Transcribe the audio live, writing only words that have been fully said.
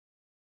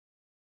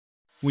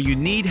When you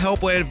need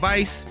help or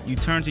advice, you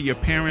turn to your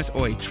parents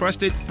or a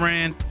trusted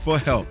friend for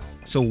help.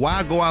 So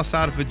why go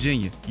outside of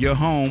Virginia, your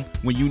home,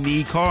 when you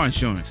need car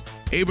insurance?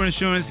 Able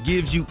Insurance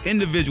gives you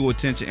individual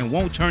attention and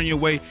won't turn you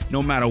away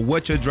no matter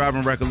what your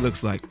driving record looks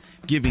like.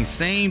 Giving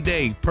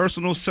same-day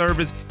personal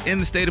service in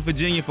the state of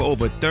Virginia for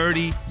over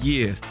 30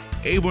 years.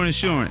 Able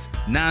Insurance,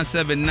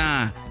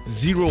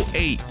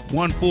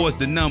 979-0814 is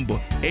the number.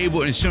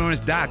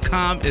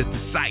 AbleInsurance.com is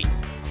the site.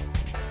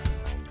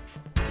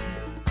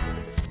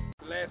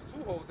 Last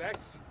two holes,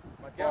 actually.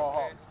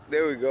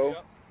 There we go.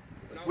 Yep.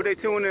 What they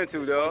tune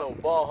into,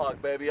 dog? Ball hawk,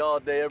 baby,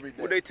 all day, every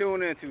day. What they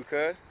tune into,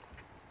 cuz?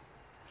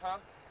 Huh?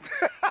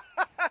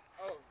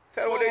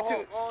 Tell them what they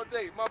tune all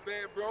day. My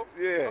bad, bro.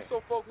 Yeah. I'm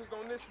so focused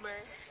on this,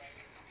 man.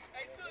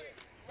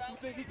 You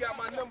think he got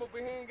my number,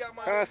 but he ain't got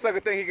my number?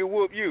 Sucker think he can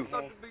whoop you.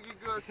 Sucker think he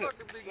good.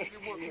 Sucker think he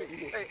can whoop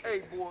me.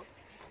 Hey, boy.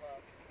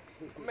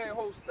 Man,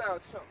 whole style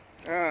chump.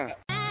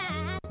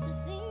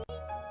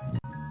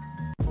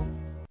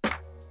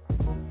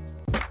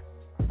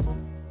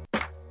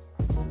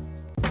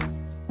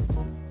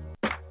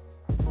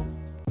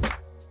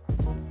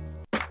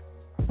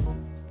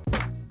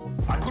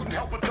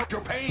 Help but feel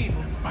your pain.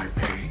 My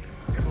pain,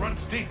 it runs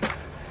deep.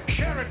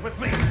 Share it with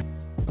me.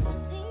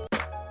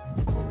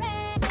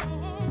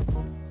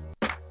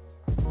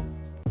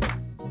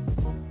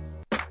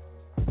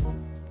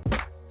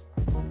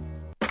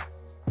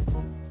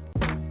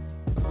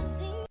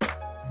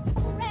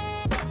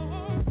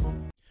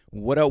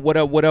 What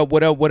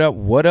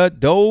up,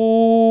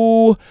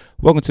 doe?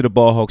 Welcome to the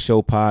Ball Hawk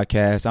Show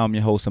podcast. I'm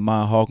your host,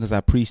 Amon Hawkins. I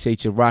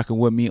appreciate you rocking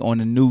with me on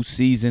the new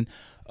season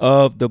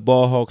of the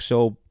Ball Hawk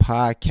Show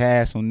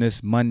podcast on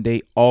this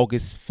Monday,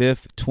 August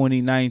 5th,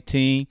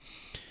 2019.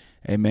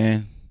 Hey,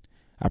 man,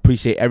 I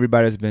appreciate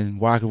everybody that's been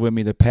rocking with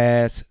me the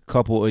past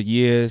couple of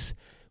years.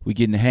 We're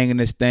getting the hang of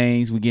this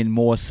things. We're getting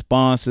more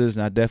sponsors,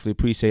 and I definitely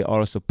appreciate all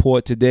the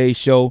support. Today's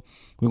show,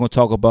 we're going to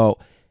talk about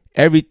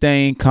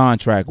everything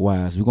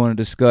contract-wise. We're going to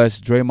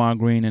discuss Draymond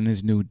Green and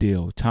his new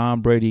deal,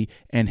 Tom Brady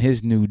and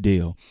his new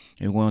deal.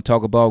 And we're going to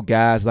talk about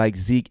guys like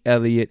Zeke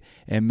Elliott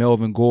and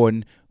Melvin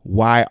Gordon.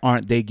 Why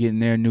aren't they getting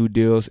their new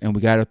deals? And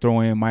we got to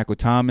throw in Michael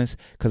Thomas,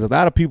 because a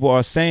lot of people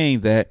are saying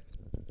that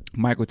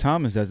Michael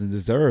Thomas doesn't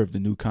deserve the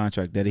new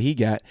contract that he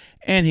got,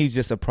 and he's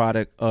just a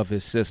product of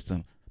his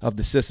system, of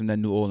the system that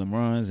New Orleans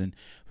runs. And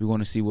we're going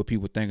to see what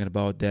people are thinking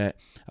about that.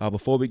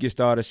 Before we get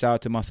started, shout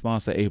out to my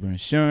sponsor, Able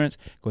Insurance.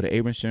 Go to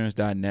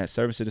ableinsurance.net.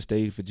 Service to the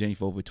state of Virginia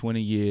for over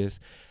 20 years.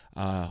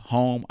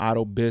 Home,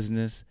 auto,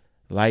 business,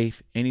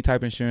 life, any type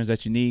of insurance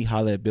that you need,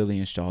 holler at Billy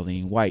and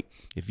Charlene White.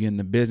 If you're in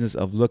the business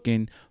of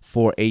looking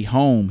for a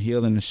home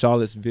here in the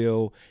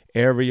Charlottesville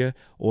area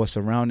or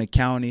surrounding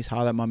counties,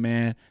 holler at my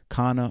man,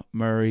 Connor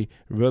Murray,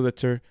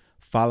 Realtor.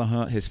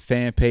 Follow his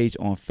fan page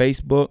on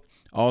Facebook.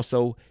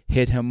 Also,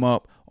 hit him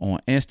up on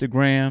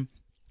Instagram,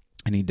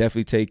 and he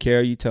definitely take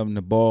care of you. Tell him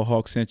the Ball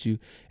Hawk sent you.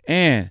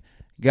 And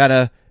got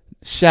to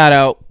shout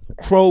out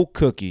Crow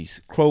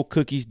Cookies,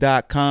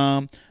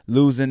 crowcookies.com.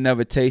 Losing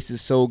never tasted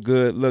so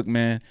good. Look,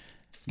 man,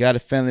 got a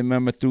family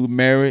member through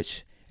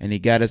marriage, and he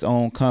got his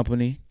own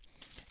company.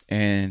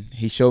 And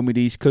he showed me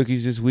these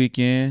cookies this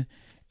weekend,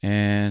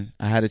 and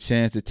I had a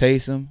chance to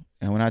taste them.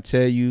 And when I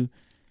tell you,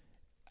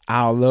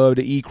 I love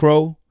to eat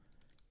crow.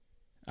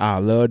 I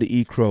love to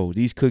eat crow.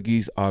 These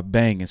cookies are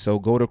banging. So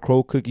go to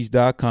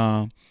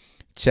crowcookies.com,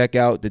 check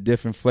out the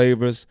different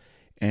flavors,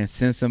 and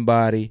send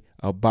somebody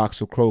a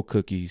box of crow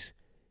cookies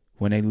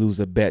when they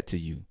lose a bet to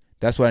you.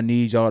 That's what I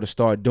need y'all to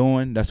start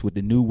doing. That's what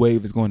the new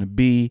wave is going to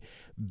be.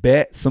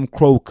 Bet some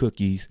crow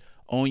cookies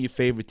on your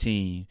favorite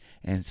team.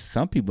 And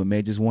some people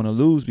may just want to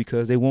lose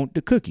because they want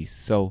the cookies.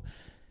 So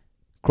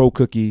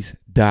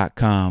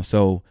crowcookies.com.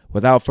 So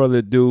without further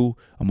ado,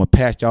 I'm going to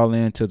pass y'all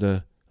into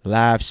the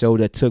live show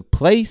that took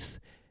place.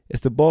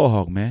 It's the Ball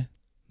Hawk, man.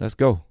 Let's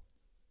go.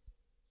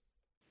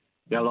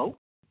 Hello?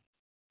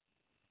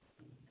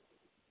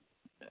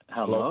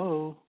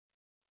 Hello?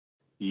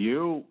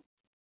 You.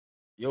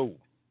 Yo.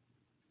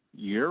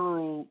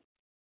 You.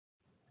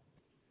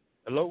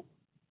 Hello?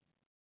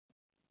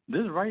 This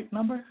is the right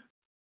number?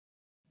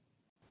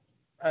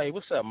 Hey,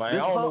 what's up, man? I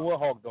don't know what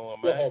Hawk doing,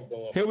 man.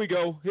 Here we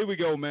go,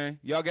 man.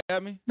 Y'all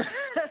got me?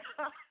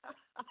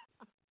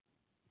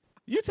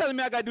 You telling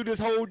me I got to do this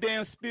whole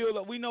damn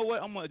spiel? We know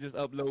what? I'm going to just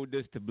upload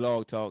this to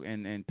Blog Talk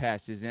and pass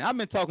this in. I've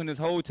been talking this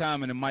whole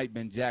time, and the mic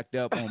been jacked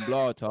up on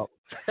Blog Talk.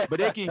 But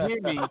they can hear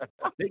me.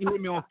 They can hear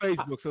me on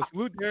Facebook. So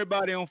salute to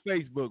everybody on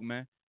Facebook,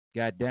 man.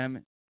 God damn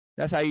it.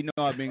 That's how you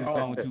know I've been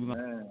gone too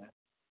long.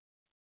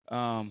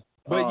 All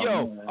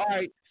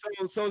right.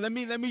 So let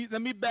me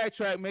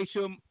backtrack. Make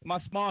sure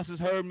my sponsors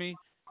heard me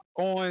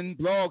on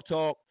Blog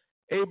Talk.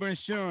 Able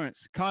Insurance,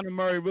 Connor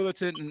Murray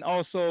Realtor, and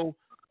also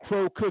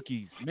Crow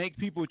Cookies. Make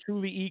people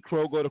truly eat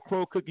crow. Go to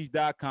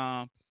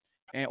crowcookies.com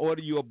and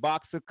order you a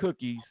box of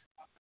cookies.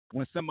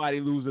 When somebody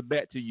lose a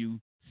bet to you,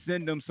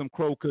 send them some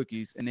crow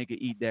cookies and they can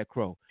eat that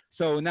crow.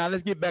 So now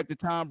let's get back to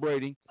Tom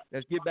Brady.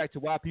 Let's get back to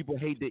why people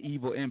hate the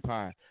evil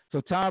empire. So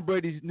Tom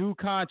Brady's new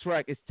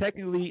contract is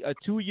technically a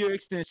 2-year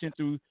extension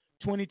through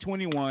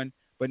 2021,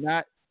 but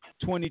not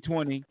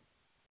 2020.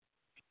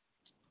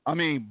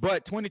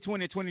 But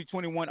 2020 and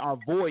 2021 are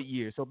void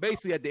years. So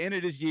basically, at the end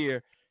of this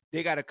year,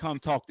 they got to come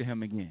talk to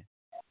him again.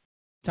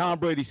 Tom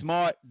Brady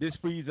smart. This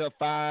frees up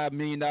 $5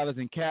 million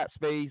in cap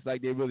space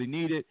like they really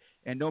need it.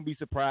 And don't be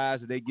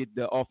surprised if they get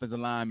the offensive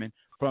lineman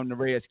from the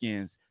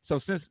Redskins. So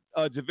since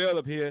JaVale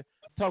up here,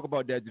 talk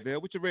about that,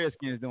 JaVale. What your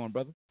Redskins doing,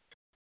 brother?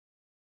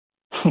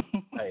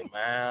 Hey,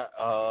 man.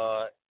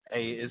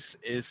 It's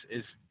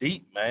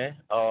deep, man.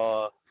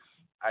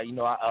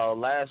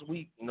 Last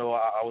week, I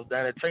was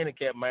down at training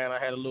camp, man.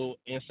 I had a little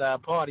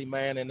inside party,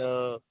 man, and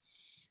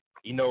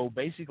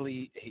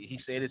basically he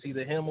said it's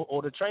either him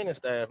or the training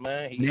staff,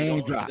 man.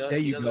 Name drop. There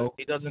you go.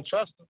 He doesn't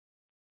trust him.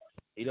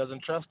 He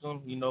doesn't trust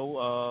him,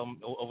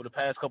 over the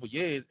past couple of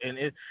years, and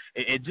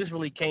it just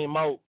really came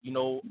out,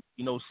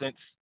 since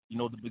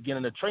the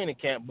beginning of training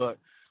camp. But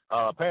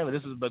apparently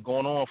this has been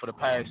going on for the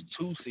past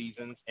 2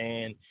 seasons,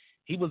 and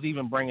he was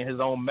even bringing his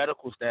own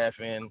medical staff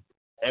in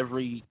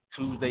every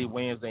Tuesday,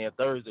 Wednesday, and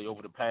Thursday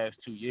over the past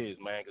 2 years,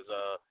 man, because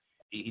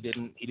he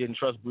didn't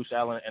trust Bruce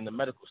Allen and the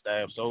medical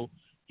staff. So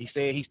he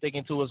said he's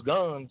sticking to his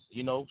guns,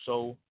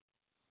 So,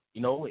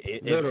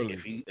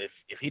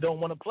 if he don't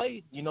want to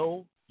play,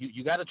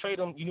 you got to trade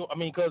him.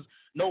 Because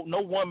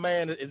no one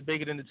man is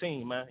bigger than the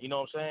team, man. You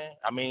know what I'm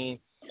saying?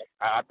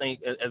 I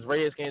think as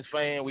Redskins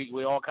fan,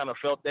 we all kind of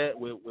felt that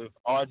with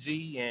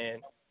RG,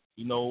 and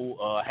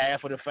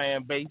half of the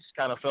fan base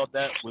kind of felt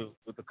that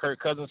with the Kirk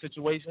Cousins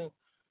situation.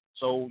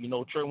 So,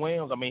 Trent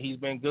Williams, he's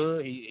been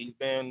good. He's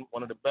been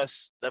one of the best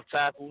left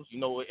tackles, in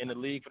the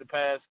league for the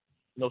past,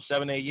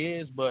 7-8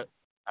 years. But,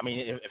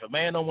 if a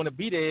man don't want to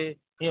be there,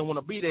 he don't want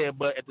to be there.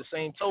 But at the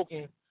same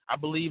token, I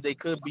believe they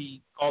could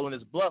be calling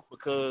his bluff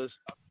because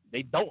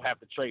they don't have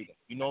to trade him,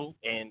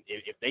 And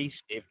if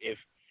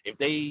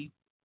they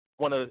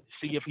want to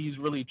see if he's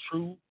really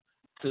true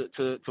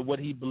to what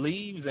he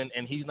believes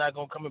and he's not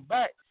going to come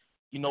back,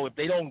 if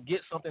they don't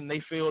get something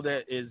they feel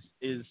that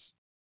is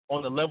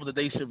on the level that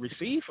they should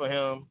receive for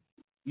him,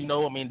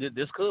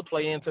 this could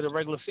play into the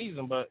regular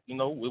season, but,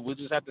 we'll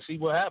just have to see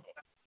what happens.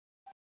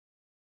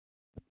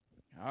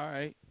 All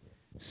right.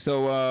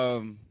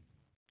 So,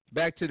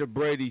 back to the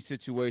Brady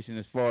situation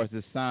as far as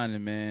the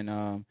signing,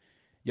 man.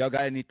 Y'all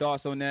got any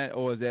thoughts on that,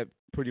 or is that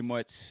pretty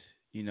much,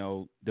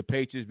 the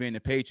Patriots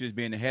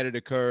being ahead of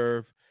the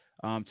curve,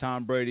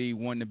 Tom Brady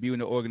wanting to be in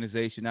the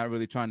organization, not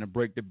really trying to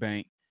break the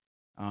bank,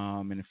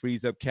 and it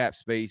frees up cap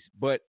space.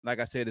 But like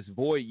I said, it's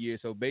void year,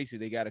 so basically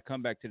they got to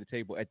come back to the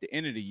table at the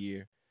end of the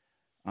year.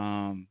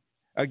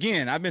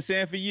 Again, I've been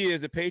saying for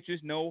years, the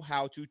Patriots know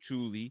how to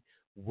truly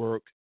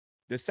work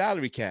the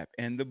salary cap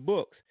and the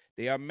books.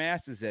 They are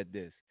masters at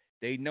this.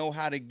 They know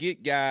how to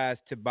get guys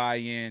to buy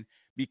in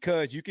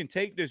because you can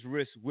take this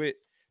risk with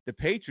the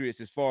Patriots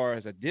as far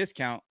as a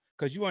discount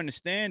because you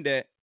understand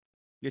that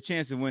your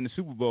chance of winning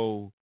the Super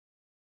Bowl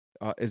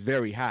is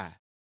very high.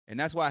 And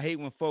that's why I hate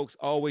when folks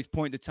always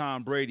point to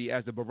Tom Brady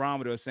as the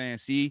barometer of saying,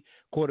 see,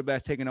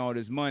 quarterbacks taking all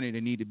this money,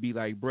 they need to be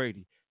like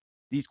Brady.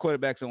 These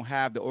quarterbacks don't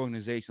have the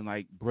organization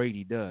like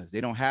Brady does.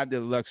 They don't have the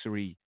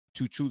luxury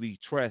to truly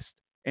trust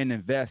and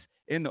invest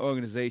in the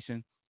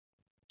organization.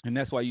 And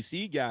that's why you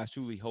see guys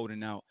truly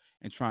holding out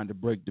and trying to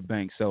break the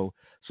bank. So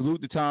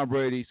salute to Tom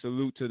Brady.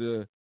 Salute to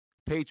the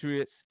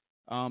Patriots.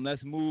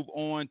 Let's move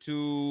on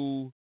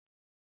to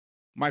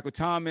Michael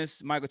Thomas.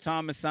 Michael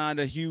Thomas signed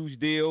a huge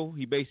deal.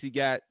 He basically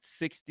got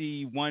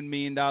 $61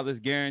 million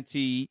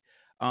guaranteed.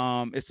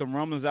 It's some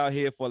rumblings out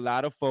here for a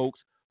lot of folks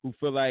who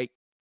feel like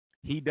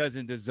he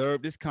doesn't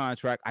deserve this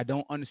contract. I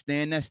don't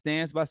understand that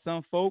stance by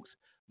some folks,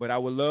 but I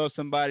would love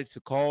somebody to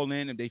call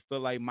in if they feel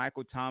like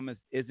Michael Thomas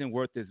isn't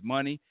worth his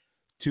money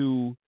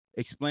to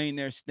explain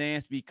their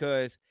stance,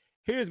 because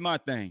here's my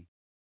thing,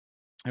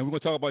 and we're going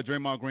to talk about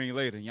Draymond Green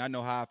later, and y'all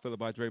know how I feel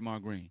about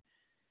Draymond Green.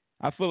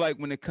 I feel like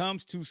when it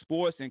comes to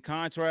sports and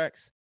contracts,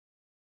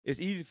 it's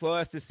easy for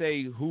us to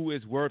say who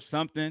is worth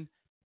something,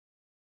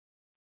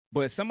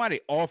 but if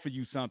somebody offer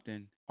you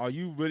something, are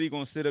you really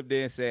going to sit up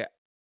there and say,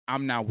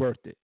 I'm not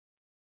worth it?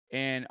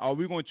 And are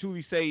we going to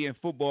truly say in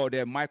football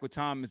that Michael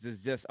Thomas is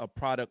just a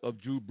product of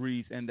Drew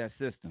Brees and that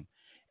system?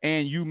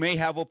 And you may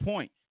have a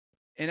point.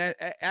 And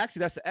actually,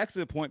 that's an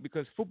excellent point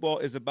because football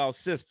is about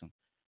system.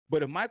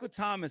 But if Michael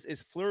Thomas is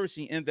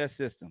flourishing in that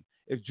system,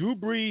 if Drew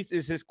Brees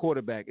is his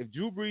quarterback, if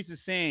Drew Brees is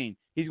saying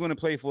he's going to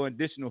play for an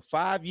additional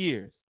 5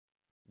 years,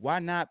 why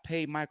not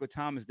pay Michael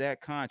Thomas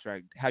that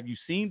contract? Have you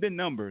seen the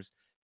numbers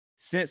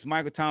since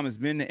Michael Thomas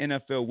been in the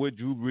NFL with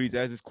Drew Brees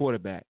as his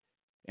quarterback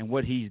and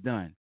what he's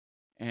done?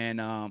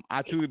 And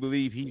I truly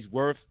believe he's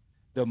worth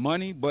the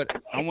money, but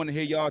I want to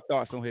hear y'all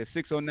thoughts on here.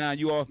 609,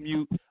 you off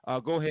mute.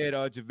 Go ahead,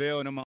 JaVale,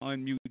 and I'm going to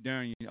unmute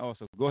Darren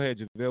also. Go ahead,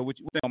 JaVale. What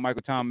you think on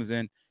Michael Thomas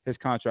and his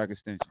contract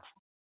extension?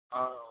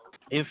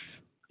 If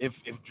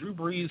Drew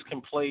Brees can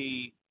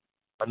play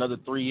another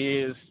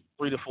 3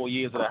 to 4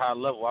 years at a high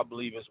level, I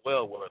believe it's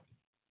well worth it.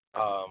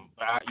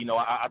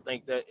 I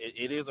think that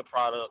it is a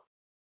product,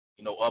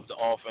 of the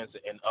offense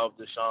and of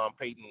the Sean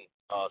Payton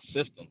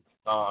system.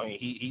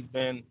 He's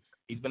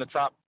been a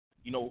top,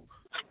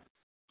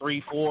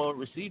 3-4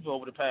 receiver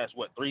over the past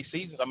 3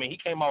 seasons. He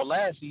came out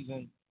last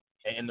season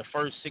in the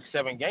first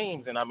 6-7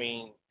 games, and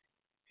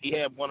he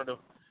had one of the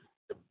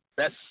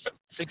best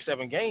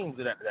 6-7 games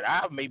that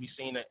I've maybe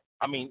seen.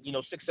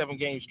 6-7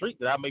 game streak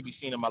that I've maybe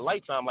seen in my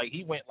lifetime. Like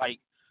he went like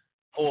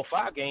 4 or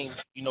 5 games,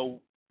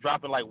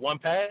 dropping like one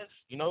pass.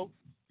 Yeah.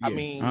 I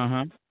mean,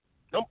 I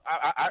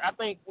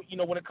think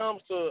when it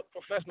comes to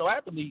professional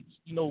athletes,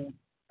 I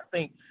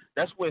think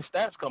that's where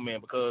stats come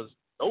in because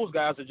those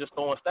guys are just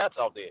throwing stats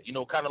out there.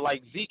 Kind of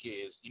like Zeke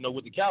is.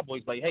 With the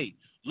Cowboys, like, hey,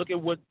 look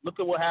at what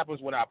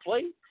happens when I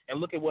play, and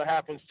look at what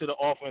happens to the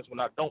offense when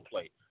I don't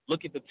play.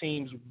 Look at the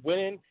team's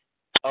win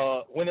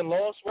and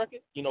loss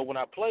record. When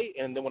I play,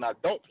 and then when I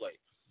don't play.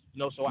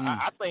 So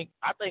I think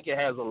it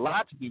has a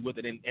lot to do with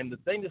it. And the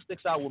thing that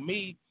sticks out with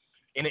me,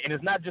 and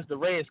it's not just the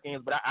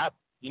Redskins, but I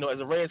as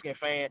a Redskin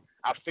fan,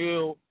 I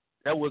feel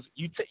that was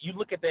you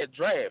look at that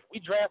draft. We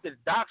drafted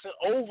Doxson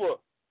over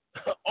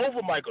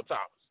Michael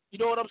Thomas. You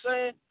know what I'm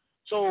saying?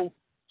 So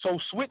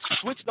switch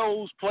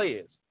those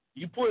players.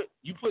 You put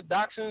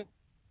Doxson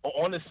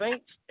on the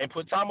Saints and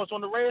put Thomas on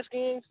the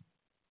Redskins,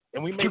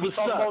 and we maybe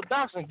talk about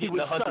Doxson getting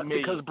 $100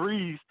 million because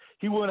Breeze,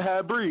 he wouldn't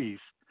have Breeze.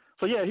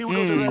 So yeah, he would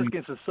go to the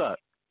Redskins and suck.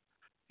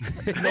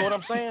 You know what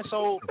I'm saying?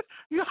 So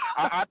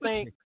I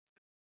think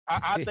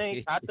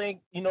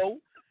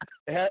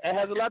it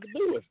has a lot to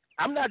do with it.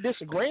 I'm not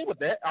disagreeing with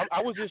that.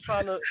 I was just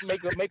trying to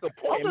make a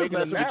point and make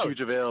an analogy.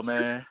 You, JaVale,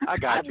 man. I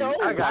got you, bro.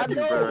 I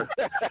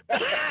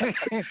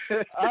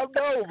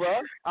know,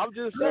 bro. I'm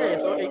just saying.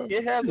 So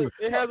it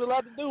has a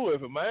lot to do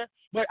with it, man.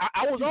 But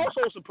I was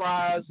also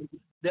surprised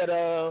that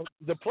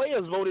the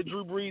players voted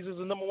Drew Brees as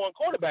the number 1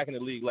 quarterback in the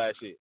league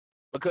last year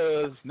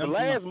because the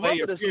last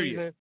month of the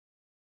season,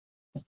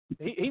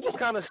 he was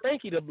kind of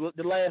stinky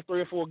the last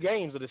 3 or 4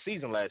 games of the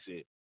season last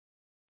year.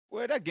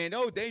 Well, that game,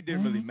 they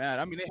didn't really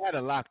matter. I mean, they had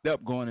it locked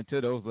up going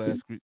into those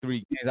last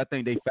 3 games. I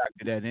think they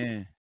factored that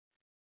in.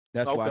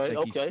 That's why I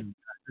think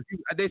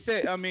they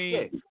said. I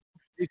mean,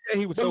 they said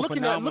he was so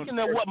phenomenal.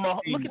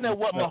 Looking at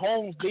what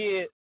Mahomes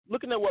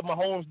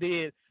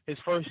did his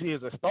first year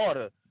as a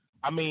starter.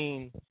 I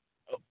mean,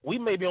 we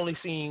maybe only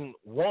seen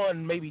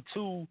 1, maybe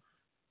 2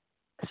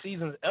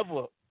 seasons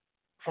ever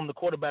from the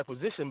quarterback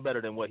position better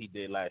than what he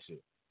did last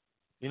year.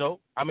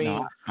 I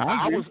mean,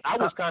 I was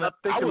kind of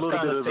taken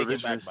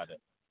back by that.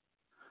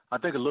 I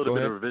think a little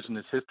bit of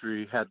revisionist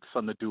history had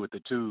something to do with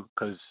it too,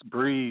 because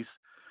Breeze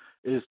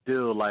is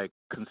still like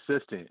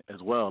consistent as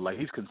well. Like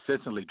he's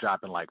consistently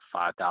dropping like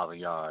 5,000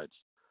 yards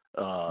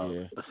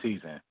a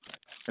season,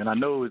 and I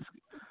know it's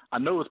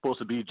supposed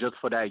to be just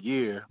for that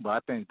year, but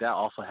I think that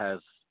also has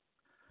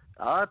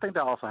a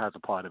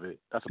part of it.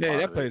 That's a part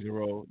that of plays it. a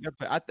role.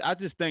 I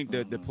just think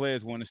that the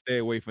players want to stay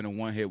away from the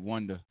one-hit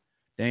wonder.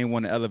 They ain't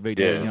want to elevate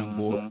that young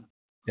boy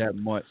that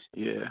much.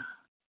 Yeah.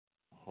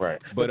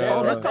 Right. But that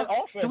offense,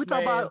 can we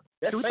talk about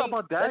Dak not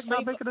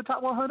Saints making the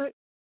top 100?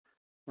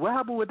 What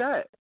happened with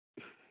that?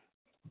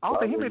 I don't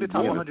think he made the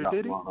top 100,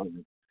 did he?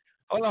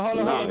 Hold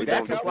on. We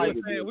got Cowboy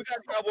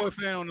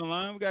fan on the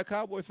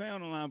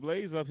line.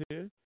 Blaze up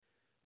here.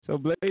 So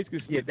Blaze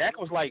can speak. Yeah, Dak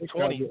was like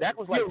 20. Dak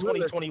was like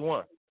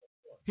 2021.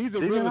 He's a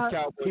realist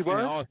Cowboy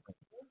fan also.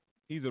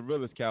 He's a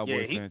realist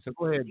Cowboy fan. So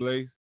go ahead,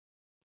 Blaze.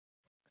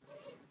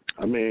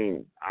 I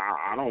mean,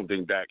 I don't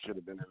think Dak should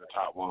have been in the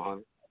top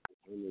 100.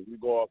 I mean, if you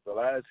go off the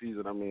last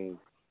season, I mean,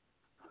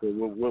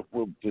 what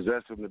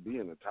possessed him to be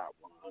in the top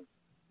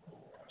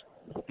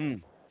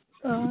 100?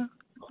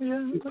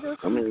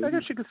 I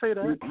guess you could say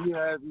that. He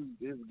has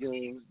his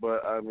games,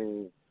 but I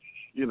mean,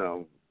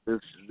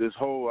 this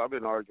whole, I've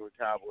been arguing with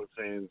Cowboys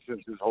fans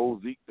since this whole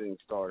Zeke thing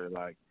started.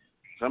 Like,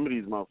 some of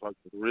these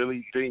motherfuckers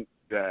really think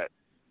that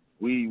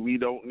we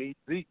don't need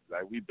Zeke.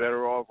 Like, we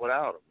better off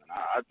without him. And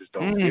I just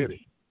don't get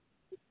it.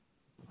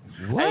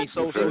 Hey,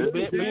 so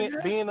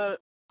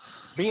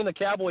being a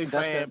Cowboys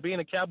fan,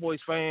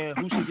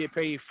 who should get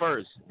paid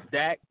first,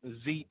 Dak,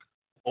 Zeke,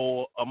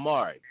 or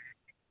Amari?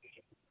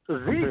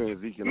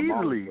 Zeke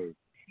easily.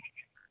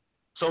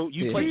 So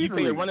you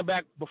pay a running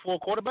back before a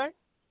quarterback?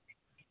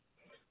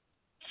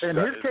 In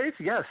his case,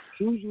 yes.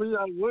 Usually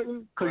I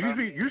wouldn't. Because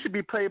you should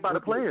be paid by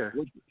the player.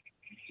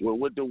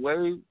 With the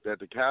way that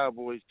the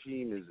Cowboys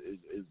team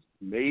is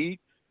made,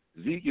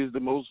 Zeke is the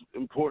most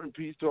important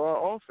piece to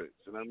our offense.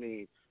 And I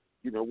mean,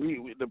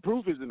 we the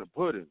proof is in the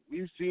pudding.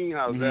 We've seen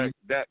how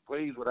Dak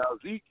plays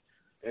without Zeke,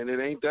 and it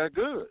ain't that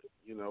good.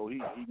 He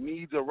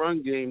needs a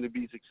run game to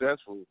be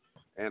successful.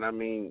 And, I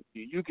mean,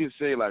 you can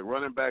say, like,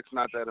 running back's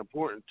not that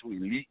important to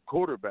elite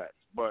quarterbacks,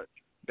 but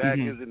Dak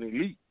is an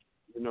elite,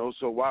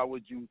 so why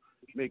would you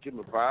make him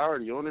a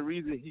priority? The only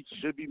reason he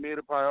should be made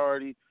a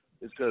priority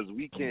is because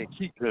we can't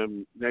keep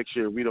him next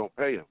year if we don't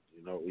pay him.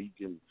 He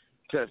can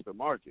test the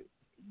market.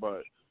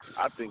 But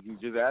I think he's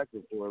just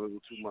asking for a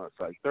little too much.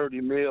 Like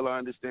 $30 million, I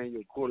understand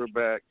you're a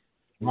quarterback,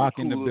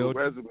 rocking cool the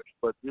building,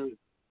 resume,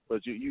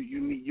 but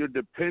you're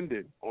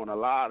dependent on a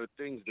lot of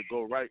things to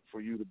go right for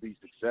you to be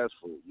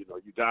successful. You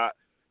got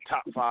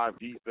top 5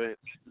 defense,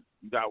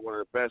 you got one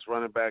of the best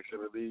running backs in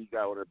the league, you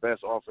got one of the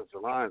best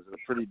offensive lines, and a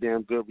pretty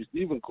damn good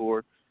receiving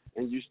core,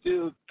 and you're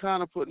still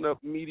kind of putting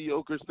up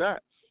mediocre stats.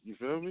 You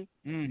feel me?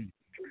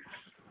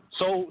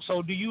 So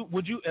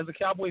would you, as a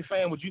Cowboy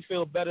fan, would you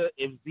feel better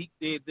if Zeke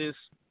did this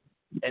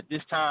at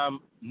this time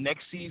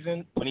next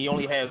season when he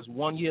only has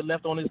 1 year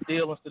left on his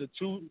deal instead of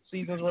 2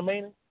 seasons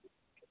remaining?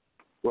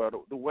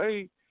 Well, the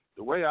way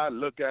I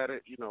look at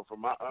it,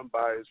 from my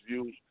unbiased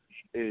view,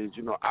 is,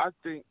 I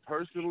think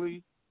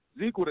personally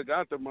Zeke would have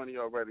got the money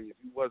already if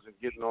he wasn't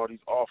getting all these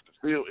off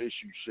the field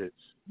issue shits.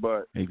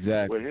 But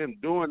exactly with him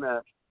doing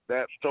that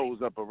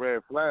throws up a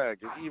red flag.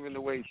 And even the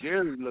way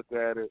Jerry looked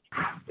at it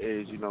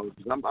is,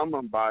 I'm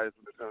unbiased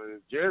when it comes to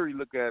this. Jerry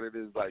looked at it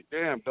as like,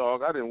 damn,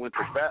 dog, I didn't went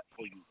to bat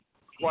for you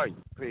twice.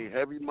 Paid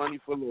heavy money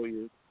for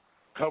lawyers,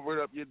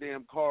 covered up your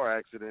damn car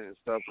accident and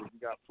stuff. If you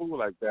got fooled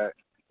like that,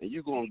 and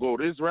you going to go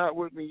this route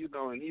with me,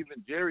 and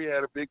even Jerry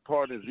had a big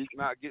part in Zeke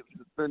not getting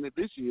suspended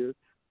this year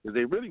because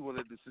they really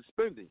wanted to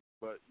suspend him.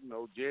 But,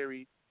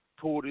 Jerry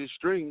pulled his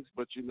strings.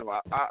 But,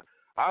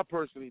 I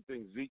personally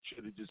think Zeke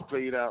should have just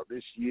played out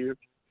this year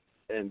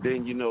and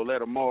then,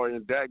 let Amari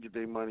and Dak get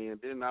their money. And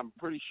then I'm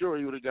pretty sure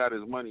he would have got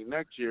his money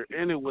next year,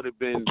 and it would have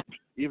been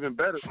even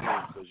better for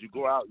him because you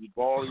go out, you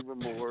ball even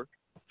more,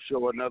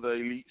 show another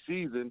elite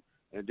season,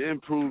 and then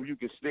prove you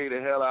can stay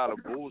the hell out of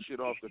bullshit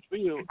off the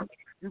field,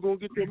 you're going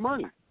to get your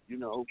money,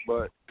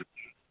 But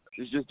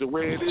it's just the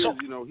way it is,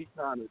 he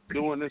kind of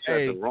doing this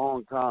at the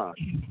wrong time.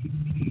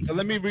 So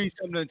let me read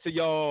something to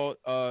y'all,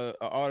 an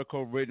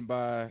article written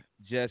by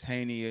Jess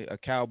Haney, a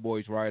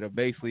Cowboys writer,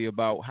 basically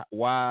about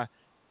why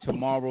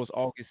tomorrow's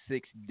August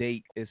 6th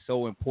date is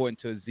so important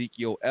to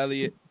Ezekiel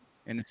Elliott.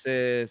 And it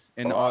says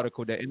in the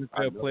article that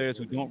NFL players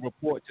who don't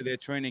report to their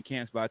training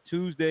camps by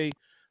Tuesday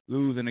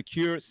lose an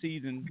accurate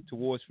season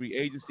towards free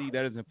agency.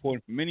 That is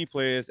important for many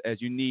players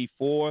as you need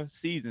 4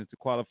 seasons to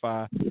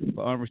qualify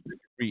for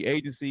unrestricted free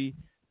agency.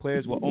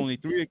 Players with only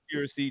 3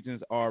 accurate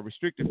seasons are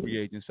restricted free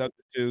agents,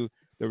 subject to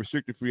the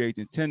restricted free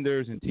agent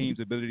tenders and teams'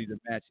 ability to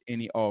match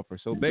any offer.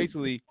 So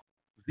basically,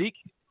 Zeke,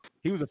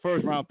 he was a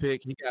first-round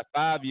pick. He got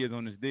 5 years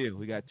on his deal.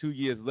 He got 2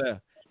 years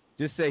left.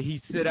 Just say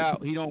he sit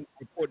out, he don't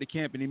report to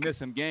camp, and he missed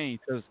some games.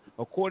 Because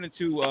according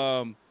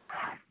to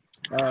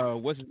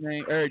what's his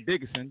name, Eric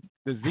Dickerson,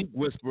 the Zeke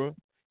whisperer,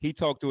 he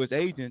talked to his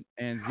agent,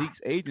 and Zeke's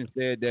agent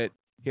said that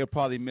he'll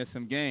probably miss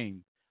some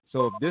games.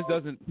 So if this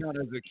doesn't count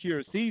as a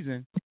accurate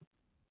season, I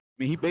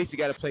mean, he basically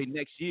got to play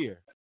next year.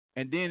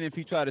 And then if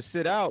he try to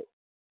sit out,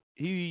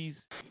 he's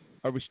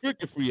a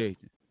restricted free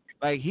agent.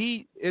 Like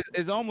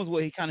it's almost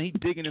what he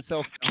digging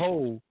himself in the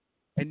hole.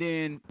 And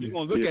then you're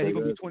going to look at it, he's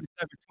going to be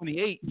 27,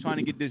 28 trying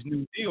to get this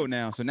new deal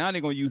now. So now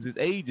they're going to use his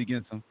age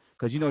against him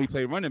because, he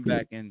played running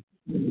back and,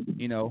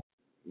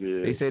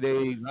 they say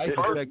they life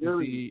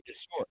expectancy is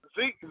short.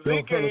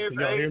 Zeke and his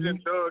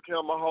agent dug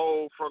him a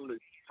hole from the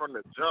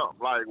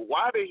jump. Like,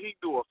 why did he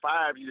do a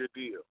 5-year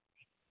deal?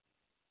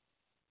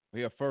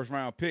 He a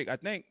first-round pick. I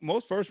think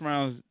most first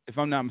rounds, if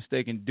I'm not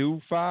mistaken,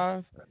 do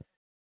 5.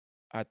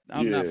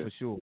 I'm not for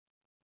sure.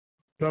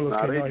 Fellas,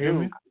 can y'all hear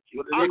me?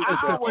 I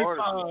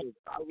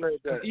read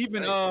that.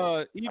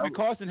 Even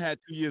Carson had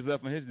 2 years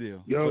left on his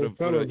deal. Yo,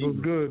 fellas, what's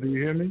good? Do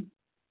you hear me?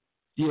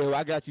 Yeah,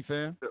 I got you,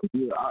 fam.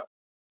 Yeah,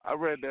 I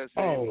read that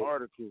same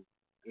article.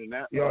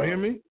 Y'all hear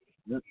me?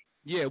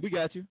 Yeah, we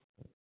got you.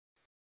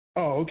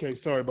 Oh, okay.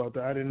 Sorry about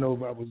that. I didn't know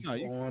if I was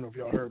on or if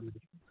y'all heard me.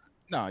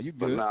 No, you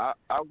good. But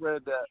I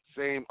read that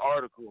same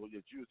article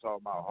that you were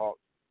talking about, Hawk,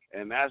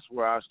 and that's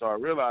where I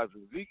started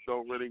realizing Zeke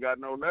don't really got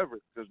no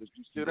leverage because if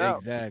you sit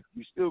out,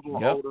 you still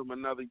gonna hold him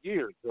another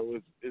year. So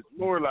it's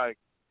more like,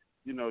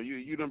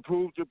 you done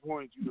proved your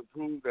points, you done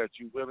proved that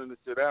you're willing to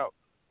sit out,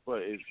 but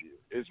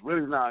it's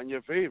really not in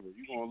your favor.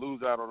 You're gonna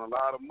lose out on a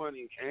lot of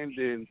money, and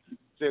then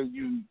say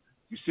you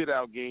sit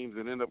out games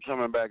and end up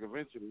coming back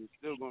eventually. It's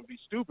still gonna be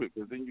stupid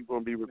because then you're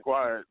gonna be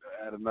required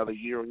to add another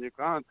year on your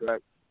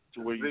contract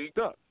to where you're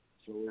stuck.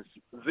 So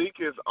Zeke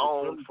is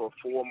owned for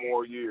 4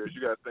 more years.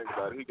 You got to think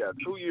about it. He got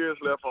 2 years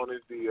left on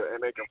his deal,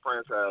 and they can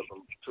franchise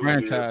him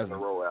 2 years in a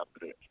row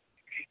after that.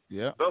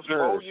 Yeah. Those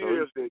 4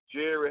 years that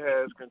Jerry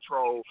has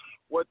control.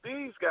 What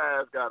these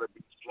guys got to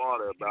be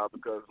smarter about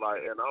because,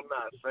 and I'm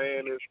not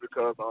saying this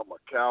because I'm a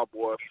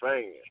Cowboy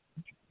fan,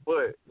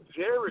 but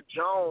Jerry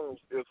Jones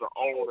is an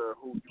owner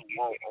who you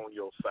want on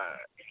your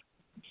side.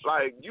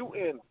 Like, you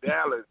in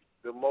Dallas,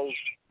 the most,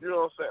 you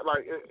know what I'm saying?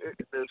 Like,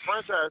 the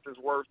franchise is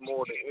worth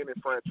more than any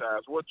franchise.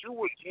 What you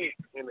would get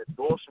in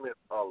endorsements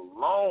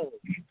alone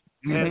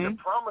and the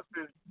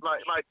promises,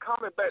 like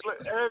coming back. Look,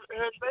 have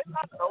they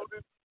not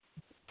noticed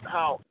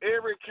how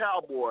every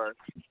Cowboy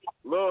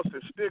loves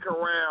to stick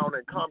around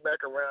and come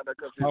back around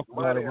because his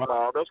money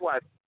involved? That's why.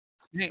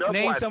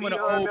 Name some of the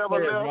old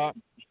players, Rob.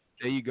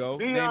 There you go.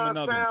 Deion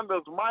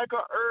Sanders,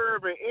 Michael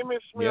Irvin,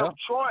 Emmitt Smith,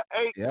 Troy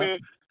Aikman.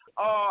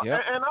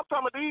 And I'm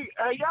talking about these.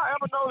 Have y'all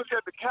ever noticed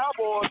that the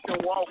Cowboys can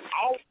walk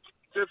off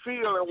the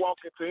field and walk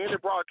into any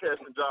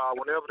broadcasting job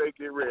whenever they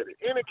get ready?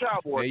 Any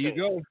Cowboy. There you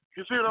go.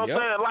 You see what I'm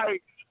saying?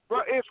 Like,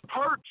 bro, it's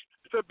perks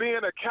to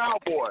being a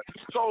Cowboy.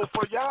 So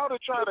for y'all to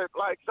try to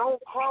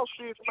don't cross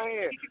this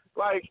man.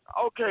 Like,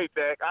 okay,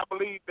 Dak, I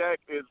believe Dak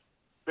is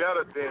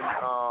better than.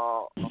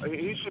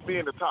 He should be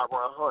in the top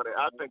 100.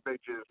 I think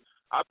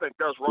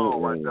that's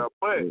wrong right there.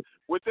 But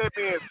with that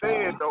being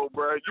said, though,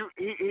 bro,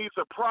 he's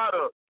a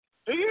product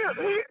You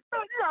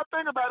got to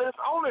think about it.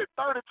 It's only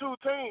 32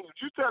 teams.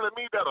 You telling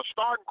me that a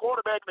starting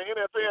quarterback in the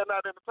NFL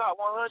not in the top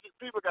 100?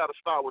 People got to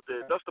start with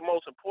that. That's the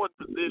most important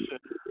position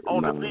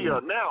on the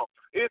field. Now,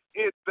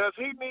 does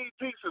he need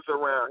pieces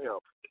around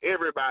him?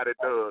 Everybody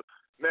does.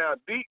 Now,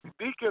 Zeke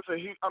is a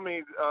huge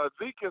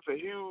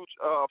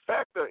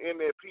factor in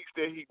that piece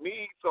that he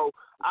needs. So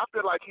I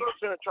feel like he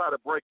shouldn't try to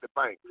break the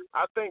bank.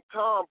 I think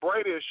Tom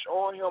Brady is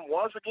showing him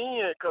once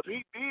again, because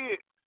he did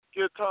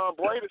give Tom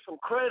Brady some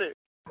credit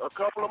a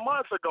couple of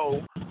months ago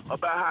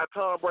about how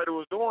Tom Brady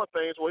was doing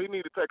things. Well, he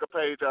need to take a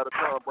page out of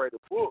Tom Brady's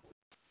book.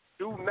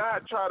 Do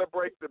not try to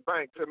break the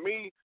bank. To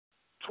me,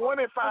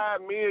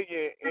 $25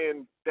 million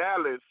in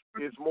Dallas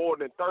is more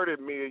than $30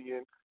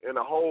 million in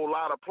a whole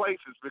lot of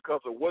places because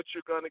of what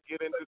you're going to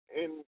get in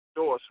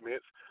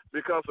endorsements,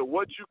 because of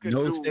what you can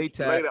do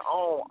later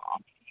on.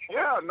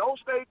 Yeah, no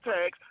state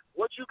tax.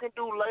 What you can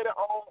do later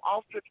on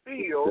off the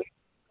field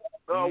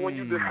when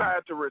you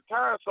decide to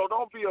retire. So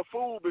don't be a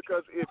fool,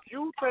 because if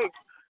you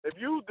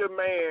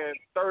demand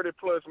 $30+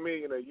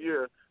 million a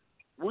year,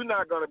 we're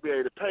not going to be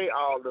able to pay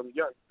all of them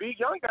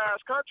young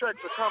guys'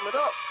 contracts are coming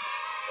up,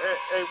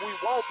 and we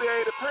won't be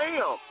able to pay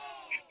them.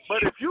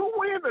 But if you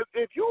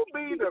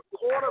be the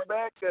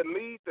quarterback that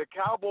leads the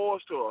Cowboys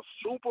to a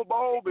Super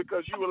Bowl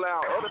because you allow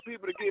other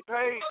people to get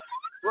paid,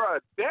 bro,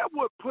 that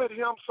would put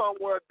him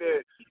somewhere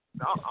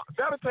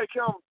that'll take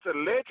him to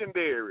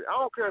legendary. I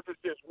don't care if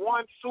it's just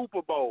one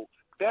Super Bowl.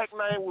 That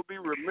name will be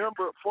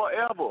remembered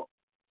forever.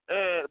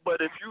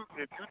 But if you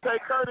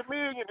take $30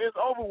 million, it's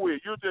over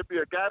with. You'll just be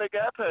a guy that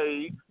got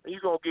paid, and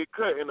you're gonna get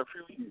cut in a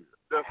few years.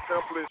 That's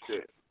simple as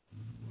that.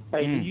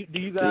 Hey, do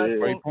you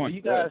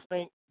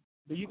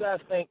guys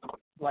think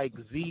like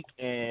Zeke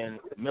and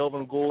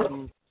Melvin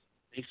Gordon,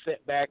 they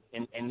sat back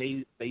and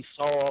they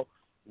saw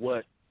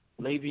what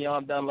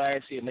Le'Veon done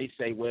last year, and they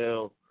say,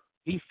 well,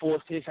 he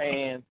forced his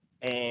hand,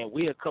 and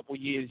we're a couple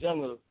years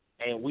younger,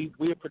 and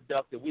we're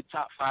productive. We're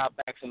top 5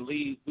 backs in the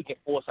league. We can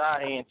force our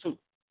hand too.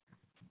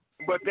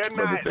 But they're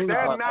not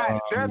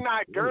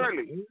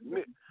girly.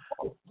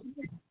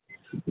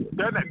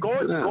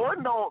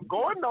 Gordon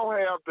don't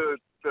have the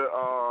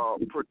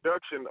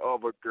production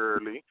of a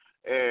girly,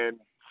 and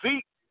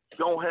Zeke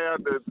don't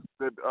have the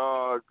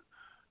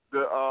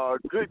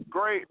good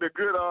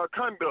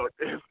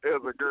conduct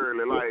as a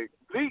girly. Like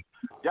Zeke,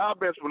 y'all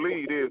best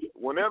believe this.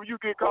 Whenever you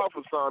get caught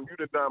for something,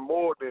 you done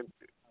more than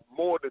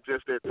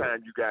just that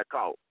time you got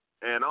caught.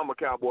 And I'm a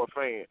Cowboy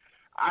fan.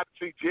 I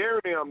see Jerry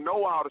them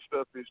know all the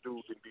stuff this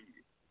dude can do.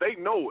 They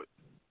know it,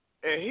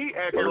 and he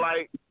acting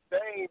like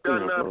they ain't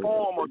done nothing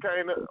for him or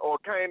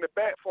came to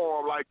bat for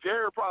him. Like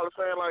Jerry probably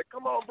saying, like,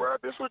 "Come on, bro,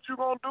 this what you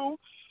gonna do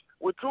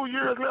with 2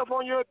 years left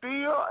on your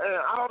deal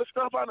and all the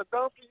stuff I done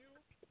done for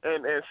you,"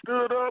 and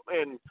stood up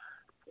and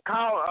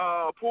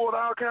pulled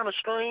all kind of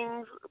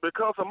strings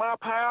because of my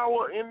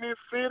power in this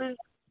city,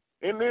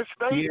 in this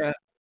state. Yeah.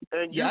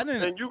 And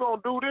you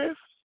gonna do this?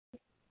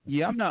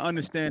 Yeah, I'm not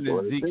understanding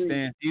Zeke's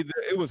stance either.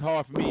 It was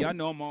hard for me. I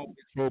know I'm a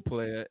control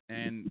player,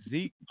 and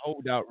Zeke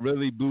holdout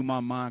really blew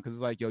my mind because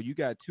it's like, yo, you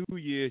got 2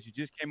 years. You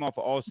just came off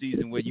of all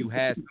season where you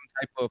had some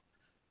type of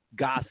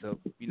gossip,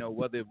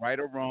 whether right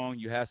or wrong,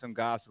 you had some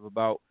gossip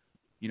about,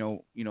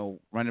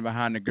 running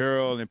behind the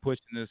girl and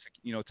pushing this,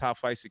 top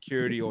flight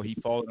security, or he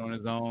falling on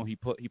his own. He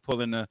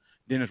pulling the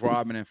Dennis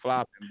Rodman and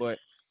flopping, but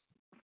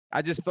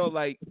I just felt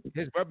like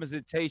his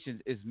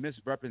representation is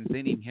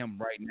misrepresenting him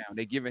right now.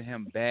 They're giving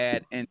him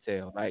bad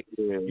intel. Like,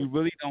 you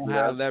really don't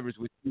have leverage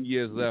with 2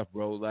 years left,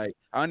 bro. Like,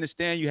 I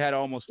understand you had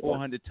almost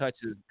 400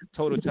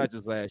 total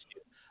touches last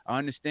year. I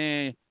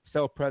understand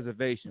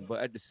self-preservation,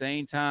 but at the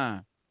same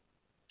time,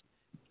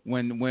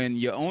 when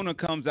your owner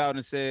comes out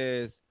and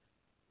says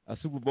a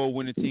Super Bowl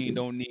winning team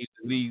don't need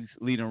the league's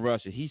leading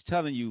rusher, he's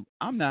telling you,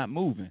 I'm not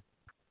moving.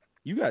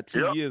 You got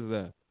 2 years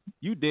left.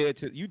 You dead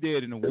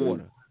in the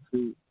water.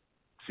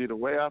 See, the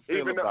way I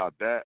feel about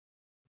that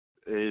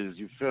is,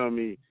 you feel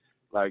me,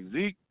 like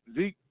Zeke,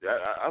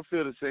 I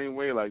feel the same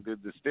way. Like the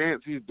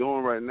stance he's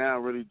doing right now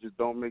really just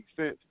don't make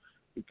sense,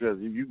 because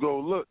if you go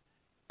look,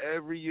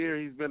 every year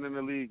he's been in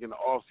the league in the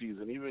off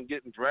season, even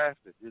getting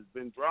drafted, there's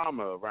been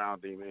drama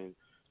around him, and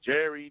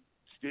Jerry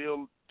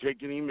still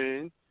taking him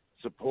in,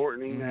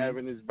 supporting him,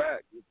 having his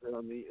back. You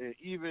feel me? And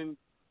even,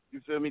 you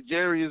feel me,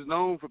 Jerry is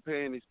known for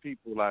paying his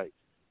people. Like,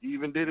 he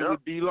even did it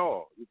with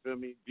D-Law. You feel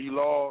me?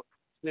 D-Law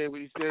said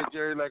what he said,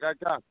 Jerry, like, I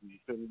got you. You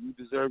feel me? You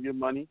deserve your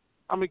money.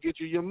 I'm going to get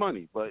you your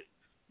money. But,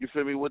 you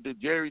feel me, what the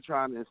Jerry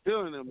trying to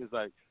instill in them is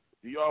like,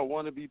 do y'all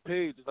want to be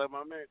paid, just like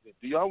my man said,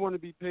 do y'all want to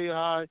be paid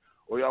high,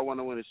 or y'all want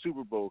to win a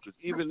Super Bowl? Because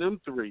even them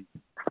three,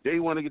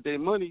 they want to get their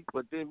money,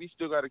 but then we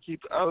still got to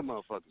keep the other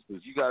motherfuckers.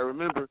 Because you got to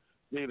remember,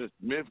 Jada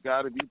Smith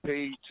got to be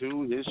paid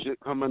too. His shit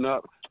coming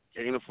up.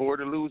 Can't afford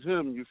to lose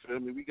him. You feel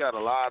me? We got a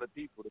lot of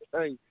people to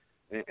pay.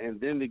 And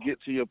then to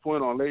get to your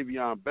point on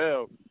Le'Veon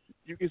Bell,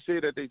 you can say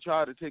that they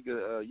tried to take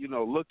a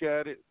look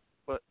at it,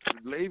 but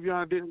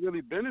Le'Veon didn't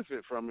really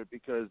benefit from it,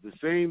 because the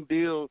same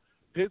deal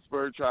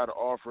Pittsburgh tried to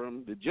offer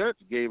him, the Jets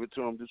gave it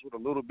to him just with a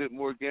little bit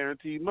more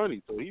guaranteed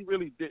money. So he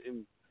really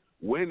didn't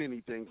win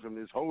anything from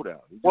this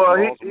holdout. He just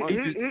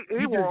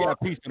got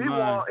peace of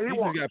mind.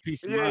 He got peace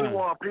of mind. He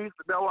want peace.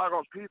 That's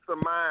why peace of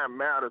mind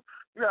matters.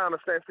 You gotta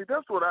understand. See,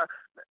 that's what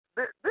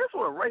this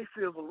where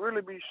racism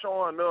really be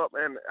showing up.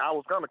 And I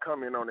was gonna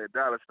come in on that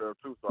Dallas stuff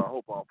too, so I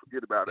hope I don't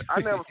forget about it.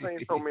 I never seen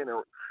so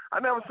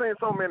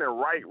many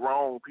right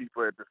wrong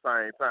people at the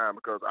same time,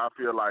 because I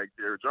feel like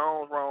Jerry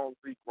Jones wrong,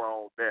 Zeke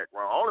wrong, Dak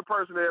wrong. Only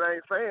person that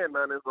ain't saying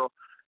nothing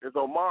is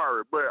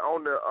Omari. But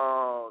on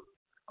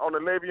the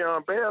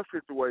Le'Veon Bell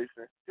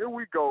situation, here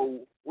we go.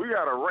 We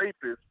got a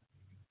rapist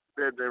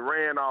that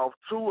ran off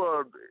two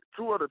of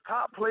the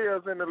top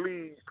players in the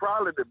league,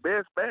 probably the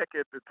best back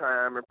at the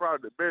time and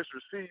probably the best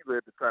receiver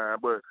at the time.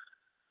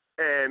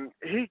 And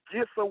he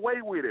gets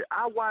away with it.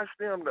 I watched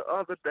them the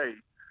other day.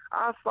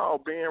 I saw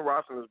Ben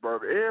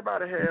Roethlisberger.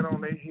 Everybody had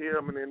on their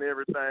helmet and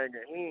everything,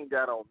 and he ain't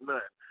got on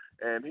nothing.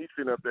 And he's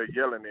sitting up there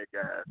yelling at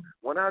guys.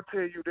 When I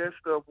tell you that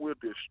stuff will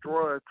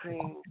destroy a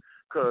team,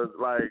 because,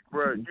 like,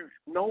 bro,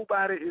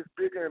 nobody is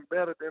bigger and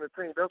better than a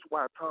team. That's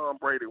why Tom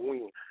Brady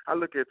wins. I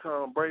look at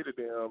Tom Brady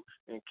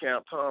and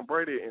count Tom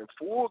Brady in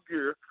full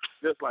gear,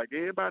 just like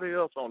everybody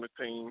else on the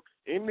team,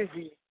 in the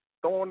heat,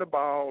 throwing the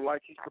ball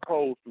like he's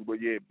supposed to,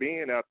 but yet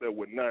being out there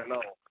with nothing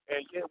on.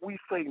 And yet we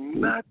say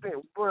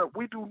nothing, bro.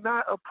 We do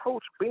not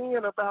approach being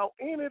about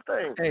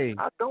anything. Hey,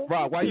 I don't.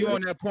 Rob, why you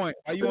on that point?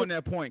 Why you on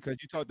that point? Because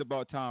you talked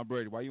about Tom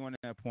Brady. Why you on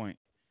that point?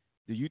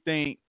 Do you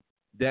think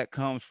that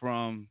comes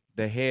from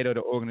the head of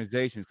the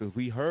organization? Because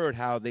we heard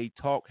how they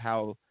talked,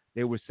 how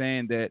they were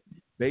saying that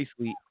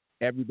basically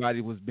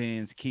everybody was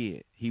Ben's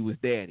kid. He was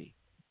daddy.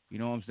 You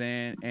know what I'm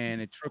saying? And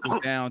it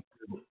trickled down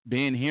to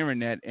Ben hearing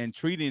that and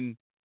treating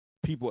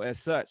people as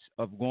such,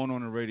 of going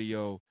on the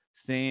radio,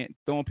 saying,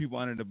 throwing people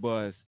under the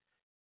bus.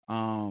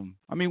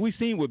 I mean, we've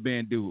seen what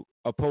Ben do.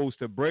 Opposed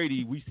to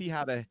Brady, we see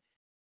how the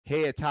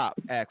head top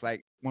acts,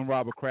 like when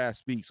Robert Kraft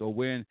speaks or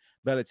when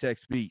Belichick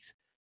speaks.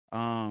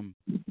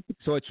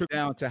 So it trickled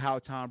down to how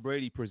Tom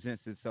Brady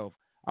presents himself.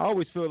 I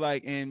always feel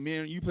like, and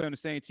man, you play on the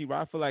same team,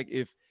 I feel like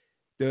if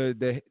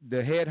the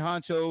head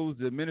honchos,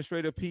 the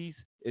administrative piece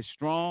is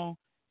strong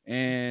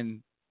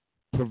and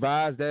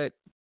provides that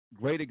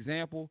great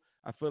example,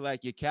 I feel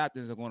like your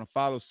captains are going to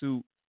follow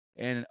suit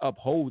and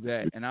uphold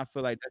that. And I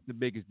feel like that's the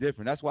biggest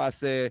difference. That's why I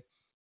said,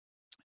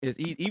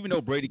 even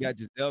though Brady got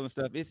Giselle and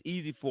stuff, it's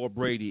easy for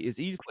Brady. It's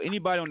easy for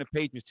anybody on the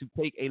Patriots to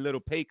take a little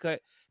pay cut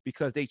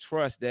because they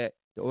trust that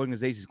the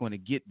organization is going to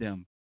get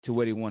them to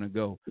where they want to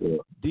go. Yeah.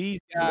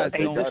 These guys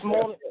don't trust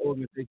the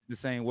organization the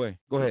same way.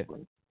 Go ahead.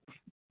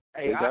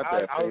 Hey,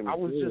 I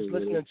was just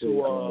listening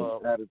to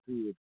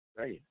attitude.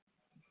 Hey,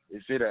 they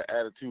say that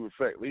attitude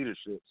affect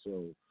leadership,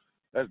 so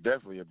that's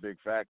definitely a big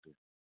factor.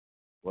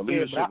 Well,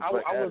 leadership I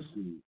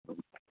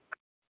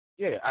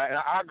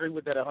agree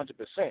with that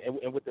 100%.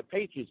 And with the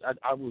Patriots,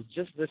 I was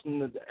just listening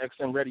to the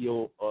XM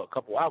radio a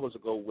couple hours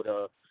ago with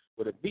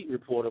a beat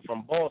reporter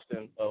from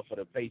Boston for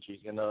the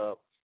Patriots, and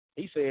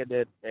he said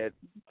that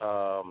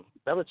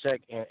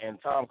Belichick and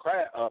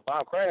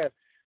Bob Kraft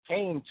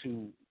came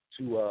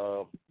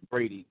to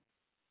Brady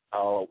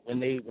when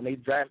they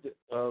drafted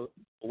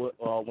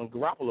when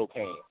Garoppolo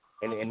came,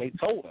 and they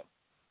told him,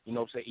 you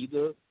know, say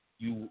either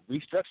you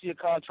restructure your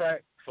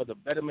contract for the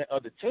betterment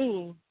of the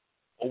team,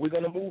 or we're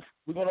gonna move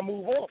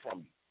on from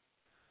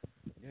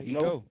you. Yeah, you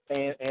know,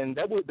 and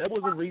that was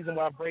the reason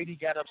why Brady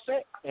got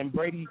upset, and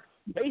Brady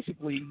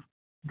basically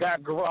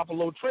got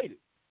Garoppolo traded.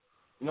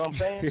 You know what I'm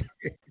saying?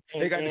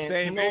 They got the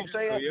same. You know what I'm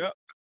saying?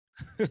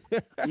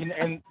 Yep.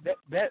 And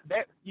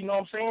that you know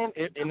what I'm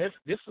saying? And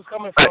this is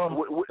coming from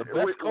the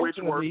best coach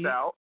in the league.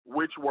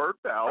 Which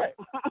worked out.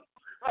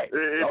 Right.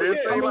 It didn't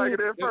seem like it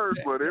at first,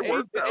 but it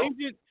worked out.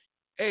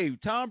 Hey,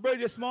 Tom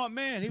Brady, a smart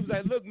man. He was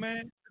like, look,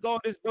 man, all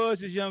this buzz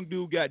this young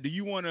dude got. Do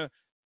you want to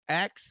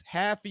axe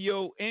half of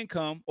your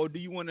income, or do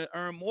you want to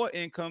earn more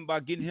income by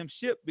getting him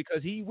shipped?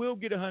 Because he will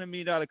get $100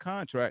 million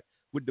contract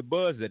with the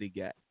buzz that he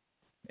got.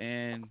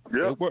 And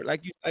it worked.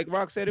 Like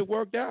Rock said, it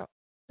worked out.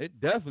 It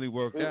definitely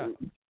worked out.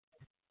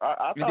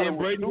 I thought it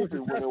was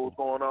stupid when it was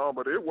going on,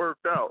 but it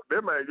worked out.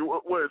 That man,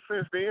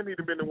 since then,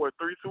 he'd been in, 3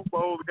 Super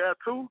Bowls, got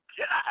 2?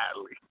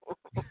 Golly.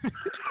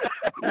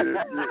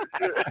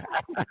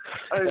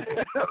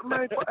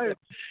 Hey,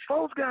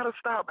 folks got to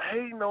stop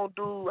hating on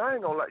dude. I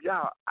ain't going to lie.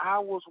 Y'all, I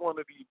was one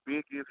of the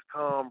biggest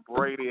Tom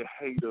Brady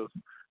haters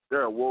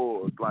there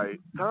was. Like,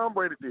 Tom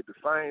Brady did the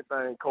same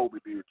thing Kobe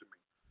did to me.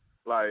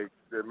 Like,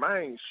 the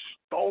man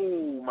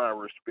stole my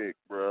respect,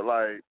 bro.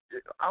 Like,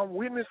 I'm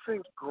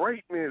witnessing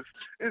greatness.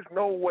 There's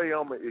no way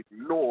I'm going to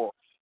ignore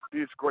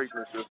this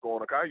greatness that's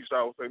going on. I used to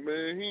always say,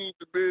 man, he ain't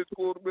the best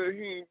quarterback,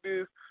 he ain't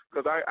this.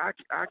 Because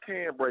I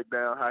can break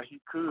down how he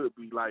could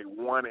be like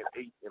 1-8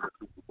 in the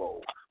Super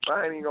Bowl. But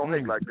I ain't even going to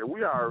hate like that.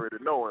 We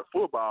already know in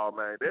football,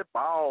 man, that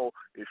ball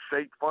is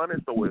shaped funny,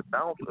 so it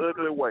bounces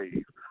ugly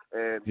ways.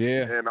 And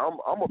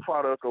I'm a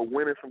product of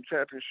winning some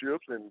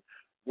championships and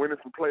winning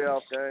some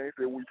playoff games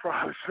that we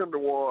probably shouldn't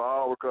have won,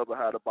 all because of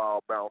how the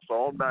ball bounced. So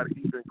I'm not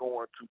even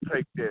going to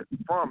take that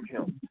from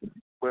him.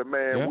 But,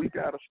 man, we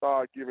got to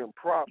start giving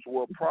props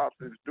where props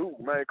is due.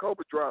 Man,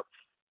 Kobe dropped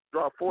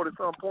dropped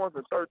 40-something points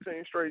in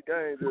 13 straight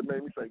games. It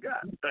made me say,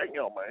 God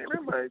damn, man,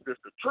 that man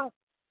just the truth.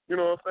 You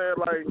know what I'm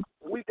saying?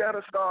 Like, we got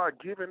to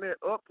start giving that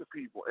up to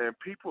people, and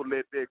people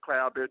let that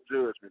cloud their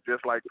judgment,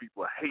 just like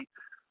people hate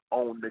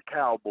on the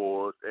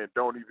Cowboys and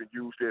don't even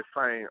use that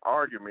same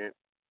argument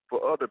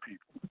for other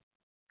people.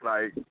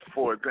 Like,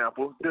 for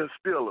example, the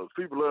Steelers.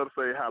 People love to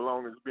say how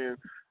long it's been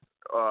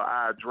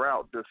our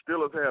drought. The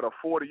Steelers had a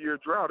 40-year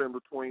drought in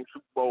between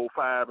Super Bowl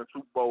V and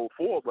Super Bowl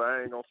IV, but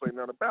I ain't going to say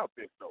nothing about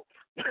this, though.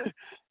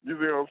 You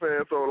see what I'm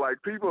saying? So,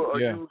 like, people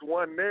use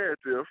one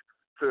narrative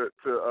to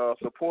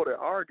support an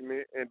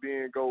argument and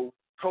then go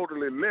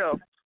totally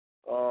left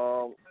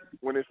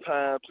when it's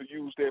time to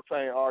use that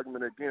same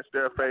argument against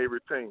their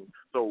favorite team.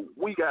 So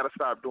we got to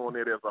stop doing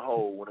it as a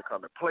whole when it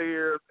comes to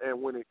players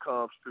and when it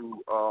comes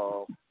to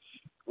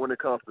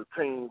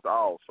teams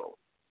also.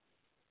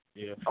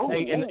 Yeah.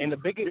 And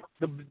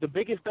the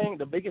biggest thing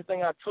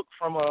I took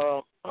from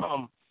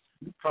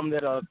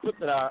that clip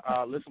that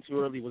I listened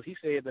to earlier was he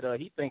said that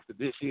he thinks that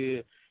this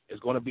year is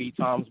going to be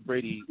Tom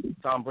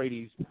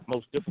Brady's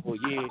most difficult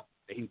year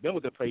that he's been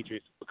with the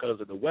Patriots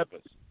because of the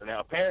weapons. Now,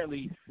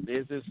 apparently,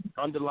 there's this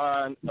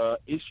underlying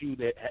issue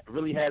that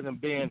really hasn't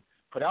been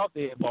put out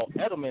there about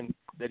Edelman,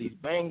 that he's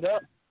banged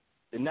up.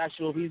 They're not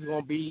sure if he's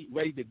going to be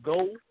ready to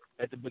go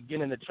at the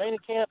beginning of training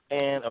camp.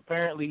 And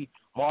apparently,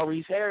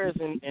 Maurice Harris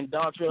and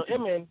Dontrell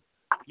Inman,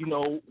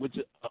 which,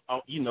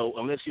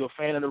 unless you're a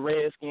fan of the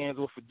Redskins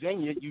or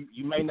Virginia,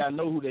 you may not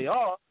know who they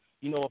are.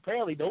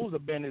 Apparently those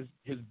have been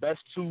his best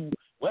two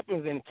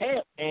weapons in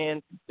camp,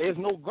 and there's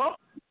no Gronk.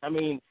 I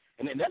mean,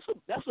 and that's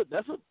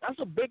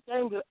a big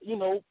thing that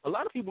a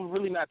lot of people are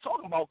really not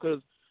talking about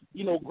because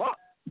Gronk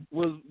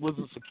was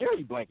a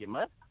security blanket,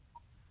 man.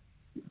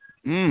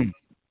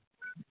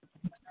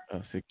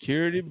 A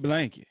security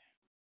blanket.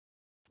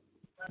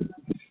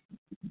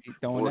 He's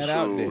throwing that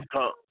out there.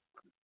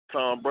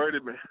 Tom Brady,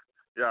 man.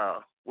 Yeah,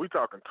 we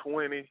talking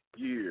 20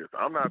 years.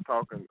 I'm not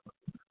talking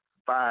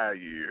 5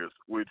 years,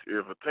 which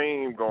if a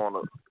team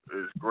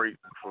is great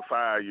for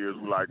 5 years,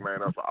 we're like, man,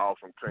 that's an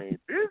awesome team.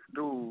 This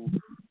dude,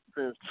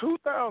 since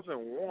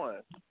 2001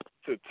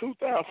 to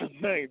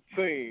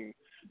 2019,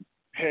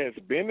 has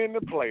been in the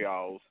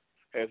playoffs,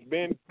 has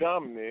been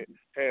dominant,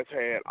 has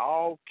had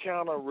all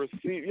kind of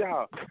receive.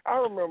 Yeah, I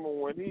remember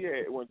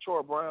when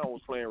Troy Brown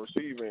was playing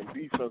receiver and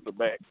defensive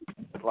back.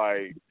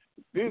 Like,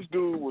 this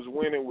dude was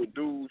winning with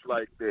dudes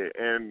like that,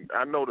 and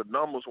I know the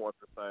numbers weren't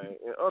the same.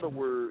 In other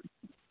words,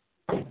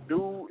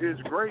 dude is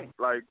great.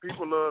 Like,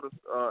 people love to,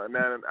 and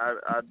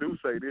I do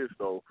say this,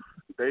 though.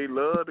 They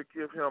love to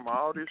give him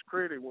all this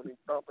credit when he's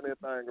thumping that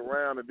thing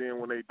around, and then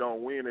when they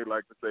don't win, they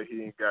like to say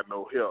he ain't got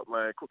no help.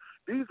 Man,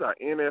 these are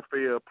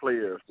NFL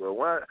players, bro.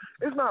 Why?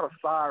 It's not a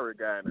sorry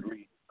guy in the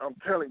league. I'm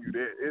telling you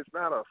that. It's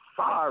not a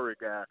sorry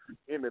guy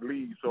in the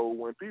league. So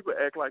when people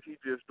act like he's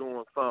just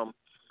doing something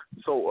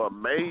so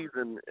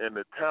amazing and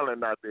the talent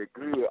not that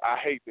good, I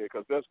hate that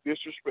because that's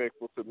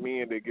disrespectful to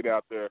men that get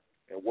out there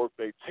and work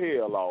their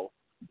tail off.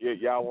 Yeah,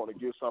 y'all want to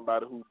give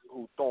somebody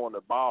who's throwing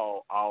the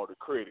ball all the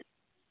credit.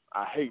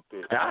 I hate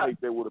that. I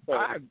hate that with a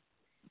passion.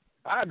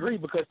 I agree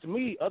because to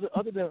me,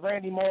 other than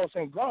Randy Moss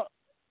and Gronk,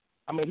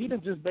 I mean, he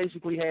done just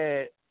basically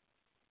had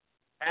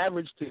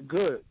average to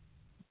good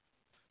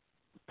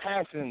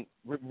passing,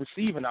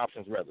 receiving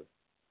options, rather.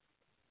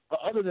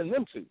 Other than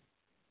them two.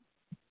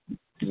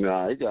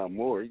 Nah, he got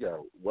more. He got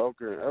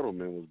Welker and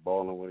Edelman was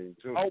balling with him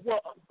too. Oh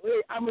well,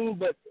 I mean,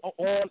 but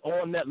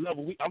on that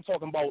level, I'm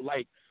talking about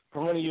like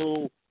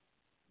perennial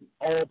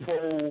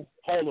All-Pro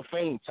Hall of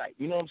Fame type.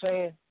 You know what I'm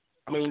saying?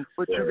 I mean,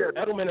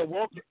 Edelman and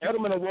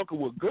Walker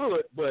were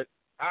good, but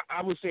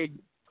I would say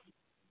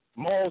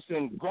Moss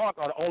and Gronk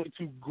are the only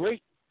two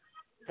great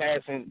pass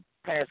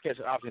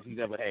catching options he's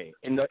ever had.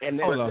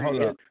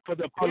 For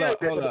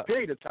the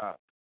period of time.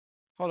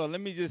 Hold on,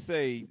 let me just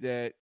say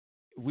that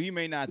we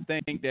may not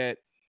think that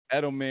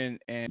Edelman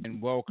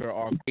and Welker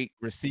are great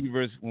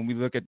receivers when we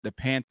look at the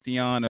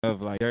pantheon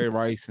of like Jerry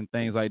Rice and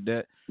things like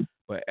that,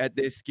 but at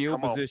their skill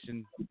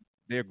position,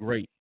 they're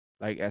great.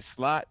 Like at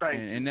slot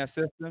and in that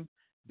system,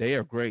 they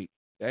are great.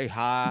 They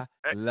high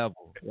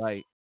level.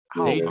 Like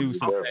they do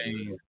some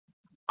things.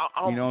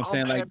 You know what I'm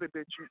saying? Like,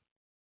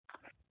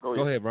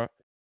 go ahead, bro.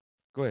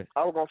 Go ahead.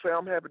 I was gonna say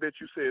I'm happy that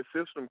you said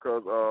system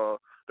because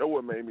that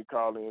what made me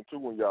call in too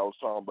when y'all was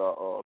talking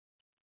about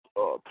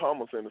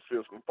Thomas in the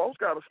system. Folks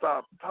got to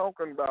stop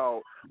talking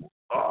about,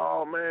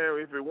 oh man,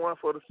 if it weren't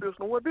for the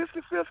system, well, this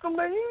is the system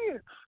they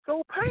in.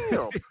 So pay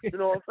them. You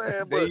know what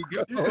I'm saying? There you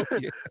go.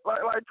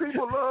 like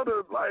people love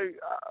to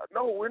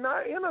no, we're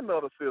not in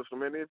another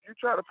system. And if you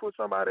try to put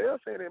somebody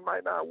else in, it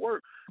might not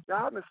work.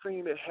 Y'all have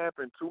seen it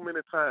happen too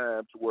many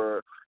times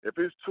where if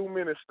it's too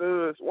many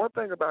studs. One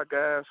thing about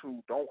guys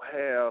who don't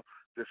have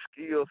the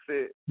skill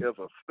set as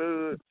a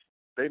stud,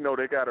 they know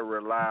they got to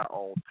rely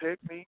on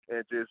technique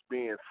and just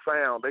being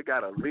sound. They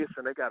got to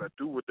listen. They got to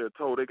do what they're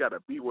told. They got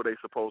to be where they're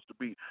supposed to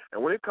be.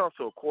 And when it comes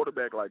to a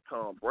quarterback like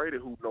Tom Brady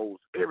who knows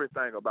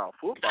everything about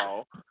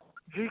football,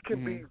 he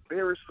can be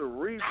very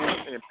cerebral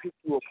and pick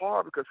you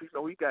apart because he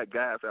know he got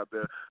guys out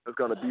there that's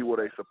gonna be where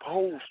they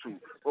supposed to.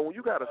 But when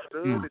you got a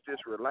stud that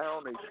just rely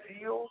on their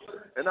skills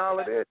and all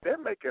of that, that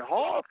make it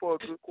hard for a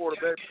good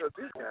quarterback because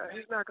this guy,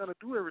 he's not gonna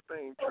do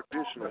everything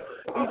traditional.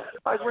 He's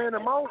like Randy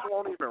Moss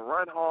won't even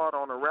run hard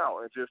on a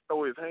route and just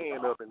throw his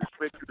hand up and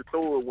expect you to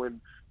throw it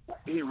when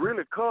he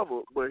really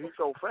covered, but he's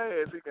so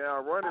fast he can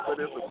outrun it. But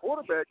as a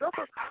quarterback,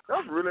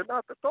 that's really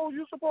not the throw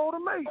you're supposed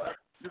to make.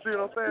 You see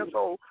what I'm saying?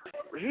 So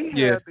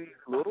he have these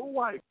little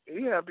white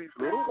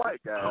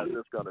guys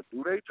that's gonna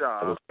do their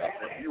job and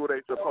be what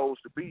they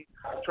supposed to be.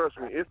 Trust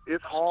me,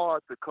 it's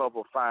hard to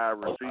cover 5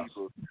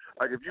 receivers.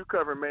 Like if you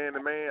cover man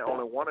to man,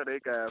 only one of their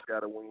guys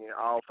got to win.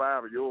 All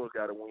 5 of yours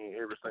got to win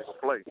every single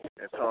play.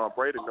 And Tom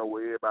Brady know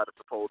where everybody's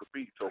supposed to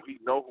be, so he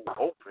know who's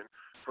open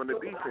from the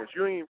defense.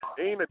 You ain't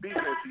a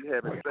defense you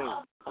haven't seen.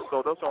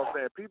 So that's what I'm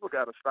saying. People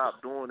got to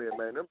stop doing it,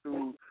 man. Them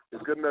dudes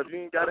is good enough. You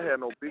ain't got to have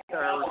no big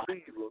time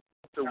receiver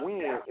to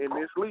win in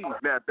this league.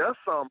 Now that's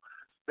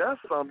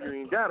something you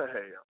ain't got to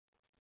have.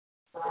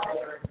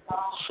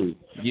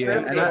 Yeah,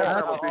 and I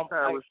have a big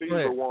time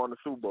receiver won the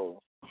Super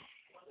Bowl.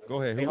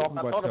 Go ahead. I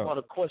thought about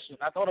a question.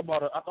 I thought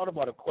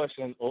about a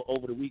question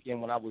over the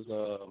weekend when I was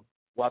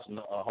watching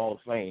the Hall of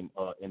Fame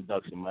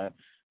induction. Man,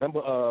 remember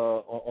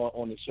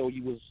on the show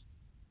you was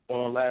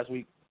on last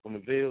week from the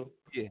Ville?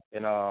 Yeah.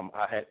 And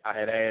I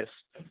had asked,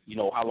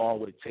 how long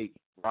would it take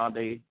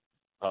Rondé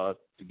to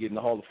get in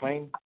the Hall of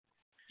Fame?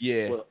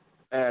 Yeah. Well,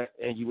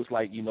 and you was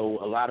like, a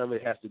lot of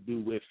it has to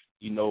do with,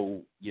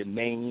 your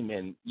name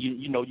and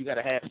you got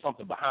to have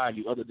something behind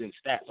you other than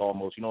stats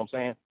almost. You know what I'm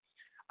saying?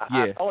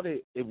 I thought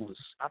it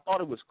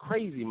was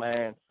crazy,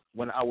 man.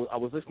 When I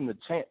was listening to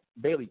Champ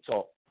Bailey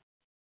talk,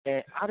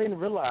 and I didn't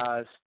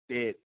realize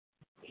that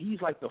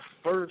he's like the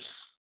first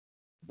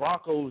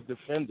Broncos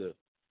defender.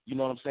 You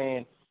know what I'm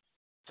saying?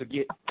 To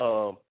get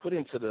put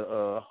into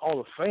the Hall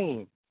of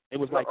Fame, it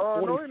was like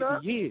 40,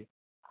 50 years.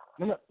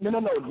 No.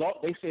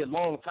 They said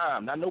long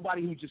time. Not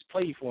nobody who just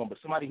played for him, but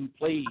somebody who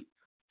played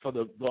for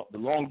the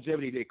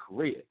longevity of their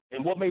career.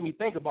 And what made me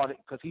think about it,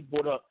 because he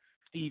brought up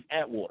Steve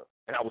Atwater,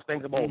 and I was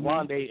thinking about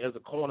Rondé as a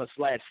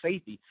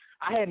corner/safety.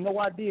 I had no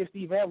idea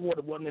Steve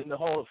Atwater wasn't in the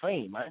Hall of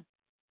Fame, man.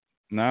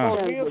 No.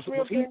 So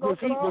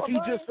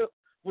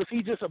was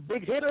he just a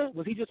big hitter?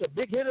 Was he just a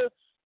big hitter?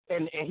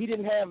 And he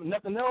didn't have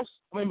nothing else?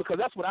 I mean, because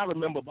that's what I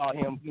remember about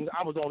him.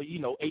 I was only,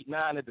 8,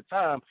 9 at the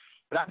time,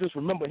 but I just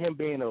remember him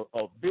being a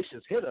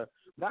vicious hitter.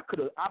 But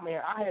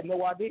I had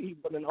no idea he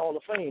was in the Hall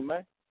of Fame,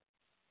 man.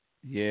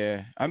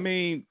 Yeah. I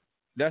mean,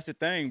 that's the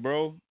thing,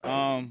 bro.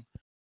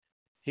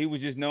 He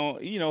was just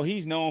known,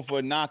 he's known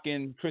for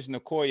knocking Christian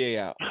Okoye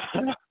out.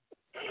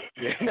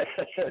 You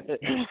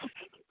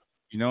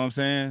know what I'm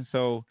saying?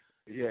 So,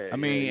 I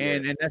mean,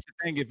 and that's the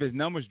thing. If his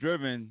numbers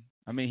driven,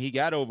 I mean, he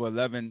got over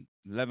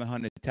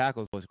 1,100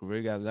 tackles for his career.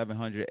 He got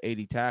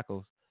 1,180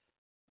 tackles.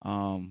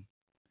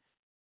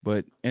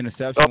 But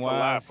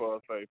interception-wise,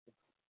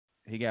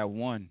 he got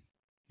one.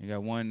 He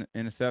got one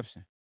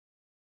interception.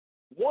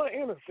 One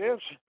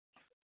interception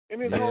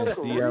in his whole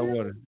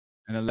career?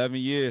 In 11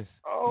 years.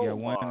 Oh, he got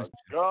one my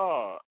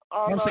God.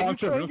 I'm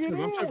tripping.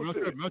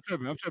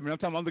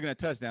 I'm looking at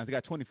touchdowns. He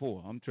got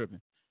 24. I'm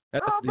tripping.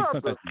 That's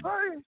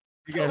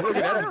you guys look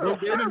at that. I just broke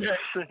the internet.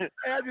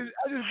 I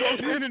just broke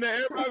the internet.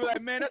 Everybody was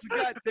like, man, that's a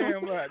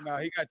goddamn right. No,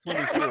 he got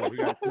 24.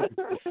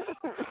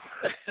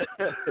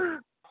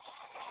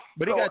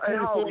 But he got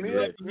 24 in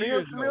 11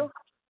 years.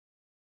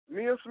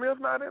 Neil Smith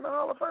not in the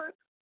Hall of Fame?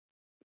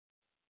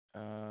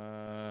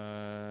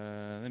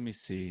 Let me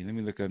see. Let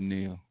me look up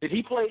Neil. Did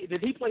he play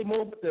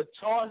more with the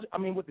Chargers? I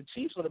mean, with the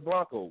Chiefs or the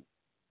Broncos?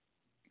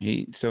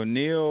 So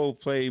Neil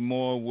played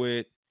more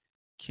with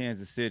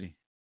Kansas City.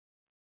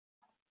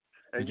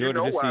 And you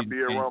know why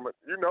Bill Roman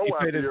is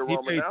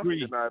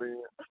not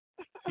in.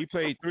 He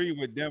played 3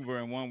 with Denver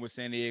and 1 with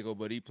San Diego,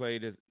 but he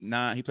played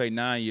 9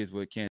 years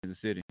with Kansas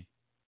City.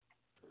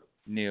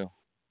 Neil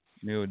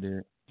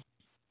did.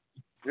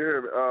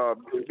 Yeah,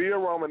 Bill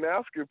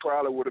Romanowski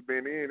probably would have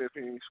been in if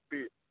he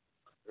spit.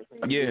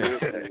 He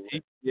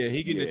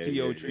get the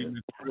TO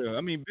treatment for real.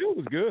 I mean, Bill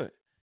was good.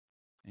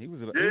 He was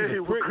good,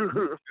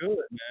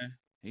 man.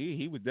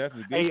 He was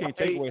definitely good. You can't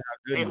take away how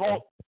good he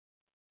was.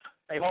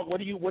 Hey, Hawk, what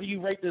do you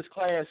rate this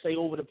class, say,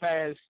 over the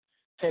past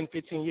 10,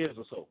 15 years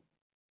or so?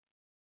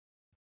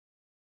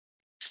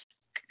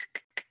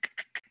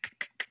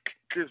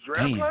 This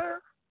draft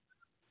class?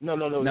 No.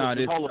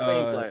 This Hall of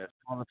Fame class.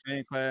 Hall of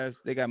Fame class.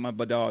 They got my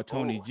dog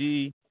Tony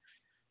G.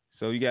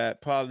 So you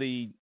got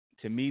probably,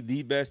 to me,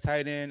 the best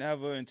tight end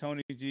ever, and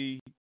Tony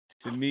G.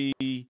 To me,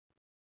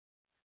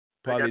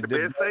 probably the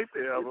best safety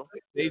ever.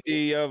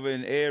 Safety ever,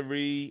 and Ed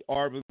Reed.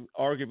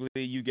 Arguably,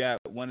 you got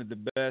one of the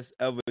best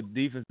ever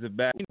defensive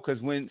backs. Because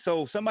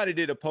somebody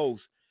did a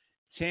post,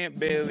 Champ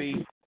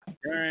Bailey,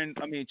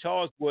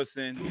 Charles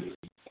Woodson,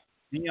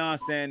 Deion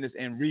Sanders,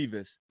 and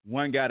Revis.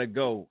 One got to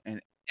go, and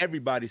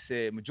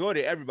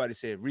majority of everybody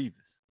said Revis.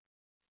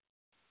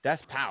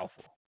 That's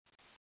powerful.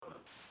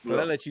 So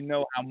that lets you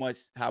know what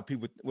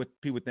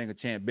people think of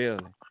Champ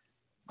Bailey.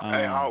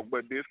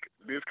 But this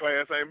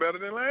class ain't better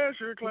than last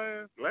year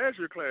class. Last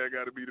year class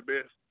got to be the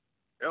best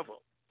ever.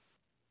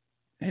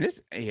 And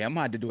I'm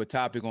gonna have to do a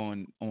topic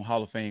on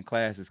Hall of Fame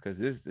classes because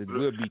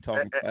we'll be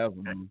talking forever,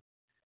 man.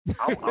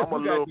 I'm a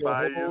little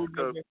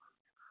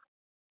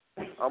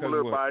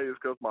biased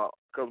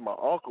because my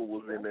uncle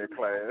was in that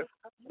class,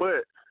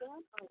 but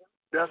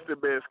that's the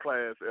best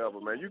class ever,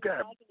 man. You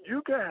got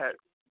two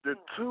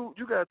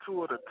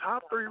of the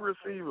top 3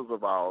 receivers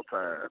of all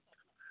time.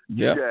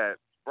 Yep. You got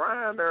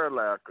Brian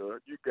Urlacher,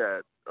 you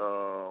got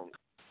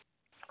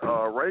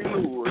Ray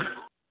Lewis,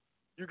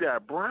 you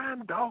got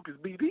Brian Dawkins.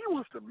 He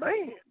was the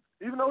man.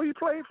 Even though he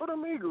played for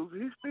them Eagles,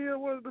 he still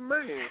was the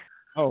man.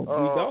 Oh,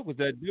 Dawg was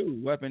that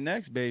dude, Weapon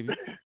X, baby.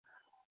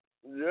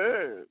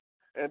 Yeah.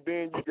 And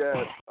then you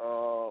got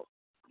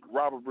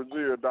Robert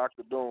Brazier,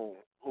 Dr. Doom,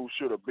 who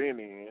should have been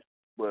in,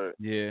 but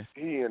he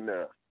in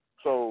there.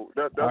 So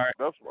that's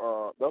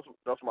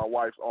my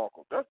wife's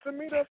uncle. To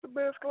me, that's the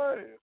best class.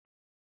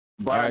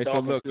 Brian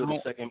Dawkins is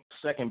the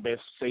second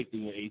best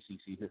safety in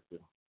ACC history.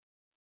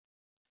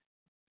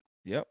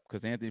 Yep,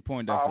 because Anthony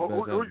Poindexter. So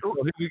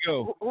here we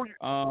go.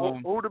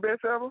 Who the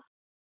best ever?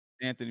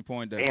 Anthony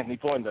Poindexter. Anthony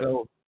Poindexter.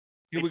 So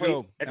here we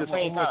go. At the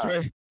same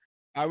time.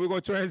 All right, we're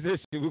going to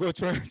transition. We're going to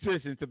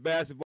transition to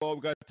basketball.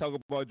 We got to talk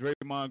about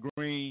Draymond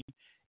Green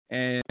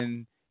and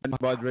and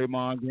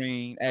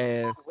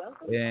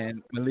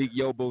Malik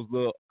Yobo's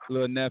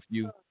little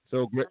nephew.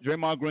 So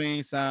Draymond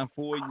Green signed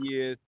 4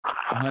 years,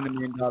 $100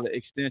 million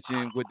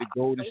extension with the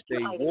Golden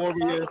State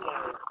Warriors.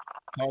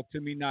 Talk to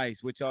me nice.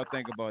 What y'all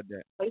think about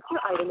that? Place your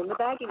item in the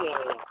bagging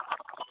area.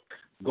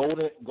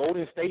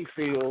 Golden State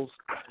feels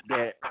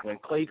that when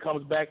Klay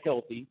comes back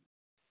healthy,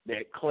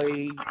 that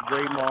Klay,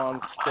 Draymond,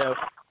 Steph,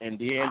 and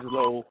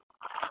D'Angelo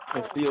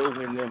can still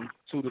win them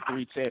 2 to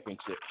 3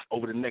 championships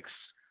over the next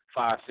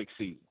 5-6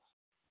 seasons.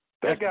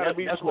 They got to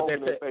be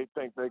smoking if they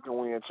think they can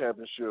win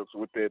championships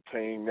with their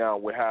team now.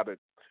 With how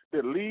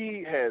the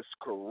league has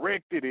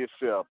corrected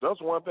itself.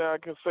 That's one thing I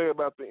can say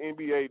about the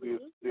NBA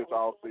this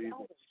off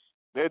season.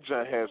 That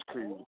junk has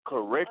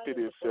corrected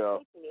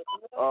itself.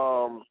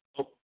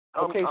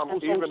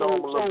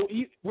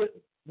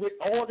 With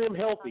all them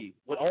healthy,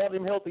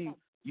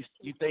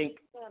 you think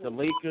the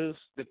Lakers,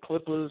 the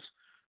Clippers,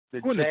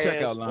 the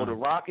Jazz, or the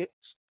Rockets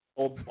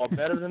are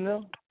better than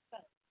them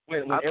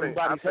when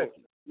everybody's healthy?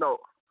 No,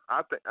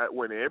 I think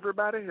when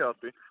everybody's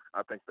healthy,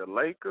 I think the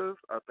Lakers,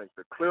 I think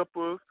the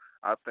Clippers,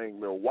 I think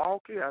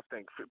Milwaukee, I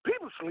think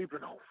people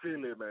sleeping on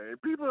Philly, man.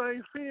 People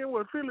ain't seeing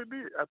what Philly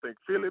did. I think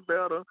Philly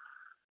better.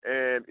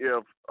 And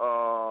if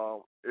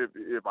all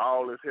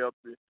is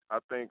healthy, I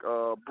think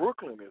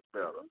Brooklyn is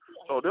better.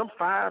 So them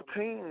 5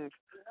 teams,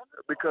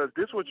 because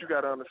this is what you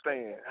got to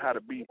understand how to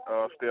beat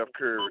Steph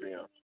Curry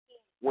them.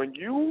 When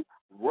you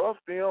rough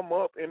them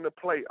up in the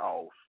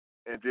playoffs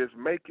and just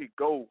make it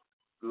go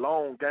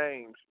long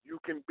games, you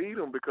can beat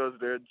them because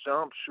they're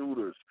jump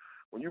shooters.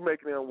 When you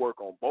making them work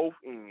on both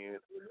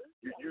ends,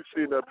 you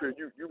sitting up here,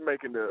 you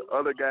making the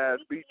other guys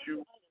beat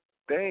you.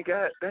 They ain't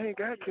got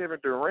Kevin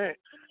Durant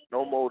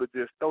no more to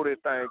just throw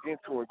that thing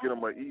into and get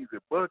them an easy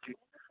bucket.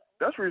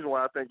 That's the reason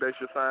why I think they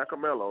should sign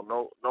Carmelo.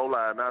 No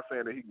lie, not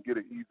saying that he can get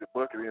an easy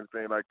bucket or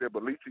anything like that,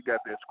 but at least he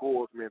got that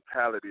scores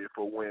mentality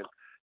for when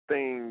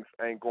things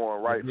ain't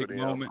going right for them.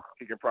 Moment.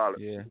 He can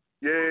probably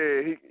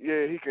he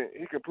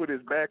can put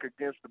his back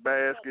against the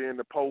basket and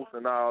the post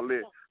and all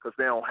that because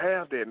they don't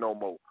have that no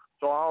more.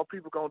 So all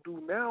people gonna do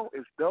now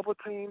is double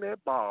team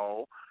that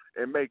ball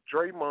and make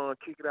Draymond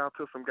kick it out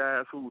to some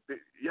guys who,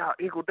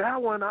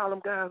 Iguodala and all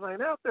them guys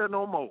ain't out there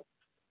no more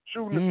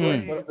shooting the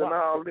threes and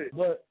all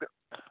that.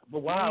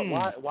 But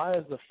why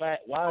is the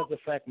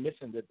fact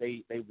missing that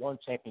they won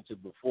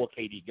championships before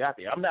KD got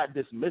there? I'm not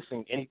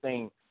dismissing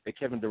anything that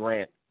Kevin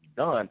Durant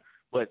done,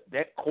 but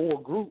that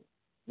core group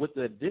with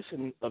the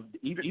addition of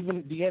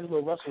even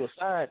D'Angelo Russell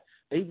aside,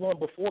 they won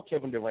before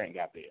Kevin Durant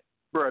got there.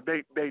 Bro,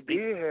 they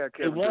did have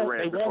Kevin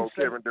Durant before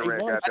Kevin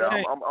Durant got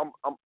there.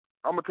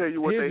 I'm gonna tell you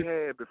what they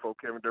had before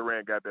Kevin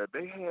Durant got there.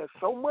 They had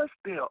so much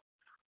depth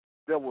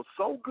that was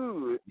so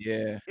good.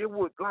 Yeah. It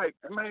was like,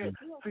 man,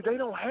 see, they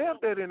don't have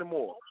that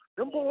anymore.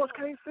 Them boys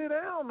can't sit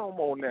down no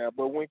more now.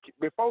 But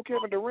before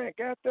Kevin Durant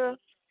got there,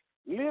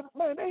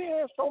 man, they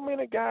had so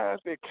many guys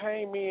that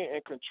came in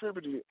and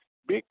contributed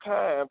big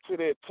time to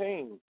that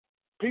team.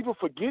 People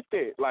forget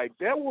that. Like,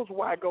 that was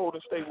why Golden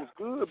State was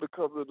good,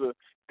 because of the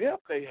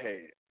depth they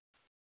had.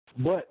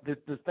 But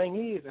the thing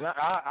is, and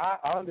I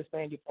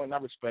understand your point and I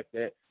respect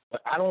that,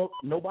 but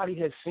nobody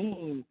has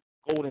seen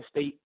Golden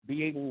State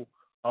be able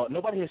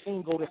nobody has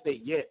seen Golden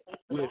State yet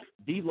with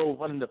D'Lo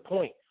running the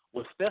point.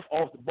 With Steph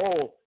off the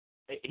ball,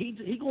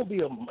 he gonna be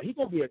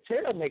a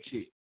terror next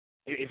year.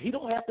 If he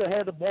don't have to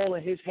have the ball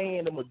in his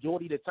hand the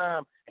majority of the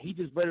time, he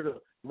just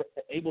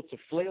able to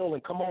flail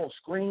and come on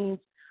screens.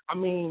 I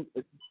mean,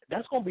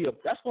 that's gonna be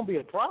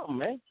a problem,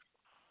 man.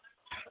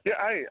 Yeah,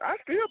 I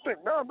still think,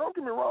 no, don't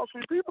get me wrong.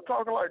 See, people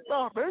talking like,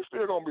 no, they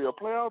still going to be a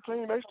playoff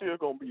team. They still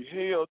going to be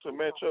hell to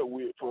match up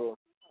with for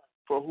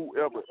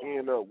whoever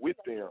end up with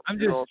them.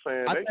 You know what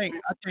I'm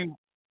saying?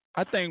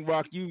 I think,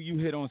 Rock, you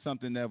hit on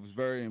something that was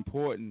very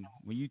important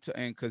when you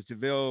and because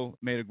JaVale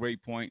made a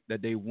great point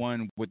that they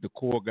won with the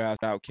core guys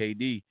out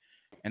KD,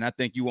 and I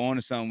think you were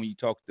onto something when you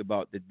talked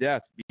about the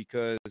depth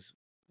because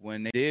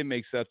when they did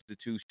make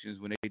substitutions,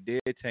 when they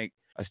did take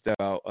a step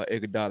out,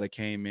 Iguodala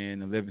came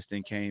in, and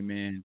Livingston came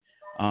in.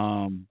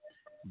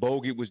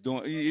 Bogut was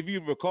doing. If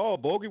you recall,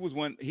 Bogut was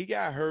when he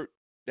got hurt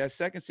that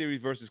second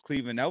series versus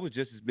Cleveland. That was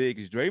just as big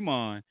as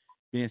Draymond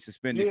being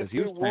suspended because he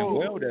was playing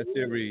well that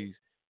series.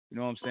 You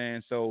know what I'm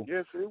saying? So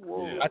yes, it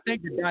was. I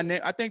think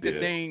the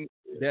thing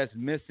that's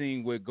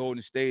missing with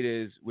Golden State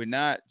is we're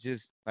not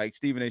just like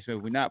Stephen A.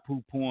 Smith. We're not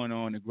poo-pooing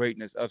on the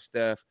greatness of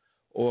Steph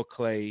or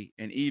Clay,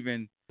 and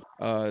even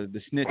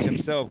the snitch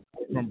himself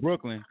from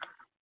Brooklyn.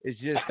 It's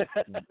just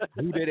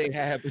who do they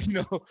have?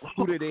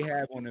 Who do they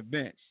have on the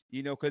bench?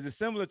 Because it's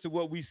similar to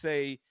what we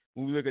say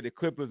when we look at the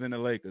Clippers and the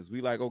Lakers.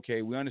 We like,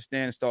 okay, we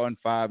understand starting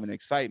five and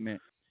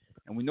excitement,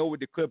 and we know with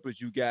the Clippers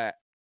you got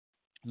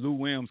Lou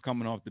Williams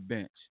coming off the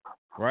bench,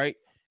 right?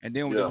 And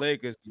then with the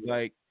Lakers,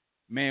 like,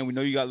 man, we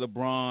know you got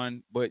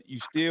LeBron, but you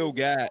still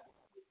got,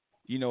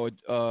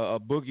 a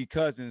Boogie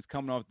Cousins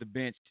coming off the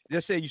bench.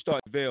 Let's say you start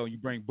JaVale and you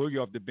bring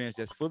Boogie off the bench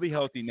that's fully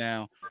healthy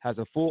now, has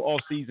a full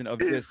off season of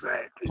just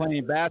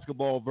playing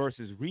basketball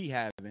versus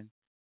rehabbing.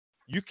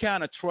 You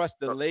kind of trust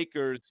the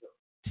Lakers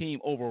team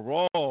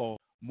overall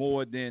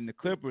more than the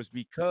Clippers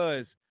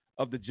because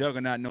of the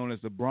juggernaut known as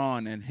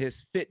LeBron and his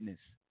fitness.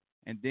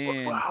 And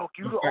then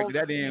you factor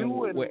that in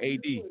with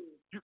AD.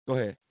 Go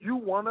ahead. You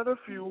one of the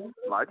few,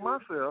 like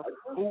myself,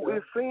 who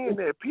is seeing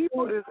that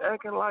people is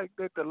acting like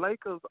that the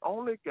Lakers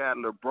only got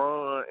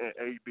LeBron and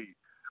AD.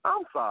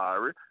 I'm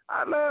sorry.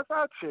 Last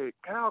I checked,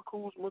 Kyle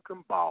Kuzma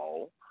can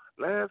ball.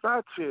 Last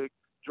I checked,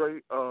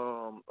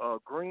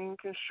 Green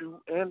can shoot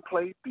and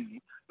play D.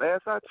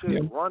 Last I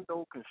checked,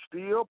 Rondo can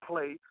still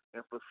play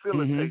and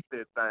facilitate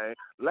that thing.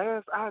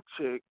 Last I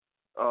checked,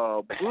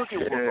 Boogie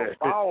was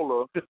a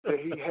baller that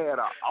he had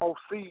an off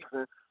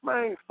season.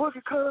 Man,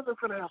 Boogie Cousins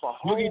finna have a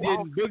whole Boogie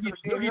didn't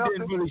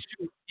really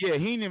shoot. Yeah,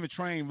 he didn't even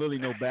train really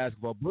no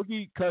basketball.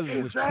 Boogie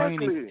Cousins was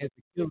training his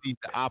Achilles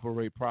to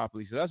operate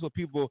properly. So that's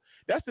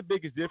that's the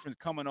biggest difference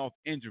coming off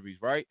injuries,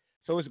 right?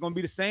 So it's going to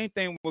be the same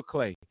thing with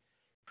Clay.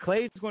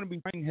 Clay's going to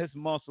be training his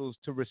muscles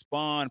to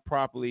respond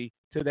properly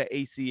to the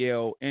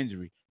ACL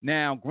injury.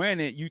 Now,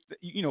 granted,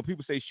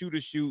 people say shoot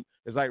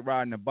is like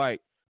riding a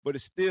bike, but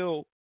it's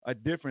still a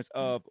difference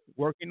of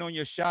working on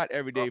your shot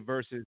every day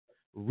versus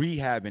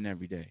rehabbing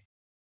every day.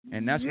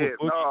 And that's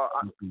what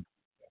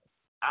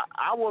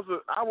I was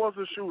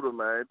a shooter,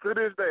 man. To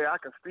this day, I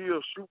can still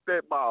shoot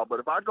that ball. But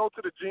if I go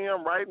to the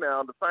gym right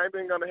now, the same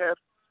thing gonna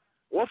happen.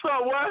 What's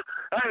up, what?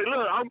 Hey,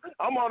 look,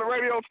 I'm on the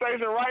radio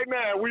station right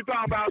now. We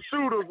talking about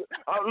shooters.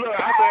 Look,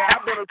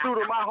 I've been a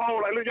shooter my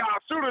whole life. Look, y'all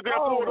shooter just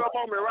pulled up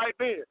on me right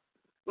then.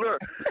 Look,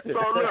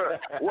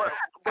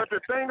 but the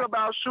thing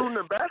about shooting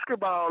the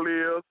basketball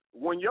is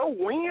when your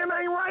wind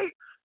ain't right,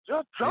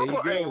 your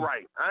jumper ain't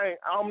right.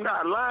 I'm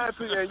not lying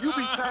to you. And you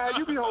be tired.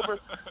 You be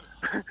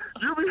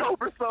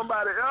hoping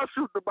somebody else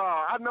shoot the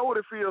ball. I know what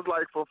it feels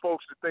like for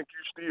folks to think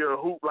you still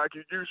hoop like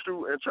you used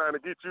to and trying to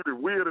get you to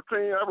win the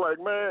team. I'm like,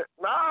 man,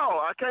 no,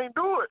 I can't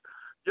do it.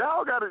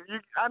 Y'all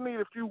I need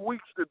a few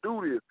weeks to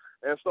do this.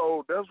 And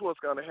so that's what's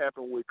going to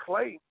happen with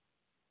Clay.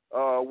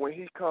 When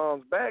he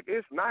comes back,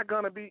 it's not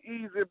going to be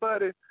easy,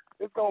 buddy.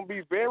 It's going to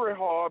be very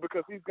hard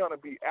because he's going to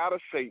be out of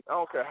shape. I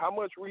don't care how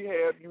much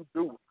rehab you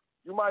do.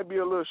 You might be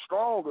a little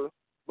stronger,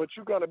 but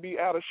you're going to be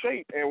out of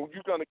shape, and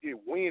you're going to get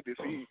winded.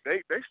 See,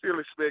 they still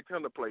expect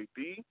him to play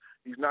D.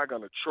 He's not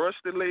going to trust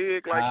the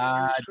leg like he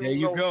used to. There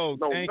you go.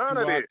 No, Thank none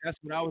you, of Rock. that.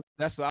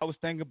 That's what I was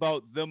thinking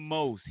about the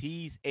most.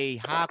 He's a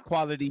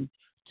high-quality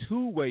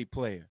two-way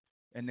player.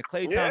 And the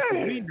Klay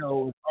Thompson we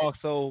know is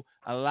also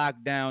a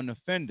lockdown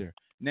defender.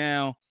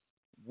 Now,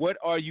 what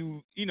are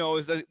you,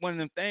 it's like one of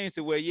them things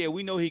to where,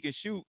 we know he can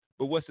shoot,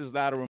 but what's his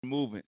lateral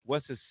movement?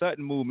 What's his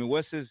sudden movement?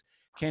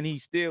 Can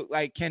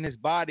his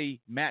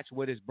body match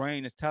what his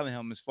brain is telling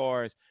him as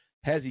far as,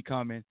 has he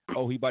coming?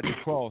 Oh, he about to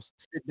cross.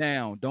 Sit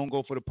down. Don't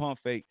go for the pump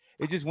fake.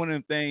 It's just one of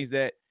them things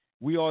that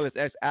we all as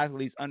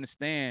ex-athletes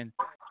understand.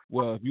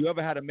 Well, if you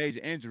ever had a major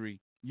injury,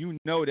 you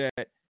know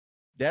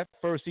that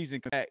first season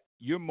back,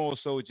 you're more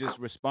so just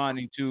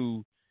responding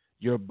to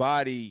your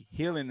body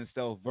healing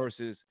itself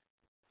versus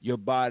your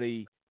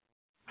body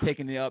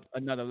taking it up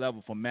another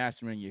level for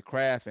mastering your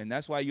craft. And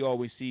that's why they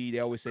always say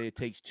it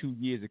takes 2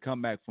 years to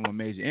come back from a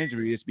major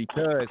injury. It's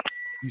because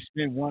you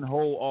spend one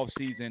whole off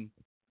season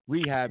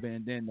rehabbing,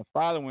 and then the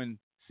following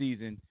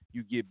season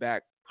you get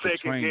back to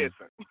training.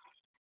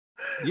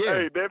 Yeah.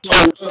 Hey, that's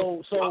I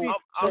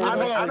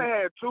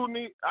had two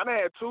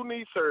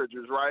knee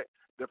surgeries, right?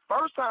 The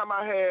first time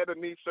I had a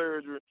knee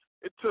surgery,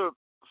 it took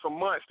some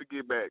months to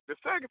get back. The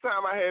second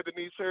time I had the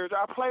knee surgery,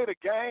 I played a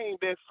game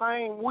that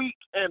same week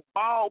and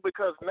balled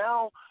because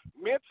now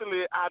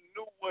mentally I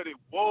knew what it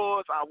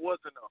was. I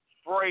wasn't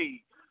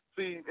afraid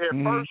See, at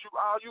first,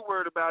 all you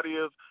worried about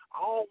is, I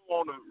don't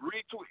want to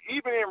retweet.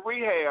 Even in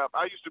rehab,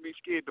 I used to be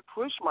scared to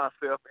push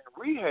myself in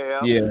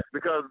rehab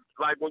because,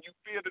 like, when you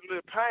feel the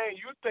little pain,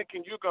 you're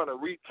thinking you're going to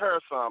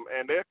re-tear something,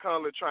 and they're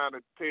constantly trying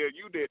to tell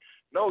you that,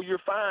 no,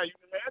 you're fine. You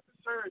had the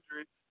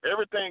surgery.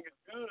 Everything is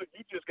good.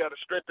 You just got to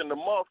strengthen the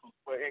muscles.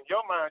 But in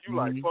your mind, you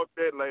like, fuck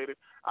that lady.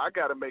 I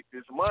got to make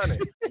this money.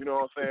 You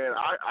know what I'm saying?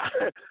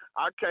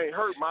 I can't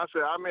hurt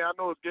myself. I mean, I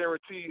know it's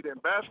guaranteed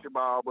in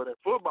basketball, but in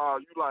football,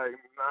 you like,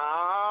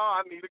 nah,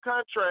 I need a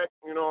contract.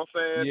 You know what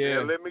I'm saying? Yeah.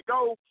 Let me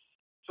go.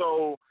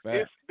 So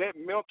Right. it's that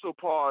mental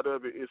part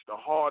of it is the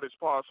hardest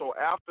part. So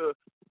after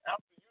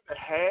you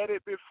had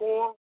it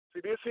before, see,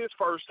 this is his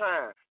first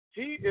time.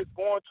 He is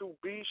going to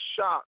be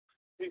shocked.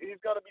 He's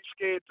going to be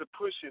scared to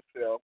push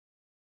himself,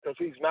 because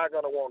he's not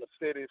going to want to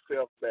set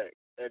himself back.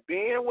 And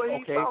then what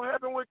he saw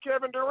happen with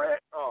Kevin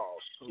Durant,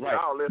 right.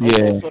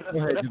 Yeah. So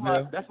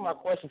that's my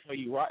question for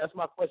you, Rock. That's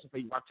my question for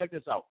you, Rock. Check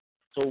this out.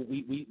 So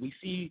we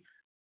see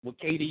what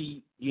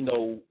KD,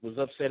 was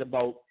upset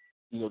about,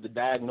 the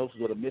diagnosis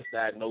or the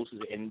misdiagnosis,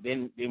 and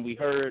then we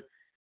heard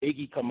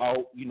Iggy come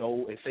out,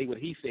 and say what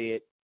he said.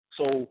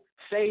 So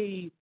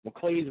say when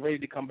Clay's ready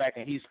to come back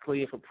and he's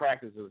cleared for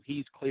practices,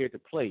 he's cleared to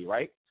play,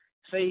 right?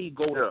 Say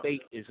Golden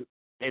State is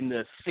in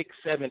the 6,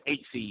 7,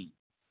 8 seed.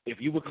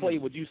 If you were Clay,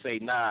 would you say,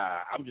 nah,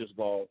 I'm just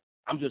going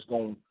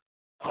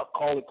to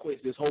call it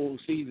quits this whole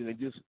season and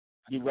just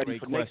get ready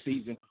for next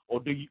season?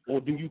 Or do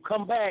you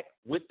come back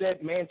with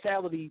that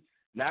mentality,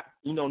 not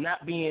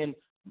being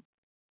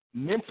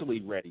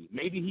mentally ready?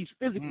 Maybe he's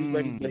physically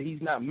ready, but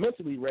he's not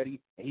mentally ready,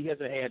 and he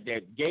hasn't had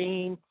that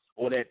game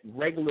or that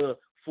regular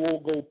full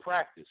go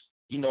practice.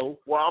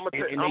 Well, I'm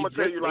gonna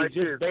tell you like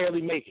this. Just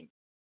barely making.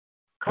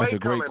 Clay That's a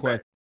great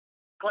question.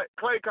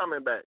 Clay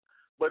coming back.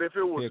 But if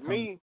it was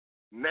me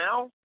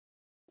now,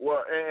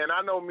 well, and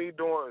I know me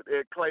doing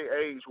at Clay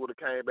age would have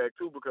came back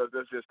too, because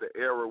that's just the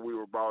era we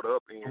were brought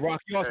up in.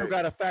 Rock, you also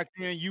got to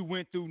factor in you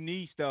went through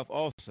knee stuff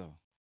also. So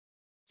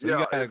yeah,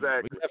 you gotta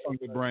exactly. get that from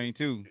your brain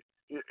too.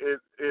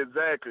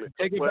 Exactly.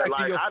 Take it but back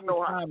like, to your I know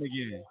first time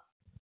again.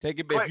 Take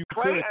it back.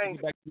 Clay take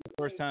it back to your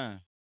first time.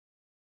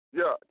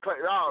 Yeah, Clay,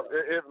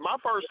 if my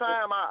first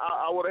time,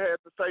 I would have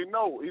had to say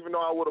no, even though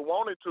I would have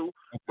wanted to.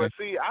 Okay. But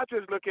see, I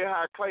just look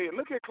at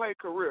Clay's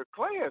career.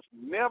 Clay has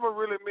never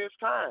really missed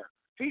time.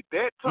 He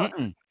that tough.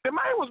 The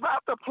man was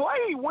about to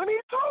play when he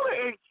tore the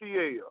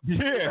ACL. Yeah,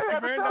 they had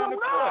to tell him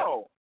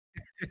no.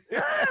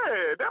 Yeah,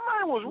 that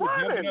man was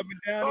running. Up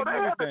and down so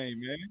and everything,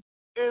 man.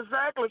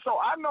 Exactly. So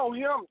I know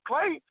him.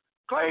 Clay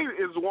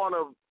is one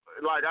of,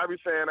 like I be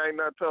saying, ain't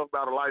nothing tough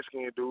about a light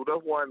skinned dude.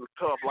 That's one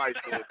tough light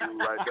skinned dude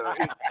right there.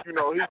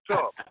 He's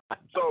tough.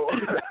 So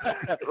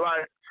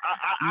like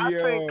I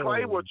think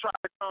Clay will try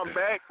to come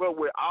back, but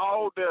with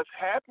all that's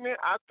happening,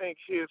 I think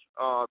his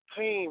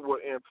team will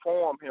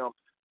inform him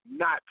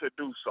not to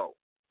do so,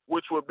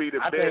 which would be the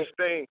best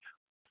thing.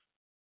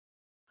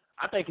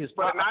 I think his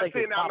but not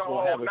sitting out no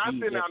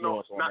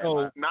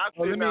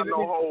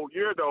whole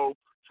year though.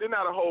 Sitting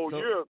out a whole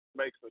year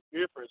makes a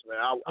difference, man.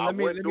 I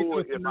wouldn't do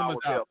it if I was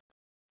healthy.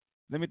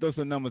 Let me throw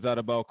some numbers out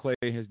about Clay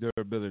and his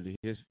durability.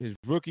 His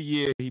rookie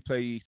year, he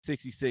played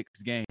 66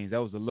 games. That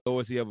was the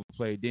lowest he ever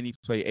played. Then he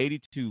played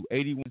 82,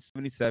 81,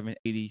 77,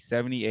 80,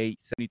 78,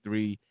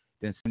 73,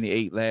 then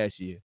 78 last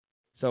year.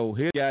 So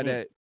here's a guy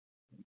that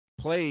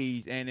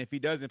plays, and if he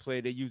doesn't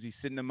play, they usually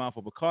sitting him out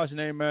for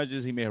precautionary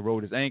measures. He may have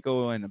rolled his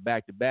ankle, and the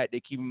back-to-back,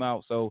 they keep him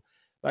out. So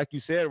like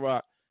you said,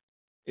 Rock,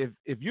 if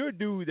you're a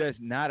dude that's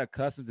not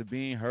accustomed to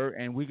being hurt,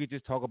 and we could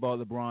just talk about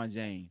LeBron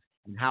James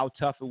and how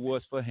tough it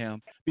was for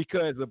him,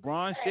 because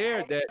LeBron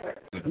shared that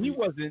he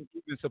wasn't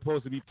even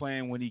supposed to be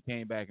playing when he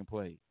came back and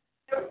played.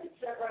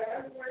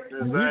 Exactly.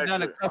 When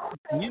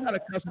you're not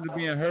accustomed to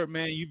being hurt,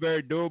 man, you're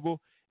very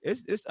durable.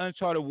 It's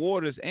uncharted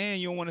waters,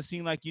 and you don't want to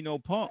seem like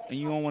punk, and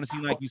you don't want to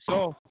seem like you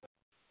soft.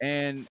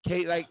 And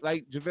like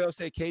JaVale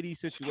said,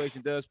 KD's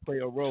situation does play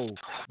a role.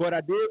 But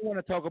I did want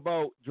to talk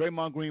about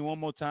Draymond Green one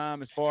more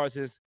time as far as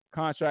his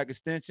contract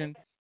extension.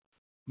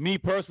 Me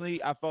personally,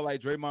 I felt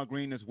like Draymond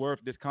Green is worth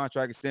this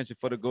contract extension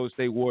for the Golden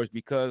State Warriors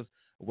because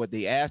of what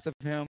they asked of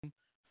him,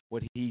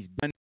 what he's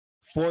done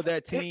for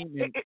that team,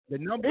 and the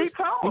numbers.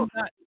 He told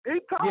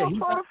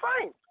for the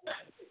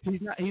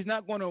Saints. He's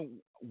not going to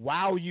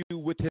wow you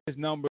with his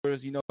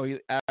numbers. He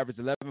averaged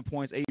 11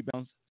 points, 8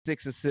 rebounds,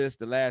 6 assists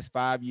the last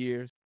 5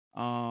 years.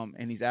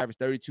 And he's averaged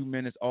 32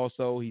 minutes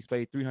also. He's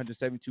played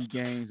 372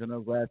 games in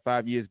those last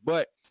 5 years.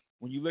 But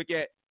when you look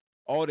at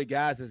all the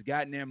guys that's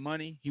gotten their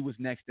money, he was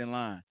next in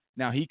line.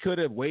 Now, he could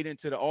have waited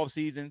until the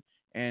offseason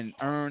and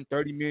earned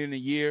 $30 million a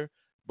year,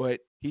 but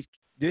this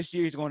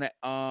year he's going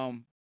to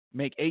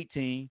make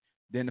 18.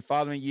 Then the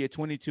following year,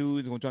 22.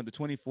 He's going to jump to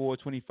 24,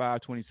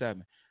 25,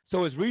 27.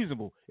 So it's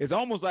reasonable. It's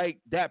almost like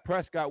Dak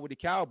Prescott with the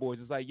Cowboys.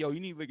 It's like, yo, you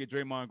need to look at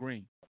Draymond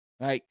Green.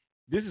 Like,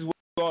 this is what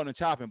you're on the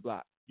chopping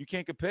block. You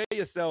can't compare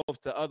yourself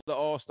to other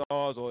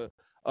All-Stars or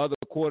other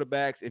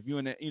quarterbacks if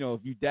you're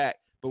if you Dak.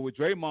 But with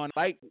Draymond,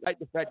 like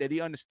the fact that he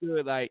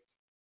understood, like,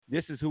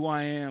 this is who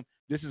I am,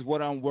 this is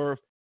what I'm worth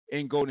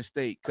in Golden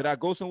State. Could I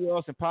go somewhere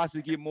else and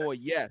possibly get more?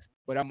 Yes.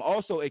 But I'm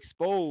also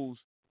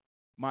exposed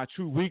my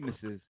true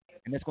weaknesses,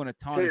 and that's going to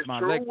tarnish His my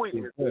true legacy.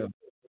 weaknesses. Well.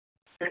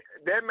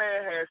 That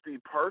man has the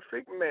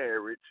perfect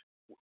marriage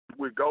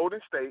with Golden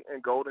State,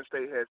 and Golden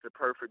State has the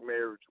perfect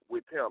marriage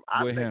with him.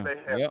 I think they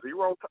have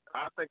zero.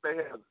 I think they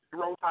have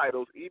 0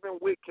 titles, even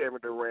with Kevin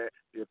Durant.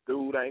 If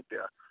dude ain't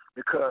there,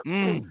 because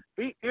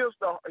he is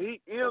the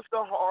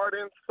heart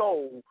and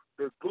soul,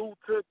 the glue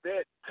to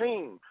that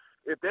team.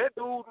 If that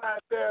dude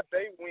not there,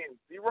 they win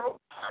 0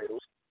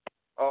 titles.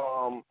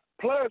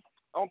 Plus,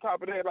 on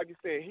top of that, like you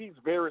said, he's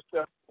very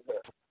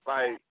self-aware.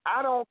 Like,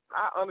 I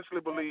honestly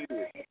believe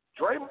this.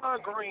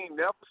 Draymond Green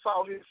never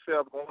saw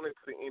himself going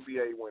into the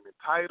NBA winning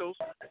titles,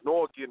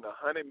 nor getting a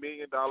 $100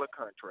 million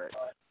contract.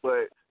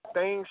 But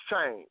things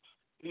change.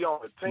 He on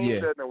a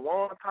team that done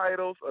won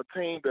titles, a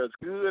team that's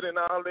good and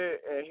all that,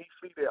 and he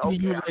see that,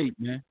 okay, I can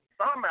get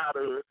some out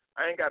of it.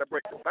 I ain't got to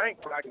break the bank,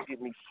 but I can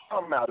get me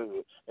some out of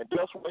it. And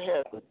that's what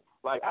happened.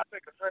 Like, I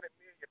think $100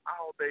 million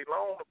all day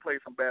long to play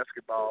some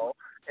basketball,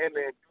 and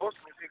the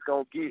endorsements he's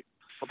going to get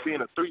for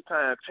being a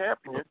 3-time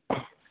champion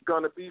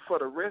going to be for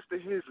the rest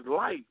of his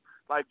life.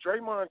 Like,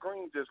 Draymond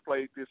Green just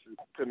played this,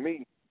 to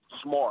me,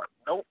 smart.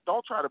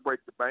 Don't try to break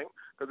the bank,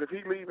 because if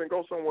he leave and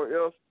go somewhere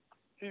else,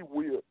 he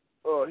will.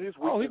 His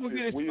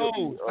weaknesses will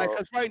be.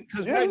 Because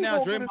right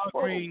now, Draymond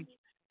Green,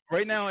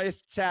 right now it's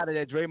chatter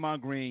that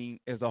Draymond Green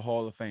is a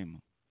Hall of Famer,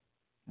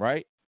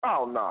 right?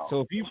 Oh no.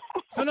 So if you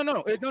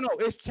no,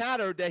 it's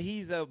chatter that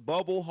he's a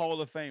bubble Hall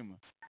of Famer.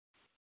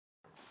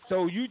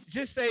 So you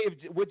just say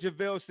if what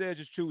JaVale says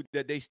is true,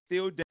 that they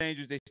still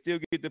dangerous, they still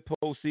get the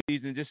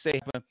postseason. Just say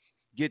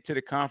get to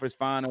the conference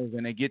finals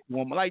and they get to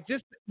one more. Like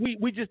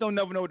we just don't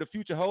never know what the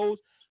future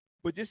holds.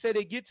 But just say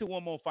they get to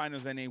one more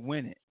finals and they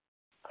win it.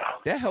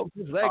 That helps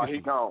his legacy. Oh, he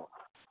gone.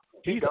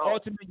 He's the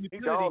ultimate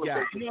utility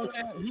guy. You know what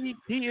I'm saying?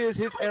 He is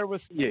his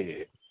era's.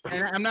 Yeah.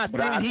 And I'm not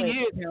saying he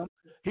is him.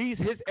 He's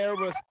his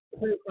era's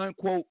quote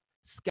unquote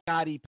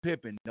Scottie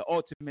Pippen, the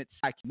ultimate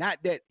psyche.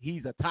 Not that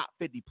he's a top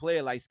 50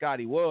 player like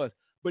Scottie was,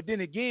 but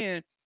then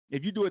again,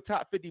 if you do a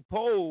top 50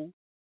 poll,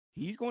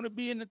 he's going to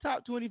be in the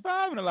top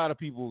 25 in a lot of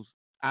people's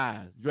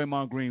eyes.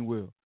 Draymond Green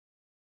will.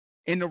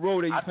 In the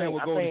role that he's playing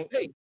with Golden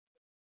State.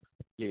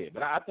 Yeah,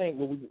 but I think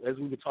as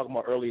we were talking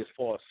about earlier, as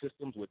far as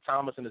systems with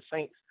Thomas and the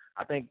Saints,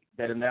 I think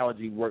that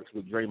analogy works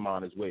with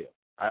Draymond as well.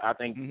 I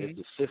think it's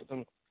the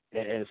system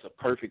and it's a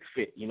perfect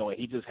fit. You know, and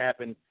he just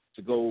happened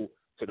to go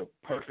to the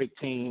perfect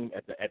team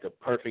at the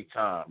perfect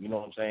time. You know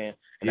what I'm saying?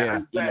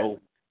 And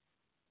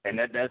and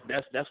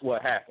that's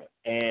what happened.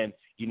 And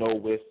you know,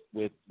 with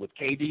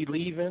KD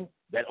leaving,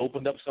 that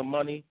opened up some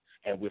money,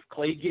 and with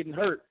Clay getting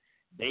hurt,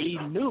 they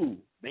knew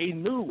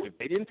if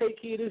they didn't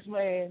take care of this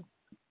man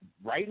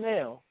right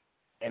now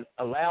and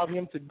allowed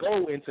him to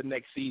go into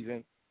next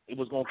season, it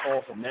was going to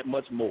cost him that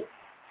much more.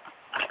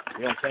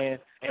 You know what I'm saying?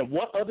 And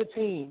what other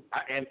team,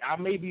 and I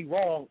may be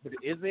wrong, but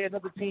is there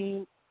another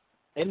team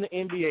in the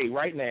NBA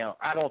right now?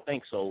 I don't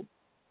think so.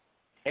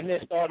 In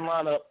their starting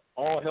lineup,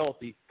 all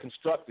healthy,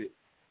 constructed,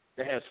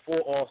 that has 4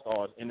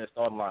 All-Stars in their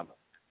starting lineup.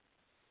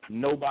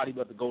 Nobody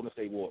but the Golden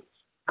State Warriors.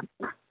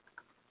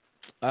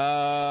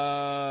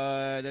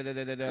 The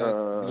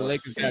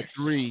Lakers got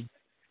 3.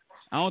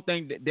 I don't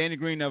think that Danny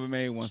Green never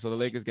made one, so the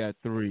Lakers got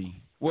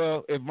 3.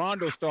 Well, if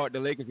Rondo start, the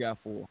Lakers got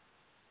 4.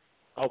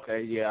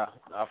 Okay, yeah,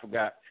 I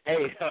forgot.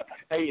 Hey,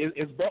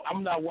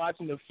 I'm not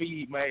watching the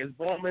feed, man. Is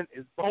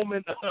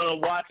Bowman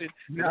watching?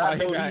 No, I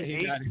know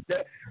he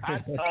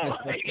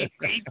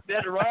hates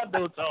that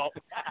Rondo talk.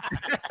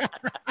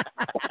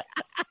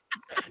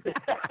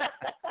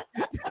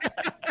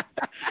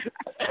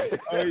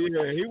 Oh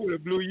yeah, he would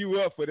have blew you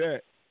up for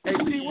that. Hey,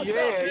 see, what's up,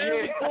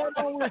 man? What's going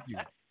on with you?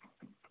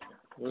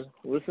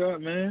 What's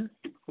up, man?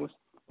 What's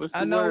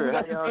the know word?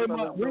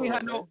 we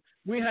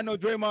ain't had no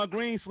Draymond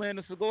Green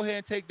slander, so go ahead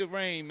and take the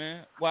reign,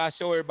 man. While I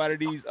show everybody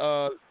these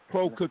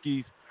pro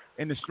cookies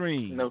in the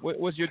stream.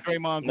 What's your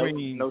Draymond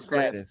Green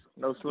status?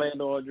 No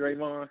slander on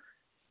Draymond.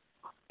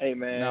 Hey,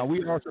 man. Now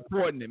we are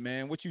supporting it,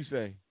 man. What you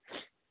say?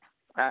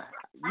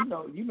 You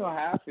know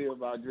how I feel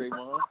about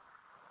Draymond.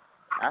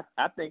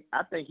 I think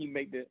he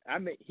make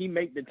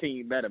the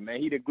team better, man.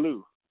 He the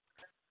glue.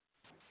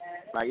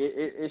 Like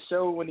it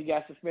showed when he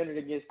got suspended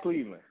against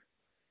Cleveland.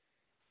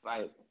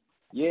 Like,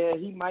 yeah,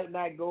 he might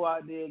not go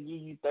out there and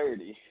give you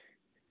 30,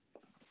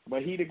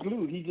 but he the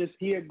glue.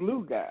 He a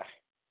glue guy.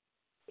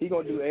 He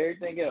gonna do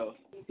everything else.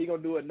 He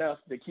gonna do enough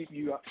to keep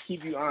you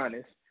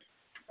honest.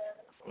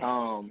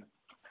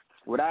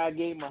 Would I have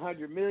gave him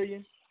 $100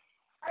 million?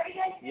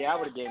 Yeah, I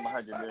would have gave him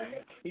 $100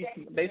 million.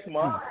 They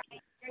smart.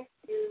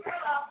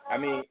 I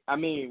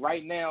mean,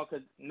 right now,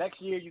 because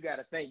next year you got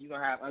to think you're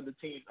gonna have other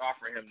teams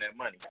offering him that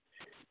money,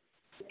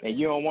 and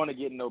you don't want to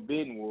get in no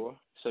bidding war,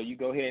 so you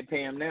go ahead and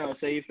pay him now and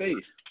save your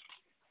face.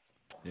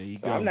 There you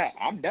so go.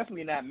 I'm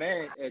definitely not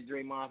mad at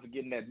Draymond for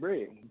getting that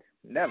bread.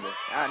 Never.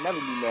 I'll never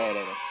be mad at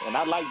him, and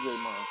I like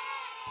Draymond.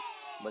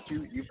 But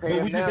you pay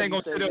him we now. just ain't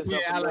gonna sit up here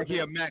and act like he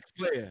a max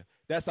player.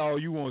 That's all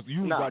you want.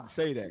 You was about to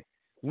say that.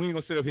 We ain't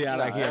gonna sit up here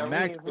like he a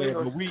max player,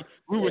 but we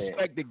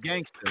respect the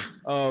gangster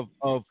of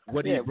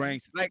what he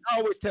brings. Like I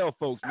always tell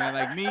folks, man,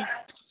 like me,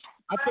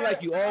 I feel like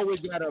you always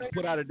gotta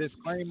put out a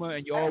disclaimer,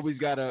 and you always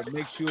gotta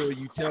make sure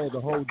you tell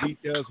the whole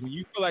details. When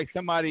you feel like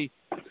somebody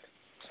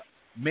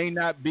may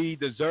not be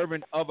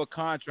deserving of a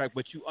contract,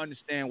 but you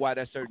understand why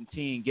that certain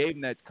team gave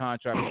them that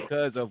contract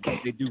because of what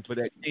they do for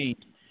that team.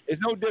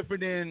 It's no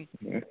different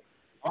than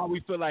why we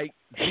feel like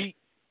Zeke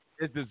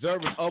is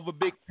deserving of a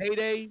big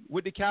payday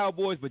with the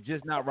Cowboys, but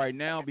just not right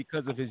now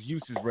because of his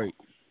usage rate.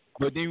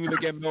 But then we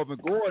look at Melvin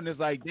Gordon, it's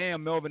like,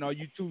 damn, Melvin, are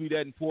you truly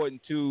that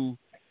important to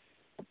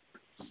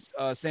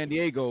San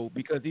Diego?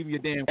 Because even your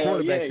damn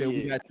quarterback there,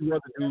 we got two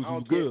other dudes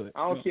who's good.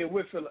 I don't care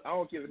what Philip. I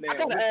don't give a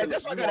damn.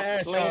 That's what I gotta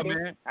ask y'all,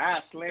 man. I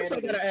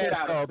slander the shit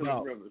out of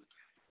Philip Rivers.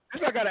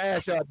 That's what I gotta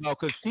ask y'all about,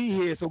 because T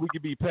here so we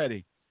can be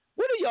petty.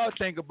 What do y'all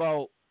think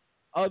about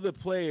other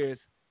players?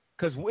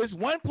 Because it's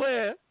one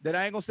player that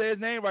I ain't gonna say his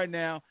name right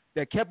now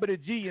that kept it a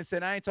G and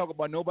said, I ain't talking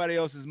about nobody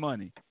else's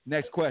money.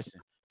 Next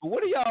question. But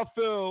what do y'all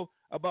feel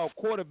about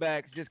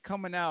quarterbacks just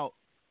coming out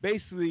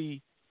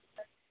basically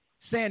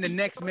saying the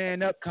next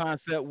man up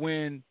concept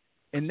when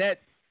in that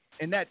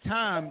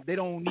time they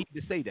don't need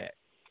to say that?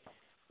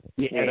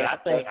 Yeah, and I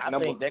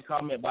think that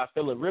comment by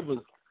Phillip Rivers,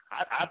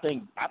 I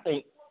think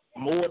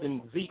more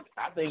than Zeke,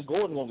 I think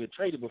Gordon gonna get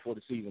traded before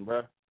the season,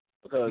 bro.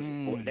 Because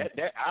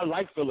that I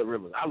like Phillip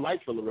Rivers. I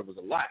like Phillip Rivers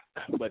a lot.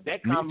 But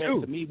that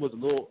comment to me was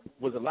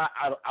a lot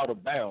out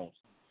of bounds.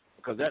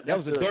 Because that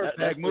was a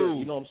dirtbag move.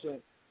 You know what I'm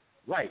saying?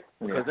 Right.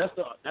 Because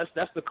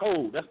that's the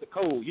code. That's the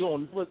code. You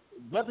don't,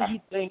 whether you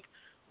think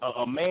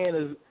a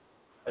man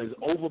is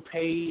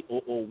overpaid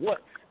or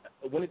what.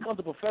 When it comes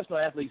to professional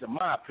athletes, in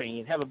my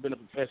opinion, haven't been a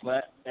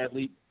professional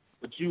athlete,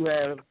 but you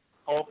have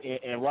Hawk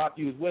and Rock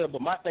you as well.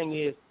 But my thing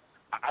is,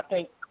 I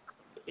think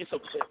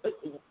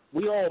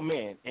we all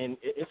men, and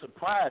it's a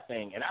pride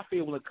thing. And I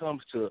feel when it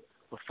comes to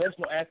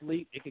professional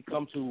athletes, it can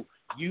come to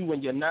you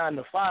and your 9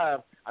 to 5.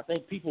 I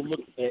think people look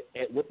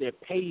at what they're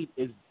paid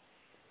is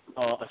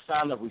a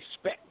sign of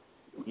respect.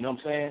 You know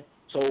what I'm saying?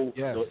 So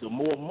the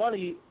more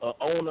money an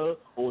owner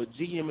or a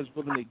GM is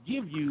willing to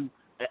give you,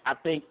 I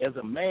think as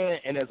a man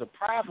and as a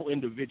prideful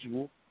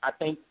individual, I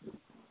think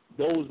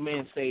those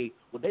men say,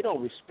 well, they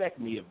don't respect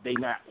me if they're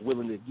not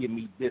willing to give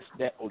me this,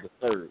 that, or the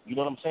third. You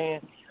know what I'm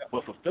saying?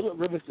 But for Phillip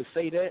Rivers to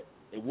say that,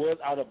 it was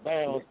out of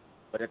bounds.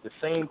 But at the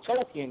same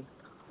token,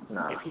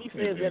 if he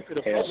says that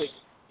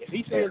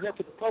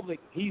to the public,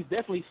 he's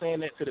definitely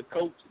saying that to the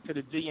coach, to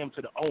the GM,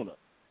 to the owner.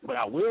 But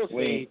I will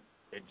say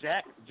that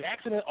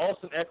Jackson and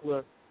Austin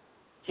Eckler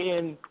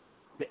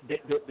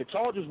the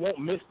Chargers won't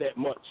miss that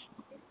much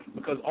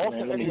because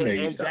Austin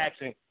Eckler and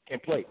Jackson can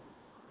play.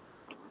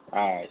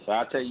 All right, so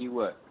I'll tell you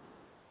what.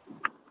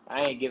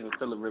 I ain't giving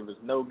Phillip Rivers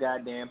no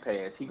goddamn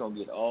pass. He gonna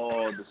get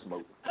all the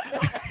smoke,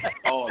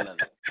 all of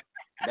it.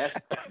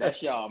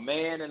 That's y'all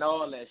man and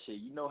all that shit.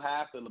 You know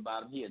how I feel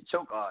about him. He a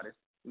choke artist.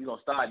 We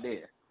gonna start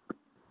there.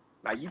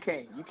 Like you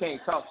can't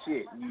talk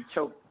shit. You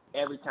choke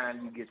every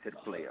time you get to the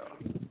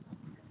playoffs.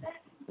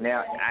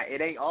 Now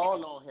it ain't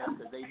all on him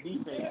because they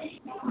defense.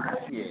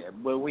 Yeah,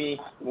 but we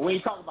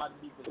ain't talking about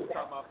the defense. We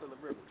talking about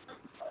Phillip Rivers.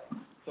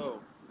 So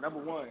number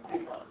one,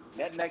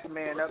 that next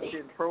man up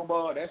shit in pro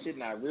ball, that shit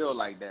not real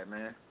like that,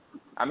 man.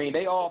 I mean,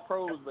 they all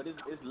pros, but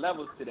it's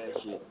levels to that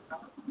shit.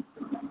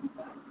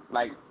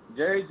 Like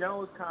Jerry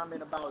Jones'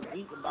 comment about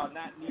Zeke about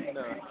not needing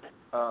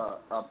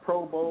a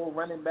Pro Bowl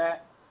running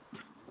back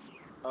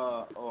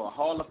or a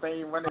Hall of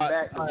Fame running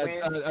back to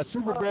win. A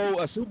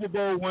Super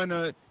Bowl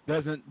winner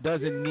doesn't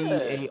need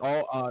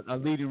a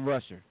leading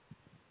rusher.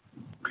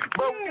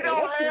 But we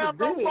don't have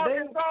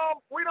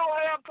we don't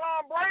have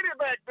Tom Brady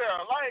back there.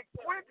 Like,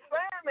 quit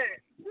saying that.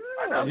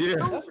 That's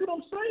what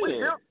I'm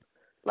saying.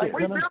 We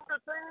built the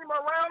team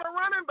around a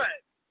running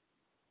back.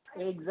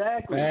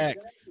 Exactly.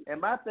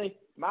 And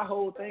my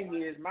whole thing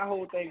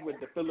with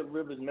the Phillip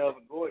Rivers,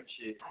 Melvin Gordon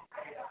shit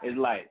is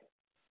like,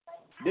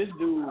 this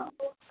dude,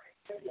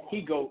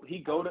 he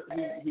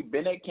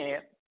been at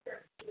camp,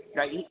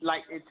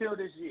 like until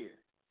this year,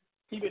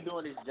 he been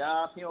doing his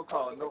job. He don't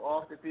call no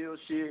off the field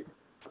shit.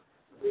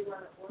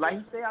 Like,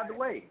 he stay out the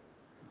way.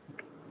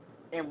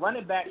 And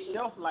running back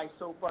shelf life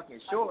so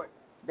fucking short,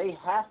 they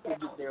have to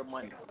get their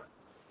money.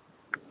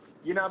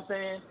 You know what I'm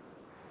saying?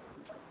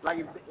 Like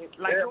if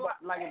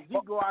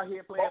Zeke go out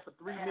here playing for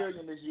 $3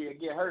 million this year and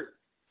get hurt.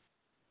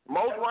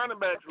 Most running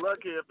backs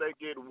lucky if they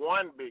get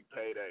one big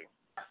payday.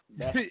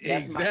 That's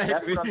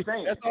what I'm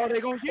saying. That's all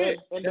they're gonna get.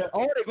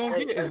 All they're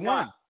gonna get is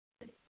one.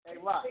 Hey,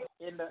 Rock,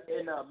 in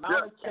the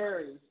amount of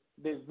carries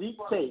that Zeke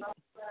takes,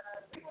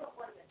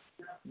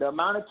 the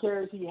amount of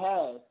carries he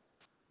has,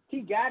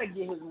 he got to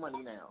get his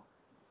money now.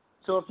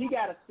 So if he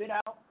got to sit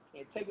out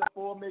and take a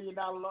 $4 million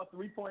loss,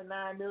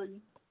 $3.9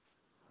 million,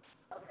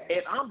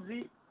 if I'm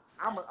Zeke,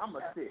 I'm a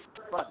sit.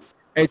 Fuck it.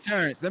 Hey,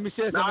 Terrence, let me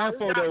share some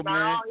info though,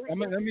 man. Let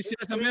me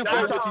share some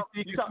info that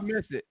you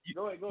missed it.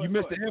 You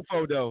missed the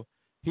info though.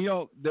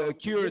 The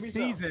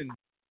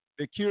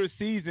cure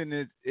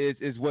season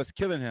is what's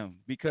killing him,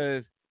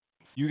 because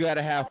you got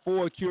to have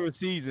 4 cure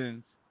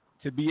seasons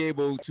to be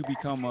able to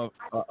become a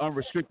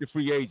unrestricted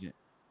free agent.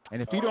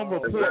 And if he don't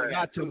report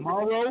by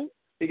tomorrow,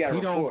 he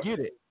don't get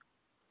it.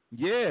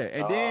 Yeah,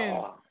 and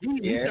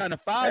then he signed a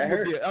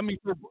 5-year deal. I mean,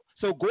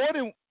 so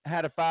Gordon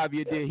had a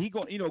 5-year deal.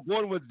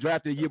 Gordon was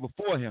drafted a year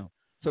before him.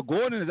 So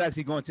Gordon is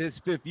actually going to his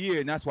 5th year,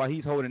 and that's why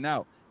he's holding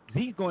out.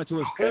 He's going to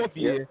his 4th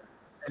year,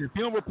 and if he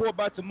don't report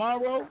by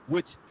tomorrow,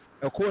 which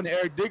according to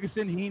Eric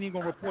Dickerson, he ain't even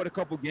going to report a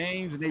couple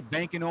games, and they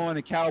banking on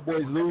the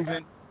Cowboys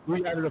losing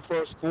 3 out of the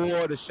first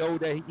 4 to show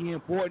that he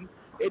important.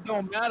 It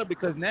don't matter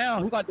because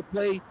now he's got to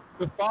play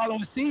the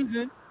following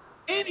season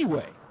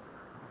anyway.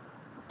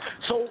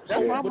 So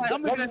I'm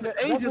looking at the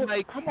agent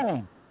like, come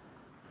on.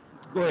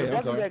 Go ahead.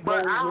 I'm sorry.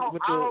 But I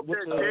hope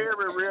that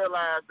Jerry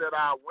realized that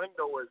our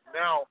window is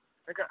now.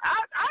 Because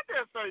I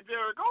just say,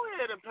 Jerry, go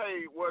ahead and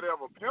pay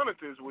whatever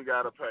penalties we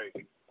got to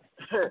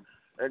pay.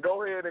 And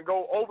go ahead and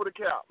go over the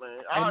cap,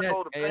 man.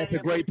 That's a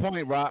great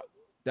point, Rob.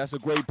 That's a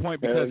great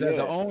point because as an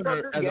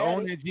owner and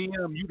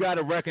GM, you got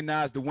to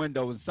recognize the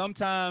window. And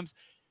sometimes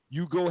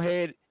you go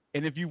ahead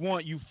and if you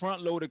want, you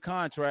front load a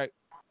contract,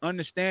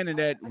 understanding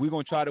that we're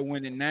going to try to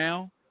win it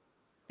now.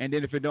 And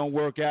then if it don't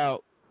work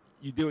out,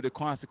 you deal with the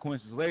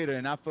consequences later.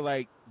 And I feel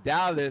like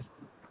Dallas,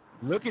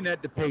 looking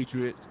at the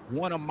Patriots,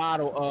 want a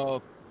model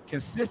of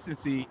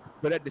consistency,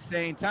 but at the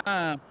same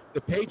time,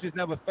 the Patriots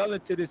never fell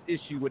into this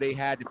issue where they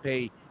had to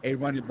pay a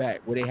running back,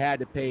 where they had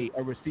to pay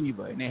a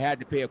receiver, and they had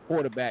to pay a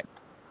quarterback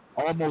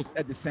almost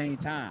at the same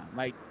time.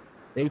 Like,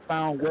 they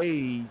found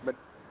ways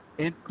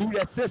through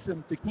that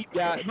system to keep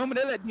guys. Remember,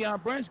 they let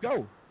Deion Branch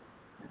go.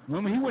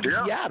 Remember, he went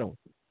to Seattle.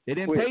 They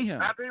didn't pay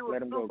him. After he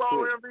was Super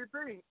Bowl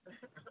MVP.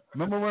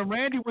 Remember when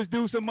Randy was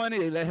due some money,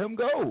 they let him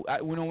go.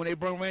 When they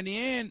brought Randy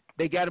in,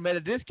 they got him at a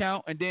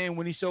discount, and then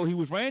when he showed he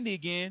was Randy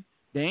again,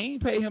 they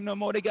ain't pay him no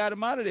more. They got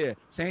him out of there.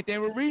 Same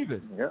thing with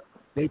Reeves. Yep.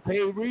 They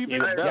paid Reeves,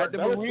 got the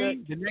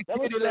Marine. The next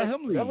year, they let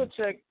him leave.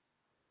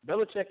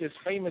 Belichick is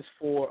famous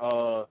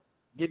for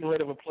getting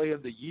rid of a player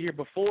the year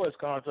before his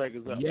contract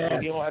is up. Yes. So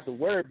he don't have to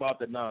worry about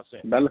the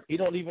nonsense. He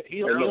don't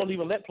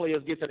even let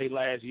players get to their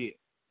last year.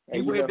 So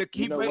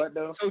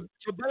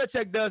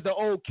Belichick does the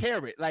old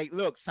carrot. Like,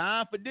 look,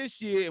 sign for this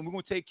year, and we're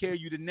gonna take care of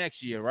you the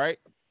next year, right?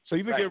 So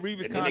you look at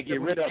Reeves' contract.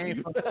 Get rid of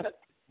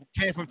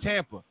came from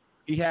Tampa.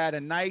 He had a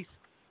nice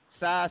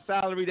size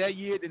salary that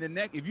year. Then the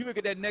next, if you look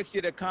at that next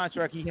year, that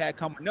contract he had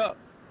coming up,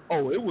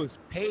 it was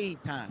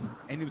paid time,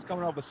 and he was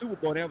coming off a Super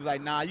Bowl. And it was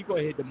like, nah, you go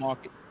ahead hit the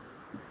market.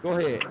 Go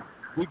ahead,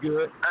 we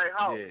good. Hey,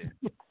 Hawk.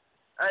 Yeah.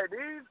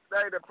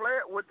 The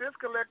player with this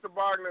collective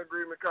bargaining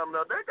agreement coming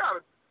up, they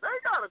gotta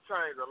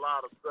change a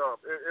lot of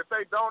stuff. If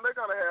they don't, they're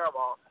gonna have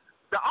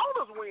the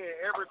owners win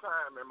every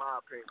time, in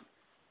my opinion.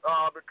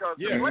 Because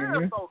the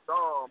players so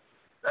dumb,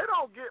 they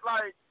don't get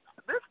like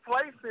this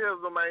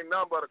placism ain't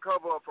nothing but a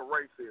cover up for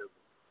racism.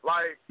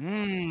 Like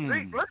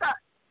Zeke, look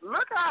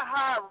how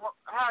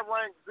high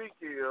ranked Zeke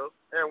is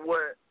and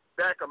what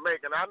that can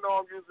make. And I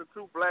know I'm using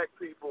 2 black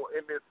people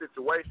in this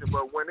situation,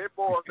 but when it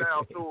boils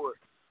down to it,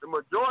 the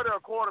majority of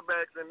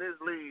quarterbacks in this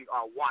league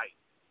are white,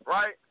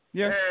 right?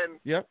 Yeah. And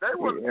they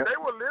will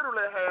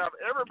literally have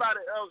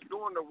everybody else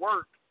doing the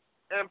work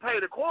and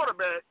pay the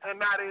quarterback and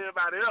not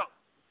everybody else.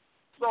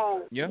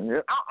 So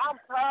I'm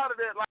proud of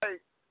that. Like,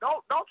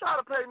 don't try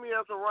to pay me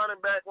as a running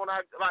back when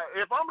I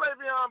if I'm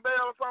Le'Veon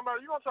Bell or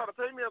somebody, you gonna try to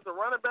pay me as a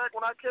running back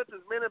when I catch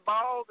as many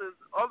balls as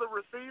other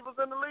receivers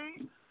in the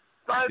league?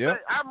 So I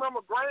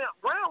remember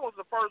Graham was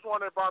the first one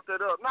that brought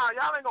that up. Nah,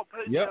 y'all ain't gonna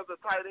pay me as a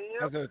tight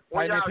end. As a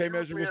tight end, pay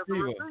me as a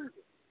receiver.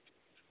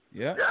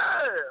 Yeah.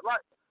 Yeah,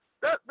 like.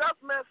 That's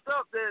messed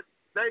up that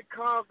they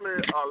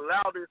constantly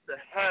allow this to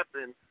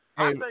happen.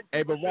 I think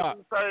people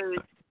should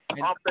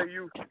say off their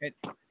youth.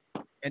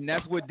 And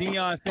that's what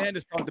Deion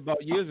Sanders talked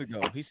about years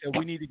ago. He said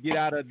we need to get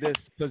out of this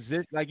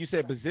position, like you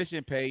said,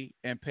 position pay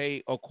and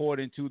pay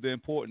according to the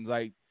importance.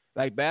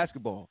 Like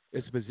basketball,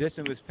 it's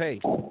positionless pay.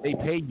 They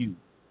pay you,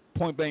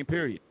 point blank,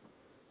 period.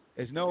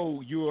 It's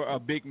no you're a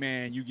big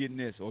man, you getting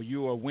this, or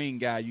you're a wing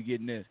guy, you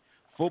getting this.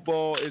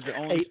 Football is the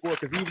only sport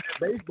because even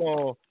in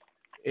baseball,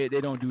 they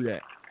don't do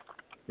that.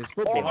 It's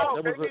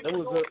football.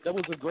 That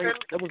was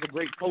a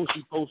great post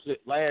he posted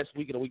last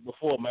week or the week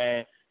before,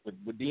 man.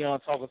 With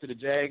Deion talking to the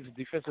Jags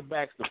defensive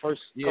backs the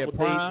first couple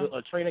days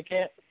of training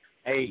camp.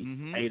 Hey,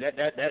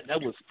 that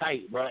was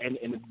tight, bro. And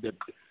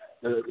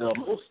the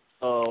most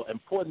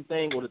important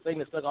thing, or the thing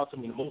that stuck out to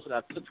me the most that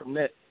I took from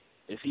that,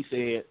 is he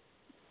said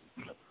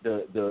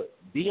the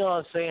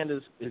Deion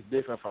Sanders is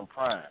different from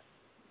Prime.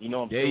 You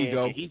know what I'm saying? There you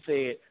go. And he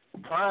said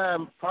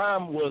Prime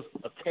was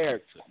a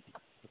character.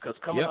 Because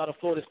coming out of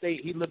Florida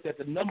State, he looked at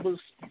the numbers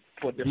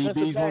for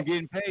defensive backs.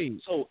 Getting paid.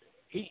 So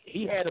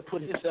he had to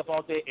put himself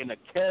out there in a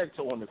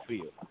character on the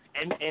field.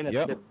 And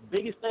the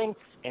biggest thing,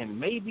 and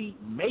maybe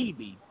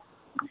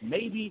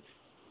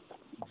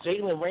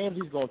Jalen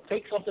Ramsey's going to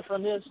take something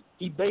from this.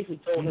 He basically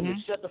told him to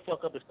shut the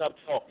fuck up and stop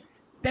talking.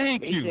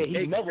 Thank you. He said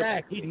he never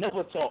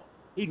talked.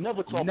 He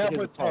never talked.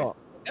 Never talked.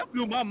 That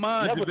blew my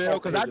mind,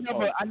 JaVale, because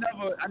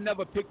I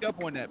never picked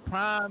up on that.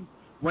 Prime.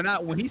 When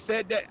he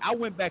said that, I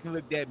went back and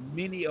looked at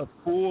many of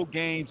full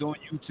games on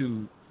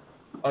YouTube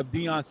of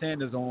Deion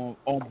Sanders on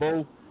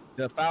both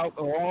the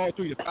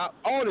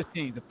all the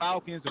teams, the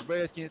Falcons, the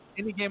Redskins,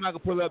 any game I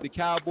could pull up, the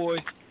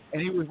Cowboys.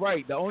 And he was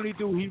right. The only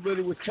dude he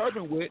really was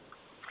chirping with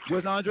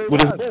was Andre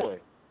with his Rison. boy.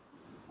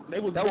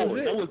 That was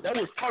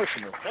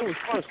personal. That was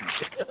personal.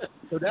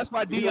 So that's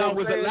why Deion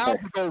was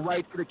allowed to go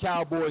right to the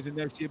Cowboys the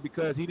next year,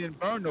 because he didn't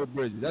burn no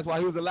bridges. That's why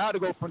he was allowed to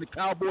go from the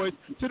Cowboys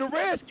to the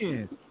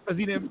Redskins, because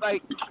he didn't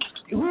like.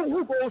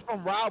 Who goes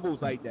from rivals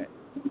like that?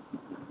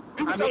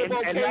 I mean,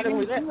 and not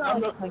only that,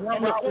 from the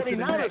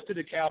 49ers to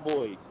the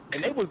Cowboys,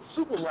 and they were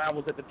super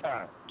rivals at the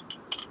time.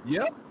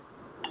 Yep.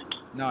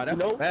 No,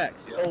 that's a fact.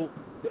 So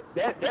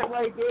that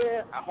right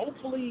there,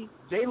 hopefully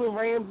Jalen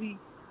Ramsey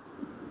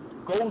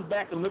goes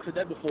back and looks at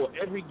that before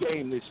every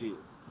game this year.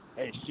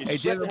 And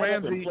Jalen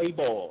Ramsey play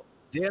ball.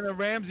 Jalen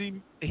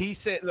Ramsey, he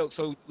said, look,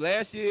 so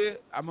last year,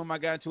 I remember I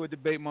got into a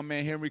debate with my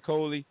man Henry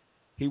Coley.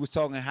 He was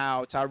talking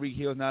how Tyreek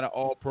Hill's not an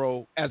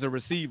all-pro as a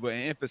receiver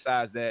and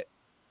emphasized that.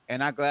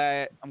 And I'm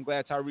glad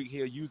Tyreek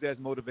Hill used that as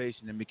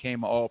motivation and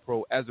became an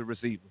all-pro as a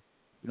receiver.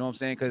 You know what I'm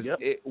saying? Because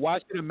why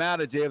should it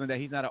matter, Jalen, that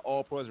he's not an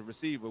all-pro as a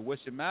receiver? What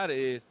should matter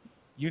is,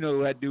 you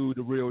know, that dude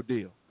the real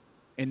deal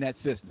in that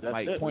system. That's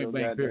like, it, point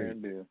blank,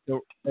 period. The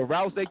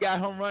routes they got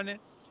him running,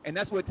 and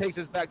that's what takes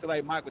us back to,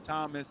 like, Michael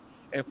Thomas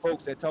and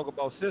folks that talk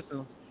about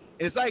systems.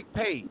 It's like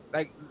pay.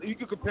 Like, you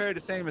could compare it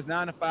the same as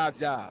 9-to-5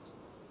 jobs.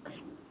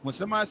 When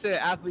somebody said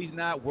athletes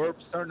not worth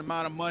a certain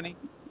amount of money,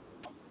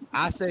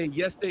 I say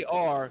yes, they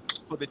are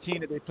for the team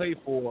that they play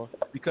for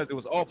because it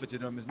was offered to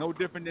them. It's no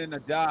different than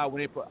a job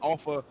when they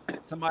offer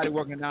somebody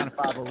working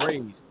 9-to-5 a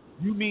raise.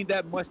 You mean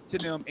that much to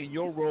them in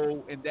your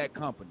role in that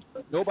company.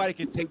 Nobody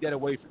can take that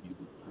away from you.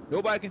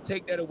 Nobody can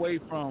take that away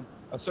from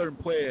a certain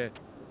player,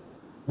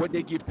 what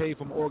they get paid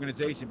from an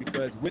organization,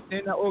 because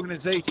within that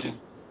organization,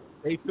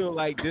 they feel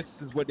like this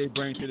is what they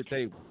bring to the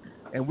table.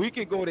 And we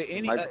can go to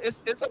any.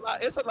 It's a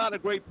lot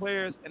of great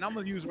players, and I'm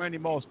gonna use Randy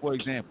Moss for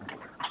example.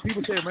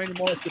 People say Randy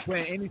Moss could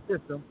play in any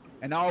system,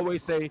 and I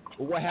always say,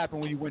 well, what happened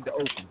when you went to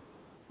Oakland?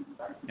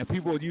 And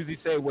people would usually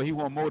say, well, he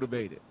wasn't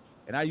motivated.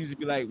 And I usually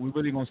be like, we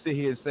really gonna sit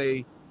here and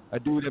say a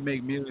dude that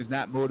make millions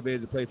not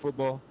motivated to play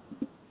football?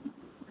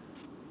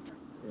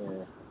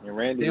 Yeah, and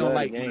Randy they don't loved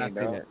like the game, when I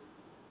say dog. that.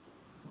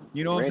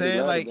 You know what I'm Randy saying?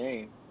 loved Like the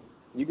game.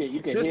 You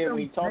can hear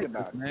when he talking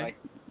about it. man. Like,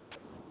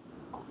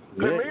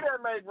 To me,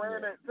 that make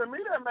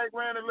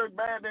Randy look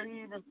bad that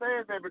he even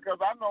said that, because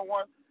I know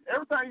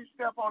every time you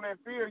step on that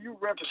field, you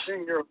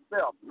represent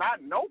yourself,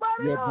 not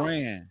nobody Your else.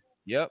 brand.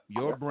 Yep,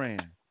 your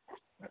brand.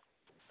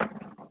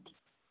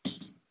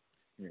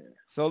 yeah.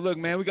 So look,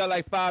 man, we got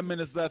like 5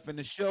 minutes left in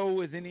the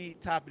show. Is any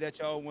topic that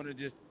y'all want to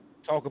just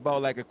talk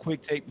about, like a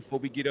quick take before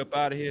we get up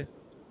out of here?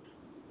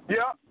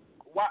 Yep.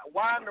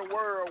 Why in the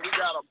world we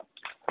got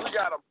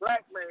a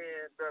black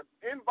man that's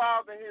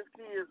involved in his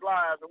kids'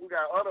 lives, and we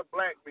got other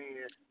black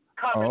men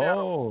coming at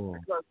him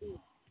because he's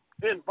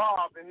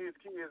involved in his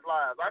kids'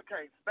 lives? I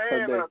can't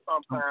stand that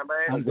sometimes,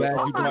 man. I'm glad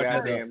you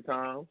brought that up.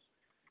 Times.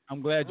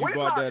 I'm glad you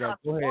brought that up.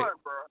 Go ahead.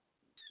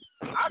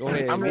 Go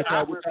ahead. I mean,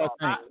 think.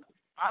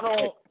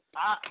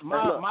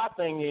 My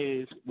thing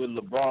is with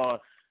LeBron.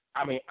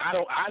 I mean, I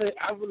don't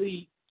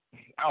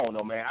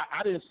know, man.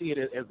 I didn't see it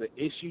as an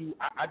issue.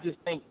 I just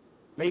think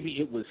maybe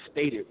it was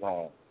stated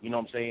wrong. You know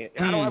what I'm saying?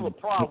 And I don't have a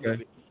problem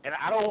with it. And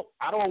I don't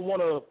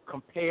want to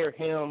compare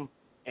him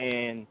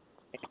and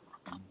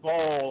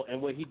Ball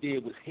and what he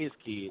did with his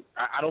kids.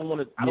 I don't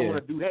want to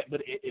do that.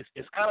 But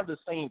it's kind of the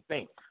same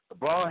thing.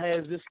 LeBron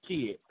has this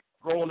kid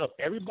growing up.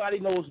 Everybody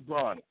knows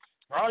Bronny.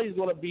 Bronny's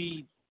going to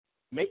be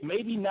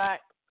maybe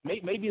not.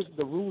 Maybe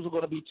the rules are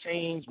going to be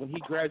changed when he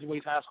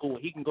graduates high school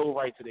and he can go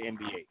right to the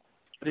NBA.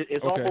 But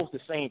it's almost the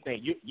same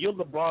thing. You're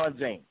LeBron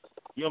James.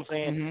 You know what I'm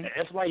saying? Mm-hmm.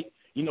 That's like,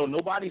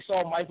 nobody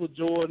saw Michael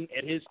Jordan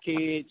at his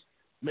kids'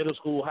 middle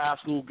school, high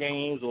school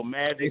games, or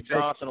Magic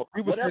Johnson, or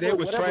whatever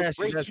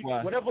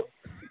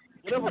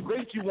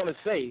great you want to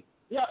say.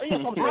 Yeah, you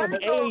know what I'm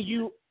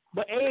saying?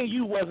 But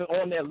AAU wasn't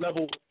on that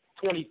level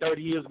 20,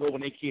 30 years ago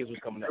when their kids was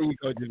coming up. You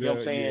know what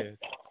I'm saying?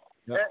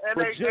 Yeah. And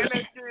they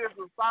kids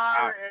was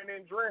fire and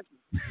in dresses.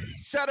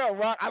 Shut up,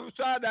 Rock. I was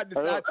trying not to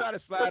try to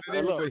slide it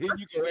in, but here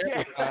you go.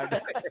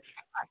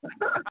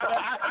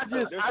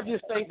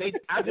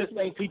 I just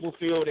think people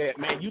feel that,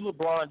 man, you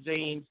LeBron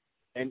James,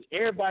 and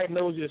everybody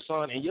knows your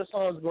son, and your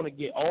son's going to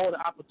get all the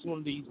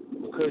opportunities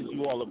because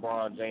you are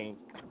LeBron James.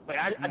 But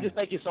I just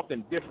think it's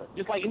something different.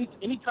 Just like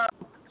anytime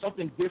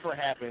something different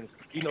happens,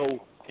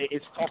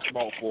 it's talked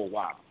about for a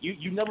while.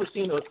 You never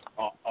seen a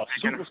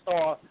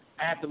superstar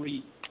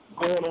athlete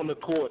going on the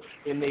court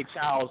in their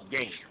child's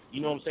game.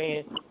 You know what I'm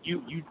saying?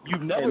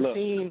 You've never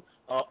seen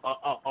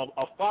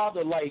a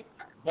father like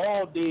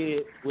Ball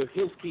did with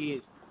his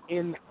kids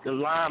in the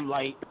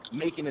limelight,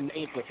 making a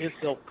name for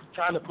himself,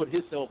 trying to put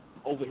himself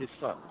over his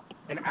son.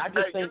 And I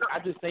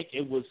just think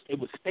it was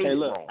stated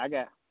wrong. I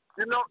got.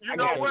 You know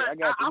what? I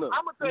got you. Look,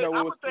 I'm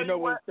gonna tell you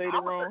what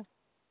stated wrong.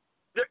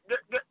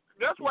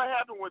 That's what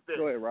happened with that.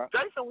 Go ahead, Rob.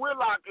 Jason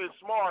Whitlock is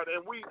smart,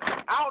 and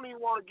I don't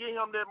even want to give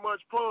him that much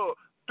plug.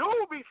 Dude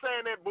be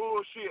saying that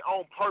bullshit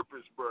on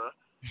purpose, bro.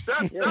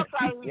 That's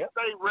how he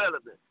stay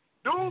relevant.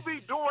 Dude be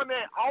doing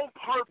that on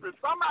purpose.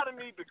 Somebody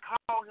need to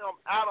call him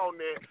out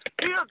on that.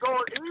 He likes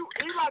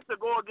to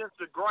go against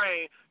the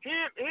grain. He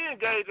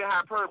engaged in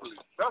hyperbole.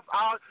 That's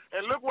all.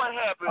 And look what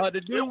happened.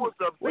 The dude, what's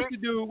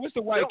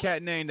the white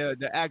cat name?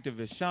 The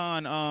activist,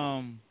 Sean.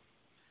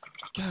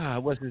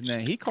 God, what's his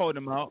name? He called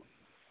him out.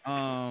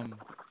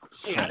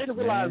 Hey, I didn't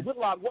realize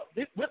Whitlock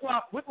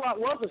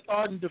was a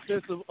starting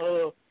defensive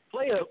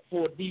player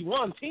for a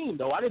D1 team,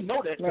 though. I didn't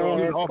know that.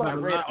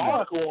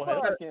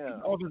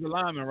 Offensive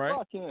lineman, right?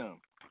 Fuck him.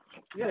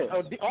 Yeah,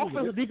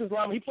 offensive defensive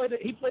lineman.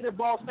 He played at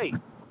Ball State.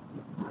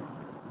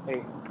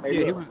 Hey,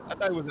 I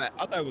thought it was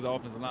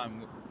offensive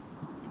lineman.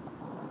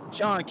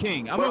 Sean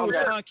King. I remember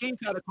Sean King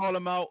tried to call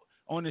him out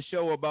on the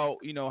show about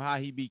how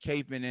he be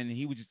caping, and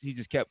he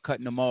just kept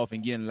cutting him off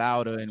and getting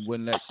louder and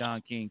wouldn't let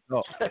Sean King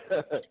talk.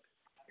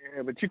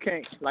 Yeah, but you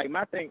can't. Like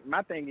my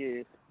thing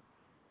is,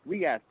 we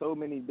got so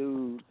many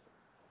dudes.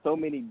 So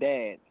many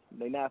dads,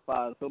 they not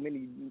fathers, so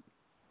many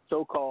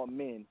so-called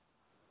men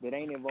that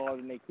ain't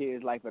involved in their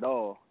kids' life at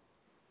all.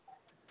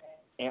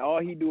 And all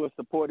he do is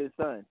support his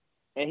son.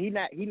 And he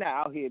not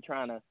out here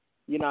trying to,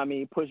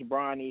 push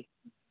Bronny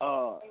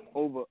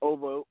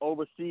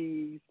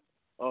overseas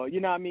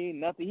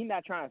nothing. He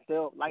not trying to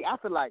sell. Like, I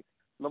feel like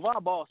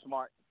LeVar Ball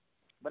smart,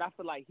 but I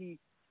feel like he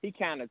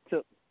kind of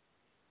took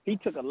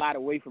a lot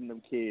away from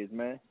them kids,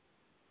 man.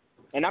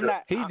 And I'm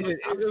not. He did. It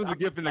was a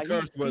gift and a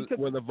curse with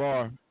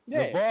LeVar.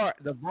 Yeah.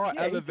 LeVar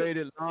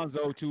elevated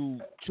Lonzo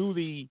to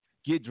truly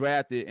get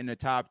drafted in the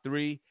top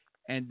 3,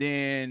 and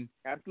then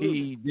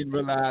he didn't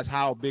realize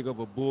how big of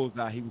a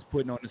bullseye he was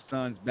putting on the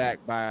Suns'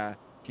 back by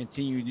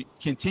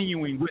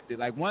continuing with it.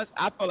 Like once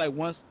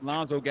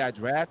Lonzo got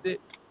drafted,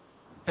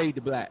 fade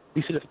to black.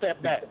 He should have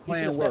stepped back. The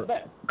plan worked.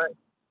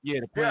 Yeah,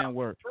 the plan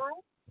worked.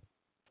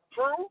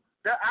 True.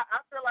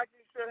 I feel like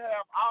he should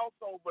have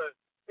also, but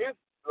it's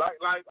like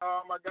my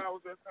guy was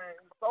just saying,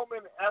 so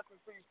many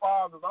absentee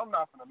fathers. I'm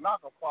not gonna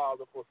knock a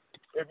father for.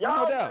 If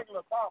y'all thinking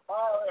about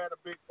Ball had a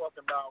big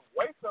fucking mouth,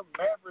 wait till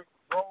Maverick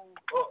grows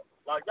up.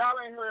 Like y'all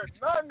ain't heard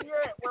nothing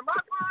yet. When my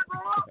son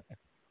grow up,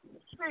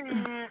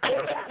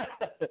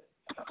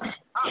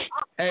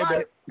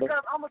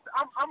 because I'm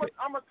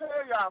gonna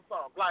tell y'all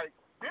something. Like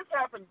this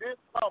happened this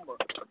summer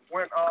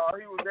when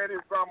he was at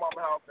his grandma's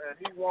house and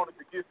he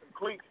wanted to get some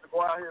cleats to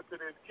go out here to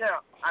this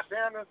camp. I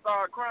damn near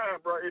started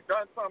crying, bro. It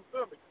done something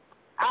to me.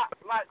 I'm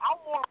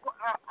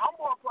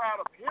more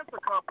proud of his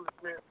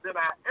accomplishments than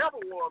I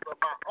ever was of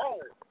my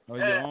own. Oh,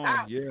 your own,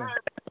 yeah.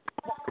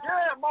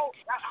 Yeah, Mo.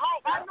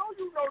 I know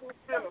you know this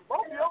feeling.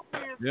 Both of your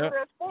kids do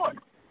that sport.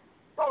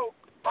 So,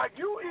 like,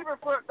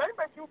 they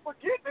make you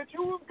forget that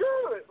you was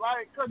good.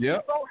 Like, because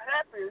you're so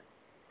happy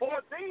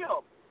for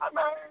them. I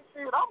mean,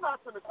 shit, I'm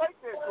not going to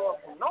take that joy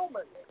from no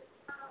man.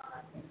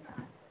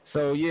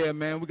 So, yeah,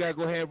 man, we got to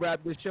go ahead and wrap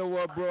this show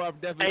up, bro. I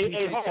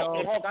definitely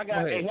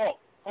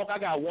Hawk, I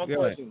got one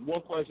question. One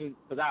question,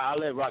 because I'll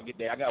let Rock get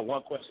there. I got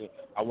one question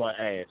I want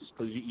to ask.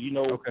 Because,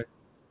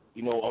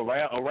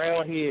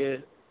 around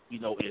here,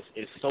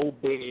 it's so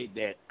big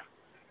that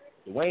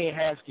Dwayne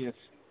Haskins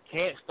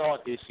can't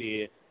start this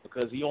year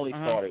because he only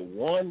started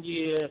 1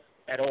 year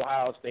at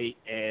Ohio State.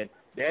 And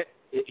that,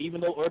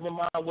 even though Urban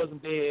Meyer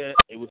wasn't there,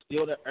 it was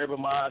still the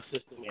Urban Meyer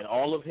system. And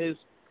all of his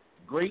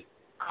great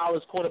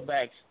college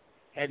quarterbacks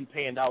hadn't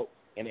panned out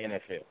in the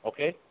NFL,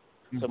 okay?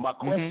 So my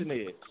question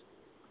is,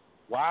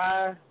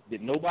 why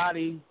did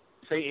nobody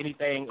say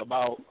anything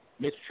about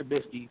Mr.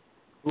 Trubisky,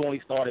 who only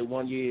started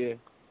 1 year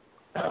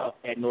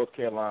at North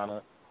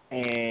Carolina,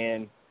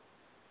 and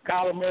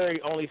Kyler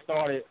Murray only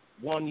started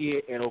 1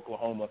 year at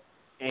Oklahoma,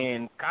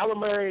 and Kyler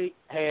Murray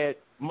had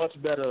much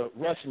better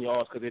rushing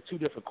yards because they're two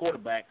different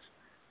quarterbacks.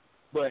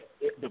 But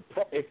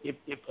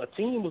if a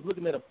team was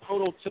looking at a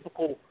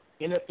prototypical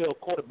NFL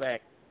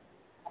quarterback,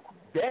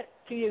 that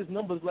kid's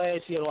numbers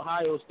last year at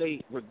Ohio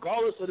State,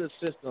 regardless of the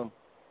system,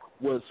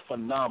 was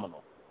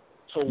phenomenal.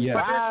 So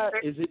why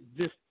is it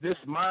this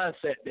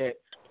mindset that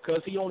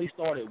because he only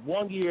started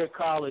 1 year at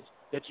college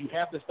that you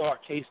have to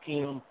start Case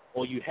Keenum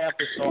or you have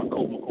to start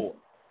Colt McCoy?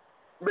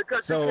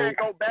 Because you can't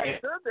go back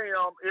to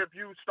them if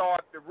you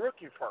start the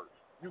rookie first.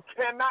 You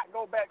cannot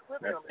go back to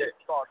them if you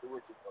start the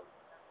rookie first.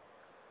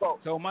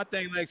 So my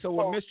thing, with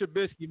Mr.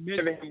 Trubisky,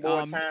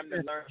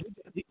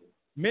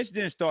 Mitch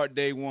didn't start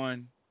day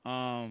one.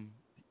 I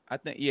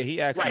think, he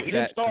actually he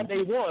didn't start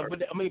day one,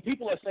 but I mean,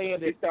 people are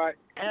saying that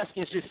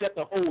Haskins should set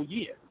the whole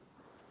year.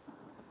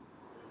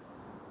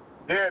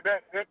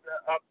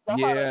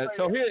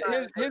 So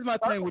here's my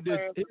thing with this.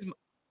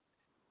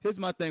 Here's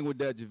my thing with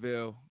that,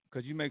 JaVale,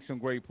 because you make some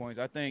great points.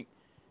 I think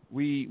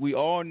we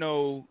all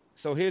know.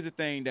 So here's the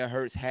thing that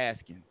hurts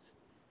Haskins.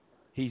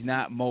 He's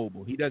not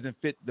mobile. He doesn't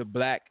fit the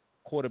black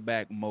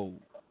quarterback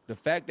mold. The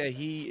fact that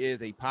he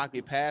is a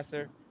pocket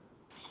passer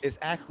is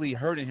actually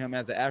hurting him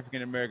as an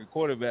African American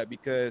quarterback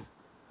because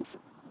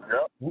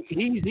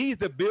he's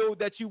the build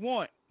that you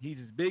want. He's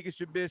as big as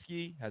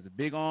Trubisky, has a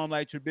big arm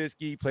like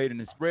Trubisky, played in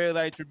the spread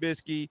like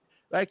Trubisky.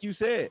 Like you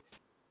said,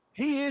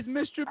 he is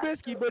Mr.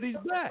 Trubisky, but he's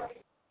black.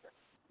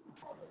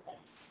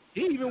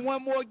 He even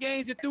won more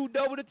games and threw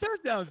double the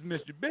touchdowns than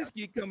Mr.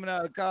 Trubisky coming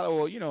out of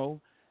college,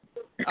 or,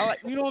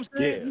 You know what I'm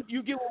saying? Yeah.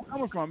 You get where I'm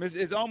coming from.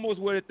 It's almost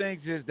what it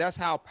thinks is. That's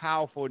how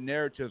powerful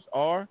narratives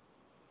are,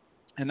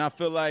 and I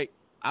feel like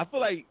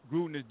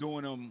Gruden is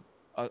doing them.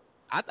 I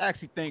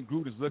actually think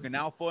Gruden is looking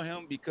out for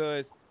him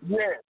because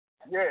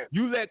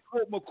you let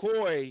Colt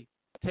McCoy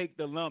take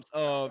the lumps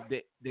of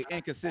the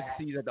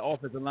inconsistencies at the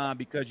offensive line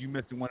because you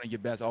missed one of your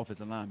best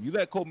offensive linemen. You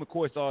let Colt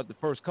McCoy start the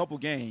first couple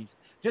games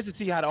just to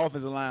see how the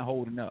offensive line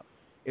holding up.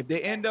 If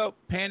they end up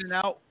panning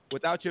out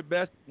without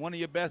one of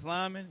your best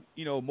linemen,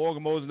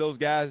 Morgan Moses, those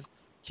guys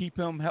keep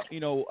him,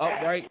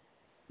 upright,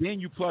 then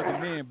you plug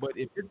him in. But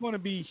if it's going to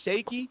be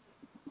shaky,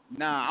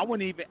 I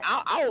wouldn't even.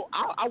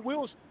 I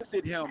will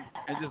sit him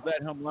and just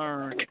let him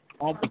learn,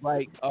 almost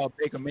like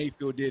Baker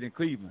Mayfield did in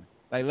Cleveland.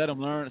 Like let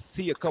them learn,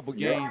 see a couple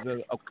games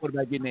of a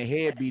quarterback getting their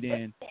head beat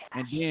in,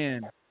 and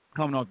then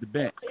coming off the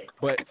bench.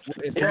 But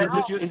is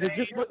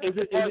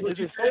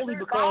it solely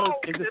because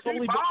out of his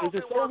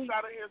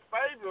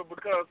favor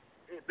because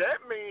that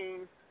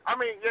means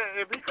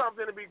if he comes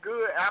in to be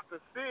good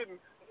after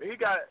sitting, he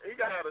got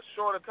a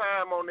shorter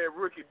time on that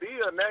rookie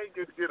deal. Now he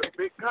gets to get a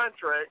big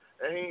contract,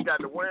 and he ain't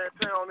got the wear and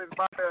tear on his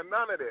body or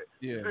none of that.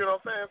 Yeah. You see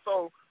what I'm saying?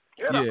 So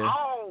it'll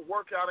all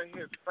work out in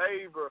his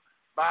favor.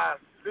 By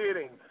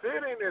sitting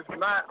is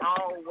not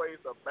always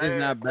a bad thing. It's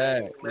not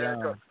bad.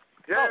 Man,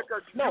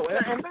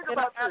 think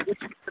about this.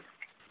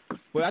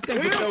 Well, I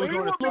think Javale was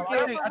going to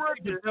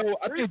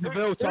I think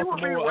Javale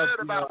talking more of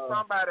about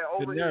somebody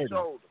over his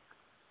shoulder.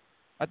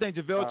 I think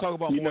Javale talking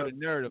about more of the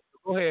narrative.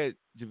 Go ahead,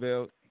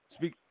 Javale.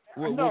 Speak.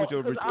 What was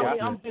your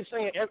I'm just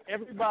saying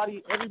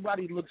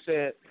everybody looks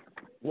at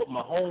what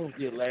Mahomes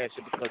did last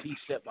year because he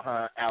sat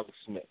behind Alex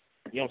Smith.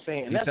 You know what I'm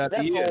saying? And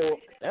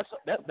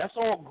that's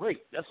all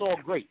great. That's all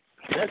great.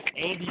 That's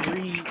Andy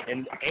Reid,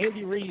 and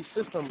Andy Reid's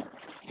system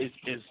is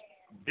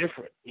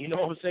different. You know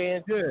what I'm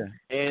saying? Yeah.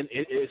 And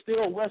it's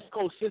still a West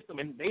Coast system,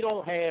 and they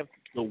don't have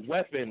the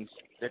weapons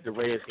that the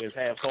Redskins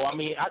have. So I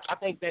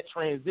think that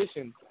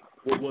transition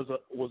was a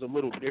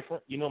little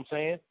different. You know what I'm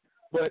saying?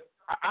 But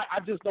I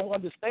just don't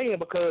understand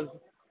because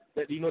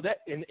that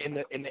that in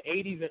the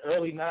 80s and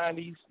early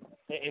 90s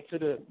and into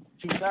the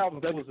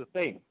 2000s that was a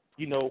thing.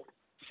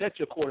 Set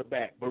your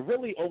quarterback. But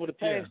really over the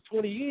past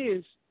 20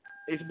 years.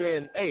 It's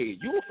been, hey,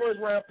 you a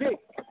first-round pick.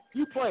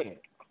 You playing.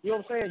 You know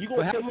what I'm saying? You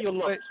going to take your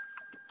lumps.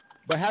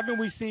 But haven't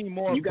we seen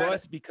more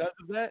busts because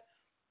of that?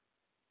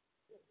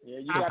 Yeah,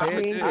 you got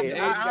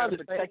to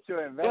protect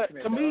your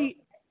investment. But to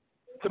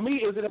me,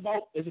 is it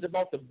about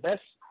the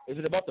best? Is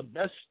it about the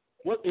best?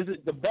 What is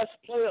it? The best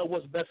player or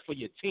what's best for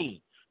your team?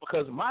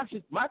 Because my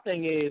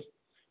thing is,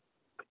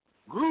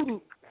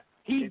 Gruden,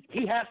 he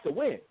has to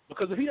win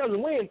because if he doesn't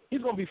win,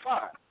 he's going to be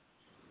fired.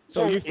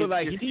 So you feel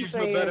like he's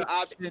a better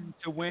option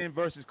to win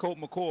versus Colt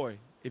McCoy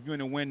if you're in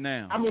a win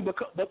now? But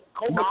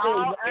Colt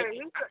McCoy,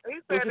 is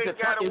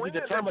it the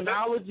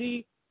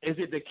terminology? Is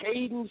it the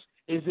cadence?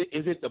 Is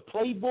it the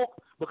playbook?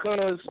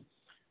 Because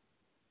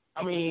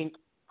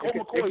Colt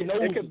McCoy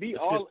knows it could be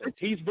all.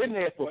 He's been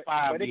there for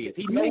 5 years.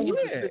 He knows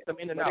the system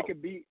in and out.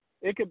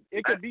 It could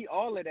be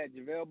all of that,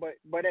 JaVale.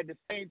 But at the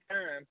same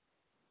time,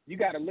 you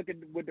got to look at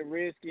what the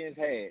Redskins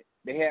had.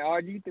 They had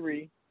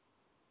RG3,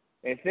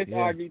 and since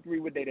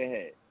RG3, what they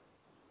had.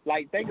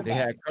 Like, think about it. They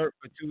had Kurt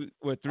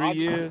for 3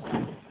 years?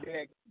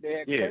 They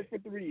had Kurt for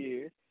 3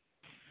 years.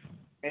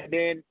 And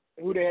then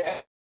who they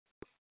had?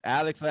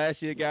 Alex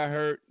last year got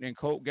hurt, and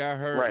Colt got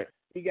hurt. Right.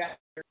 He got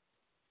hurt.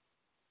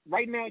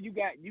 Right now you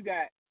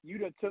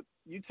took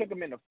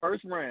him in the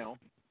first round.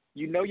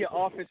 You know your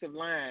offensive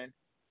line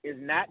is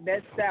not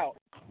that stout.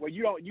 Well,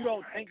 you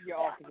don't think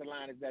your offensive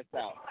line is that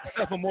stout.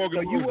 Except for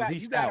Morgan Moses,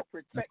 he's stout.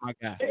 That's my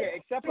guy. Yeah,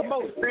 except for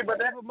Moses.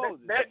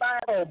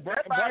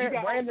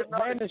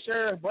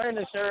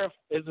 Brandon Sheriff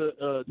is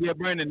a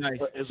Brandon Nice.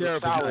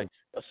 Sheriff a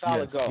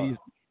solid guard.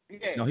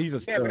 He's a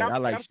stud. I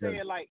like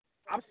Sheriff.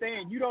 I'm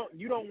saying you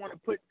don't want to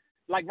put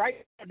right now,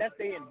 that's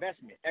their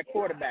investment at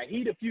quarterback.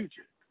 He the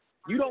future.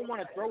 You don't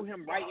want to throw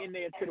him right in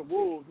there to the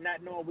Wolves,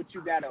 not knowing what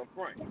you got up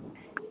front.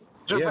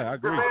 Yeah, I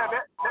agree.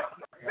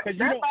 Because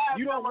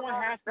you don't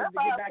want Haskins to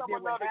get back there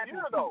with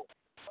Haskins.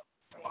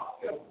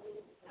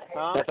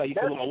 That's how you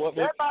feel about what?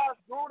 That buys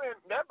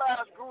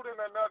Gruden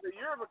another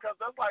year because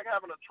that's like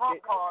having a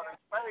trump card in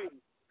spades.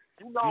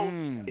 You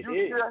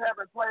still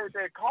haven't played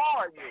that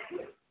card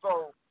yet.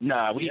 So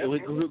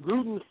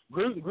Gruden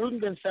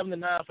been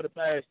 7-9 for the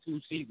past 2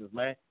 seasons,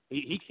 man.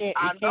 He can't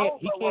have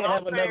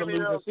another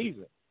losing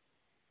season.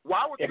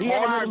 Why would if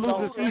Gruden have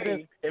another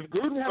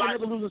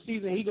losing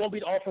season, he's gonna be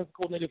the offensive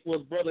coordinator for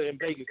his brother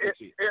in Vegas this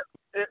year.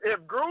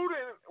 If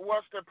Gruden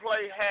was to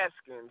play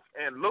Haskins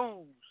and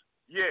lose,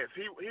 yes,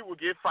 he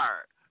would get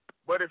fired.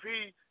 But if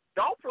he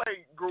don't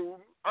play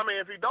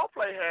if he don't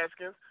play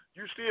Haskins,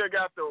 you still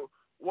got the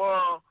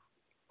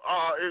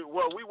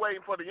we waiting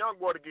for the young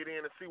boy to get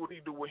in and see what he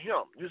do with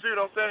him. You see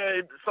what I'm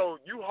saying? So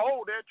you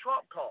hold that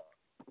trump card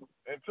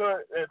until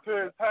it's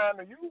time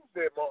to use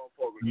that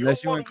motherfucker. Unless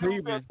you're in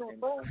Cleveland.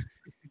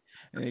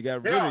 And they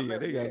got rid of you.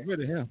 They got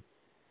rid of him.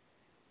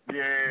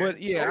 Yeah. But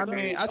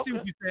I see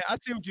what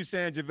you're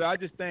saying. JaVale. I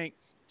just think,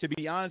 to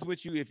be honest with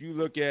you, if you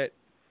look at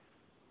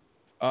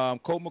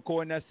Colt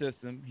McCoy in that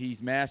system, he's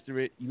mastered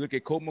it. You look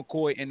at Colt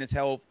McCoy in his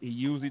health, he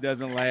usually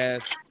doesn't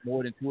last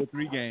more than 2 or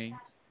 3 games.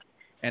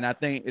 And I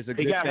think it's a good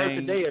thing. He got hurt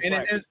today at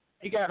practice.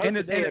 He got hurt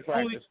today at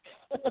practice.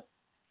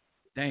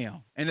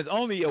 Damn. And it's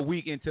only a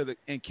week in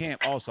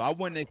camp also. I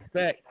wouldn't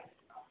expect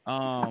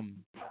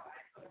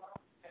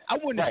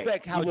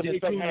expect how Jay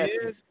Gruden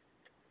is.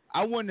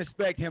 I wouldn't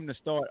expect him to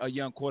start a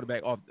young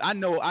quarterback off. I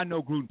know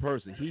Gruden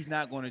personally. He's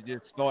not going to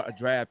just start a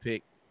draft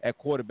pick at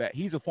quarterback.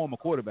 He's a former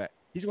quarterback.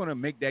 He's going to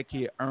make that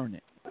kid earn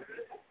it.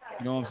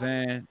 You know what I'm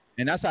saying?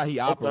 And that's how he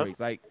operates.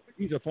 Like,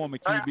 he's a former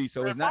QB,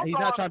 so he's not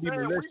trying to be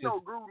malicious.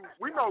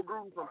 We know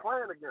Gruden from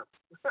playing against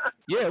him.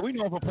 Yeah, we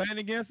know him from playing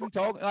against him.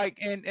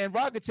 And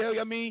Rock can tell you,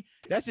 I mean,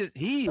 that's just,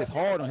 he is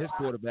hard on his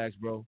quarterbacks,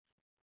 bro.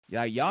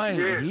 Yeah,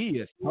 he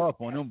is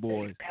tough on them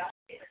boys.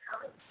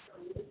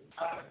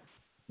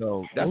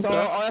 So that's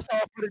all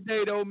for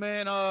today, though,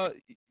 man.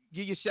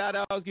 Get your shout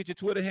outs, get your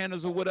Twitter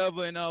handles or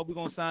whatever, and we're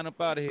gonna sign up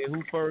out of here.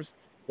 Who first?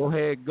 Go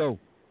ahead, go.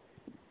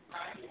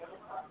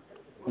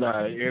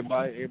 Nah,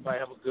 everybody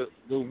have a good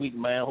week,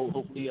 man.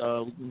 Hopefully we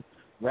can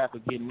rap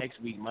again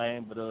next week,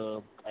 man. But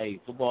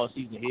hey, football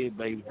season here,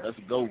 baby. Let's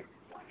go.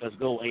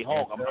 Hey,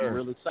 Hawk, I'm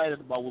really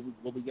excited about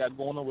what we got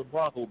going on with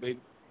Bronco,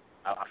 baby.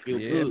 I feel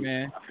good,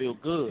 man. I feel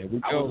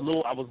good. I was a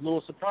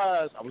little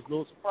surprised.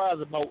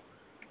 About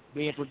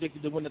being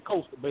predicted to win the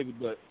Coastal, baby.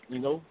 But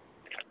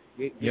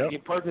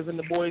get Perkins and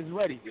the boys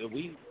ready.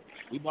 We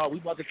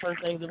about to turn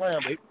things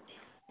around, baby.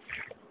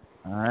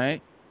 All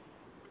right.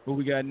 Who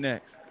we got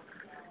next?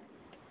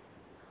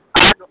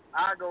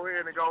 I go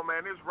ahead and go,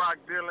 man. This is Rock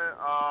Dillon.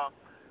 I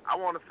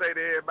want to say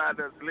to everybody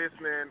that's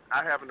listening,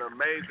 I have an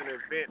amazing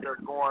event that's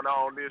going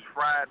on this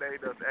Friday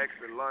that's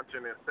actually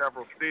launching in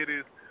several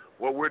cities.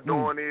 What we're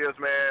doing is,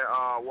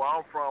 man, where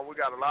I'm from, we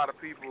got a lot of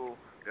people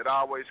that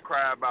always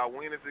cry about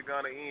when is it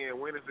going to end,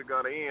 when is it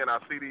going to end. I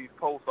see these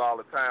posts all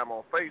the time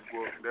on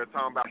Facebook. They're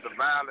talking about the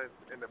violence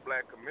in the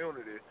black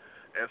community.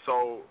 And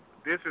so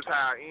this is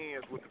how it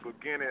ends with the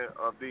beginning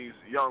of these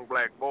young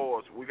black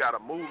boys. We got a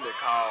movement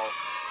called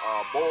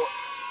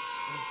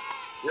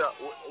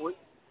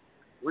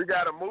we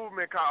got a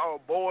movement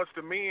called Boys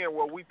to Men,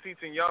 where we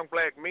teaching young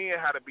black men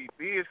how to be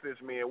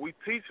businessmen. We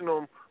teaching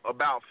them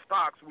about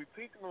stocks. We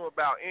teaching them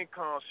about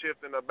income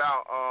shifting,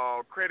 about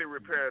credit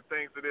repair,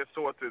 things of this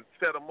sort to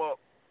set them up,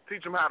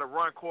 teach them how to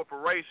run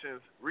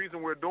corporations.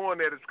 Reason we're doing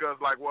that is because,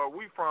 like, where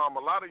we from,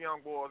 a lot of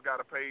young boys got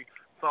to pay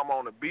some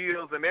on the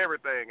bills and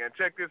everything. And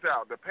check this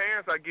out. The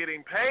parents are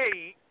getting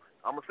paid.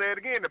 I'm going to say it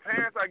again. The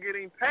parents are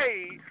getting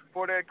paid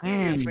for their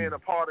kids being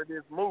a part of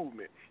this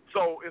movement.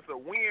 So it's a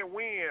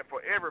win-win for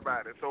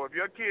everybody. So if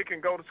your kid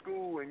can go to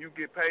school and you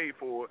get paid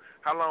for it,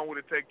 how long would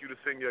it take you to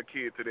send your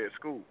kid to that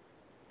school?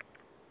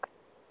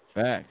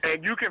 Facts.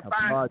 And you can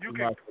find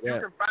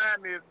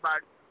this by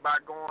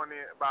going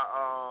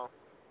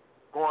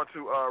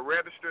to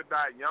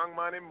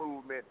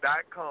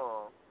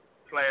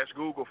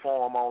register.youngmoneymovement.com/Google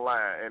form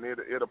online, and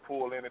it'll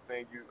pull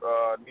anything you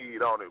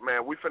need on it.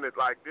 Man, we finna,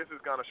 like, this is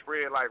gonna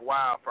spread like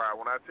wildfire.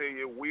 When I tell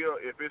you it will,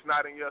 if it's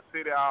not in your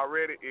city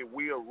already, it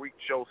will reach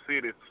your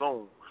city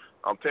soon.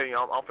 I'm telling you,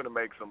 I'm finna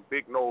make some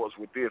big noise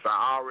with this.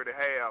 I already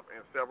have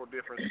in several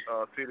different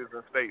cities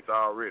and states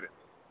already.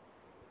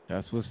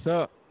 That's what's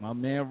up, my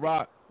man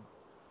Rock,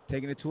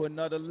 taking it to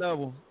another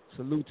level.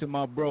 Salute to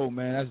my bro,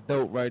 man. That's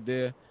dope right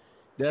there.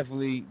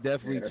 Definitely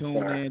tune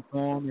in to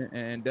him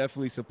and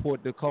definitely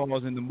support the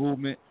cause and the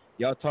movement.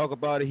 Y'all talk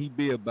about it, he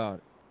be about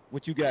it.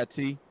 What you got,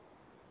 T?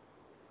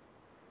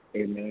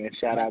 Hey, man,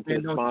 shout out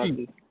to the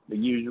sponsors, the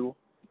usual.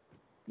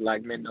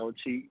 Black men don't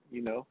cheat,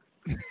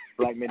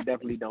 Black men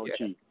definitely don't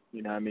cheat.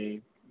 You know what I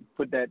mean?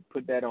 Put that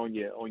on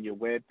your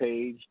web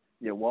page,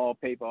 your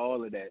wallpaper,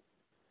 all of that.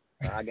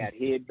 I got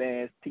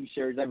headbands,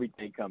 T-shirts,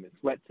 everything coming.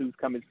 Sweatsuits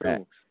coming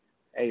soon.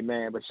 Hey,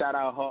 man, but shout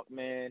out Hawk,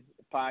 man.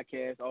 The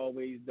podcast,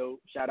 always dope.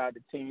 Shout out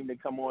the team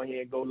that come on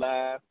here and go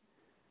live.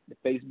 The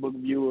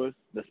Facebook viewers,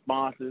 the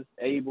sponsors,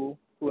 Able.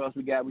 Who else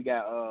we got? We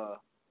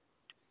got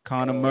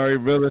Connor Murray,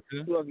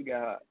 Realtor. Who else we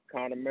got?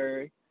 Connor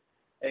Murray.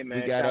 Hey,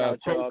 man, we got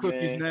Crow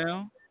Cookies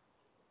now.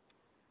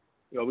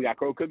 Yo, we got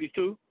Crow Cookies,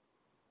 too?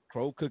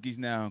 Crow Cookies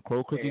now.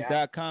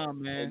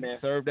 CrowCookies.com, man. Hey, man.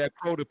 Serve that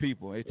crow to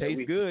people. It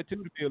tastes good,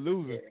 too, to be a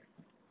loser.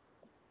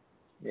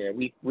 Yeah,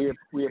 we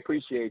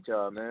appreciate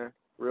y'all, man.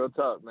 Real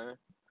talk, man.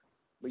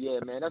 But yeah,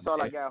 man, that's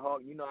all I got,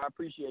 Hawk. I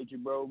appreciate you,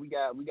 bro. We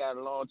got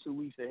a long 2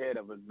 weeks ahead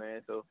of us,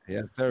 man. So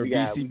yes, sir. We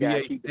gotta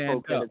keep the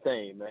folks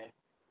entertained, man.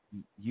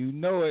 You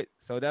know it.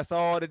 So that's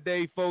all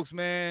today, folks,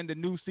 man. The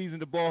new season of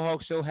the Ball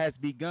Hawk Show has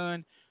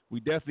begun. We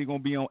definitely gonna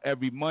be on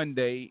every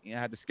Monday. And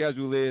how the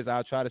schedule is,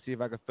 I'll try to see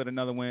if I can fit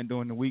another one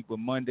during the week. But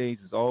Mondays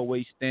is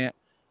always stamped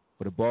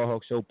for the Ball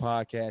Hawk Show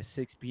podcast,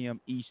 6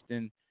 p.m.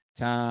 Eastern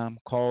time.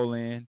 Call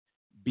in,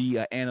 be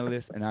an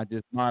analyst, and I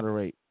just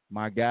moderate.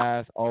 My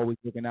guys always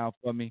looking out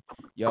for me.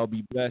 Y'all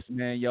be blessed,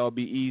 man. Y'all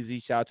be easy.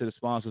 Shout out to the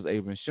sponsors,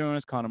 Able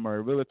Insurance, Connor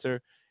Murray Realtor,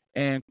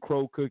 and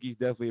Crow Cookies.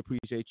 Definitely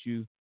appreciate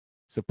you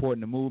supporting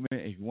the movement.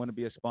 If you want to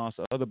be a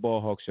sponsor of the Ball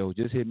Hawk Show,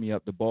 just hit me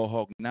up,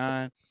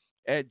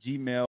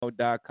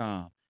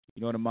 theballhawk9@gmail.com.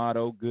 You know the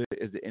motto, good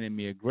is the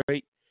enemy of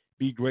great.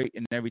 Be great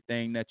in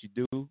everything that you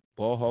do.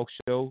 Ball Hawk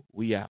Show,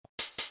 we out.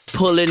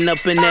 Pulling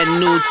up in that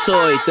new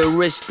toy, the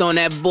wrist on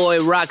that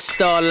boy, rock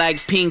star like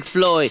Pink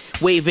Floyd,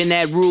 waving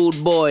at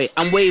rude boy,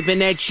 I'm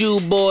waving at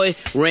you boy,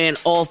 ran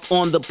off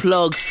on the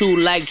plug too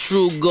like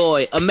True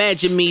Goy,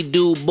 imagine me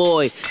do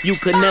boy, you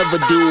could never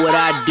do what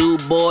I do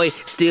boy,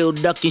 still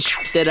ducking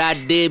shit that I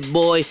did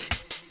boy,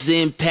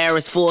 in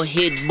Paris for a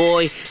hit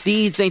boy,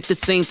 these ain't the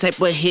same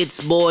type of hits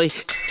boy,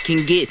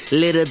 can get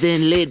litter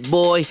than lit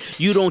boy,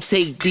 you don't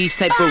take these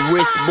type of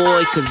risks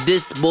boy, cause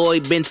this boy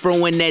been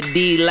throwing that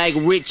D like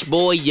Rich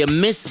boy, you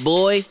miss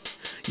boy,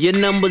 your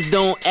numbers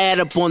don't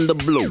add up on the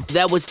blue,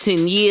 that was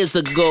 10 years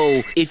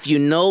ago, if you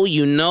know,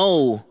 you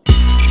know,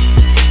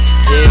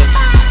 yeah,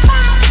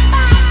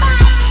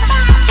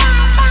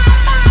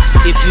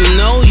 if you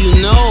know,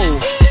 you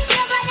know.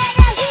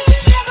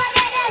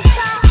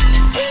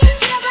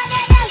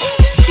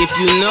 If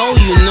you know,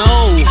 you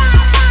know.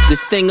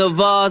 This thing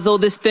of ours, oh,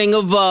 this thing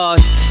of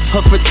ours.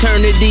 Her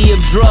fraternity of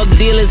drug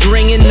dealers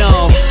ringing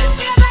off.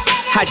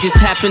 I just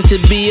happen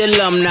to be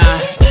alumni.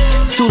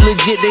 Too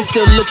legit, they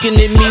still looking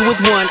at me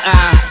with one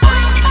eye.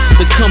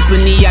 The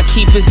company I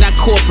keep is not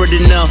corporate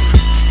enough.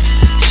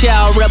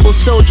 Child rebel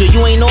soldier,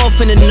 you ain't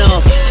orphan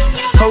enough.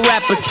 A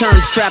rapper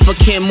turned trapper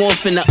can't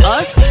morph into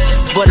us,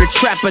 but a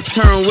trapper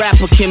turned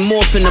rapper can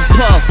morph into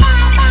Puff.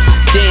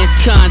 Dance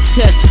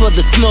contest for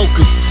the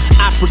smokers.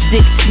 I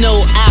predict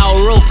Snow Al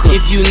Roker.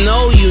 If you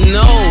know, you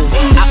know.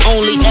 I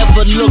only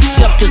ever looked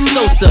up to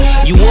Sosa.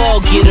 You all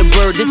get a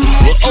bird, this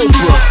with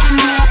Oprah.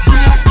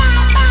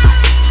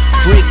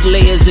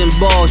 Bricklayers in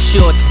ball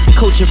shorts,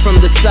 coaching from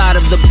the side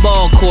of the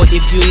ball court.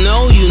 If you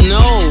know, you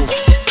know.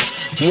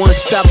 One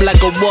stop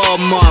like a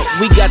Walmart.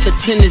 We got the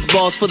tennis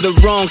balls for the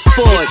wrong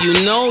sport. If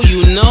you know,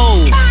 you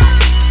know.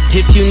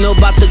 If you know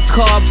about the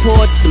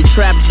carport, them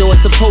trapdoors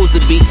supposed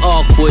to be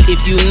awkward.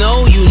 If you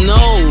know, you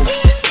know.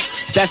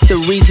 That's the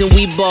reason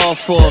we ball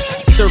for.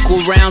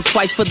 Circle round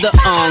twice for the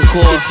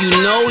encore. If you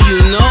know, you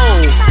know.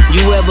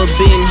 You ever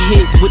been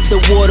hit with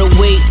the water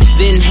weight,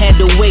 then had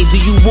to wait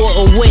till you wore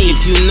away?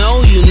 If you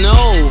know, you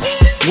know.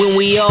 When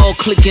we all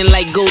clicking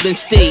like Golden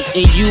State,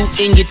 and you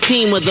and your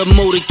team of the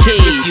motorcade.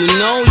 If you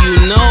know, you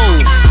know.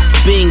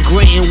 Been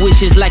granting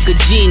wishes like a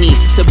genie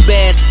to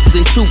bad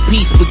in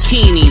two-piece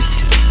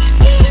bikinis.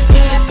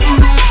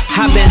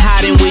 I've been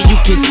hiding where you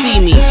can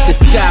see me. The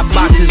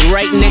skybox is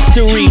right next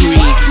to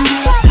Riri's.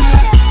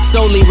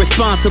 Solely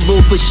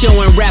responsible for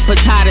showing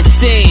rappers how to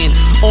stand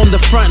on the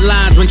front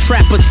lines when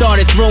trappers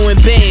started throwing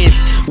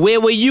bands.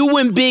 Where were you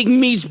when Big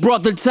Meech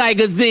brought the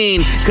Tigers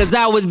in? Cause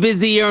I was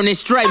busy earning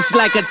stripes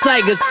like a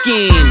tiger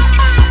skin.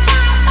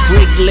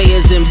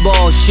 Bricklayers in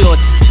ball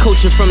shorts,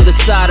 coaching from the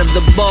side of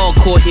the ball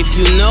court. If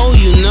you know,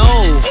 you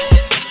know.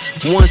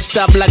 One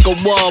stop like a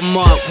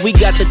Walmart. We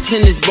got the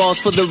tennis balls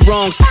for the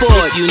wrong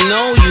sport. If you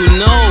know, you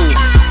know.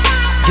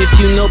 If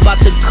you know about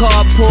the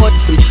carport,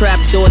 them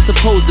trapdoors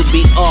supposed to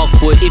be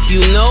awkward. If you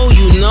know,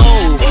 you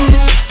know.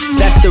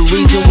 That's the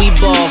reason we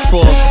ball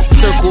for.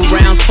 Circle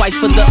round twice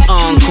for the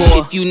encore.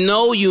 If you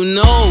know, you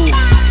know.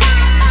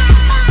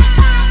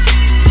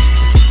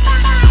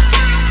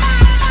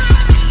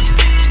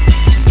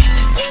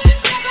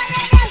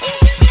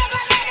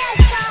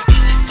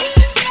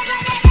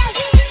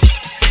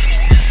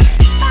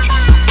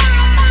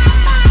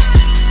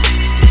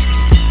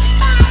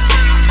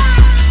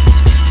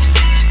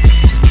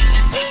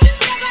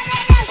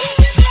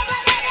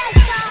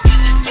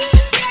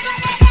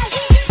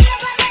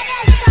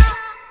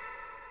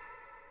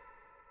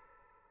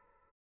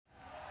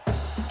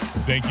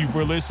 Thank you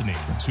for listening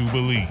to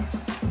Believe.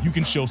 You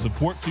can show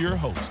support to your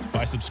host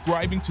by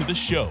subscribing to the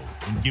show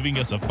and giving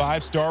us a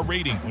 5-star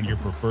rating on your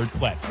preferred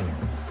platform.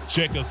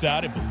 Check us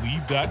out at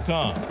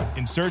Believe.com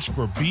and search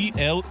for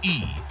BLEAV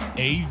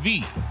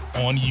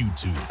on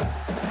YouTube.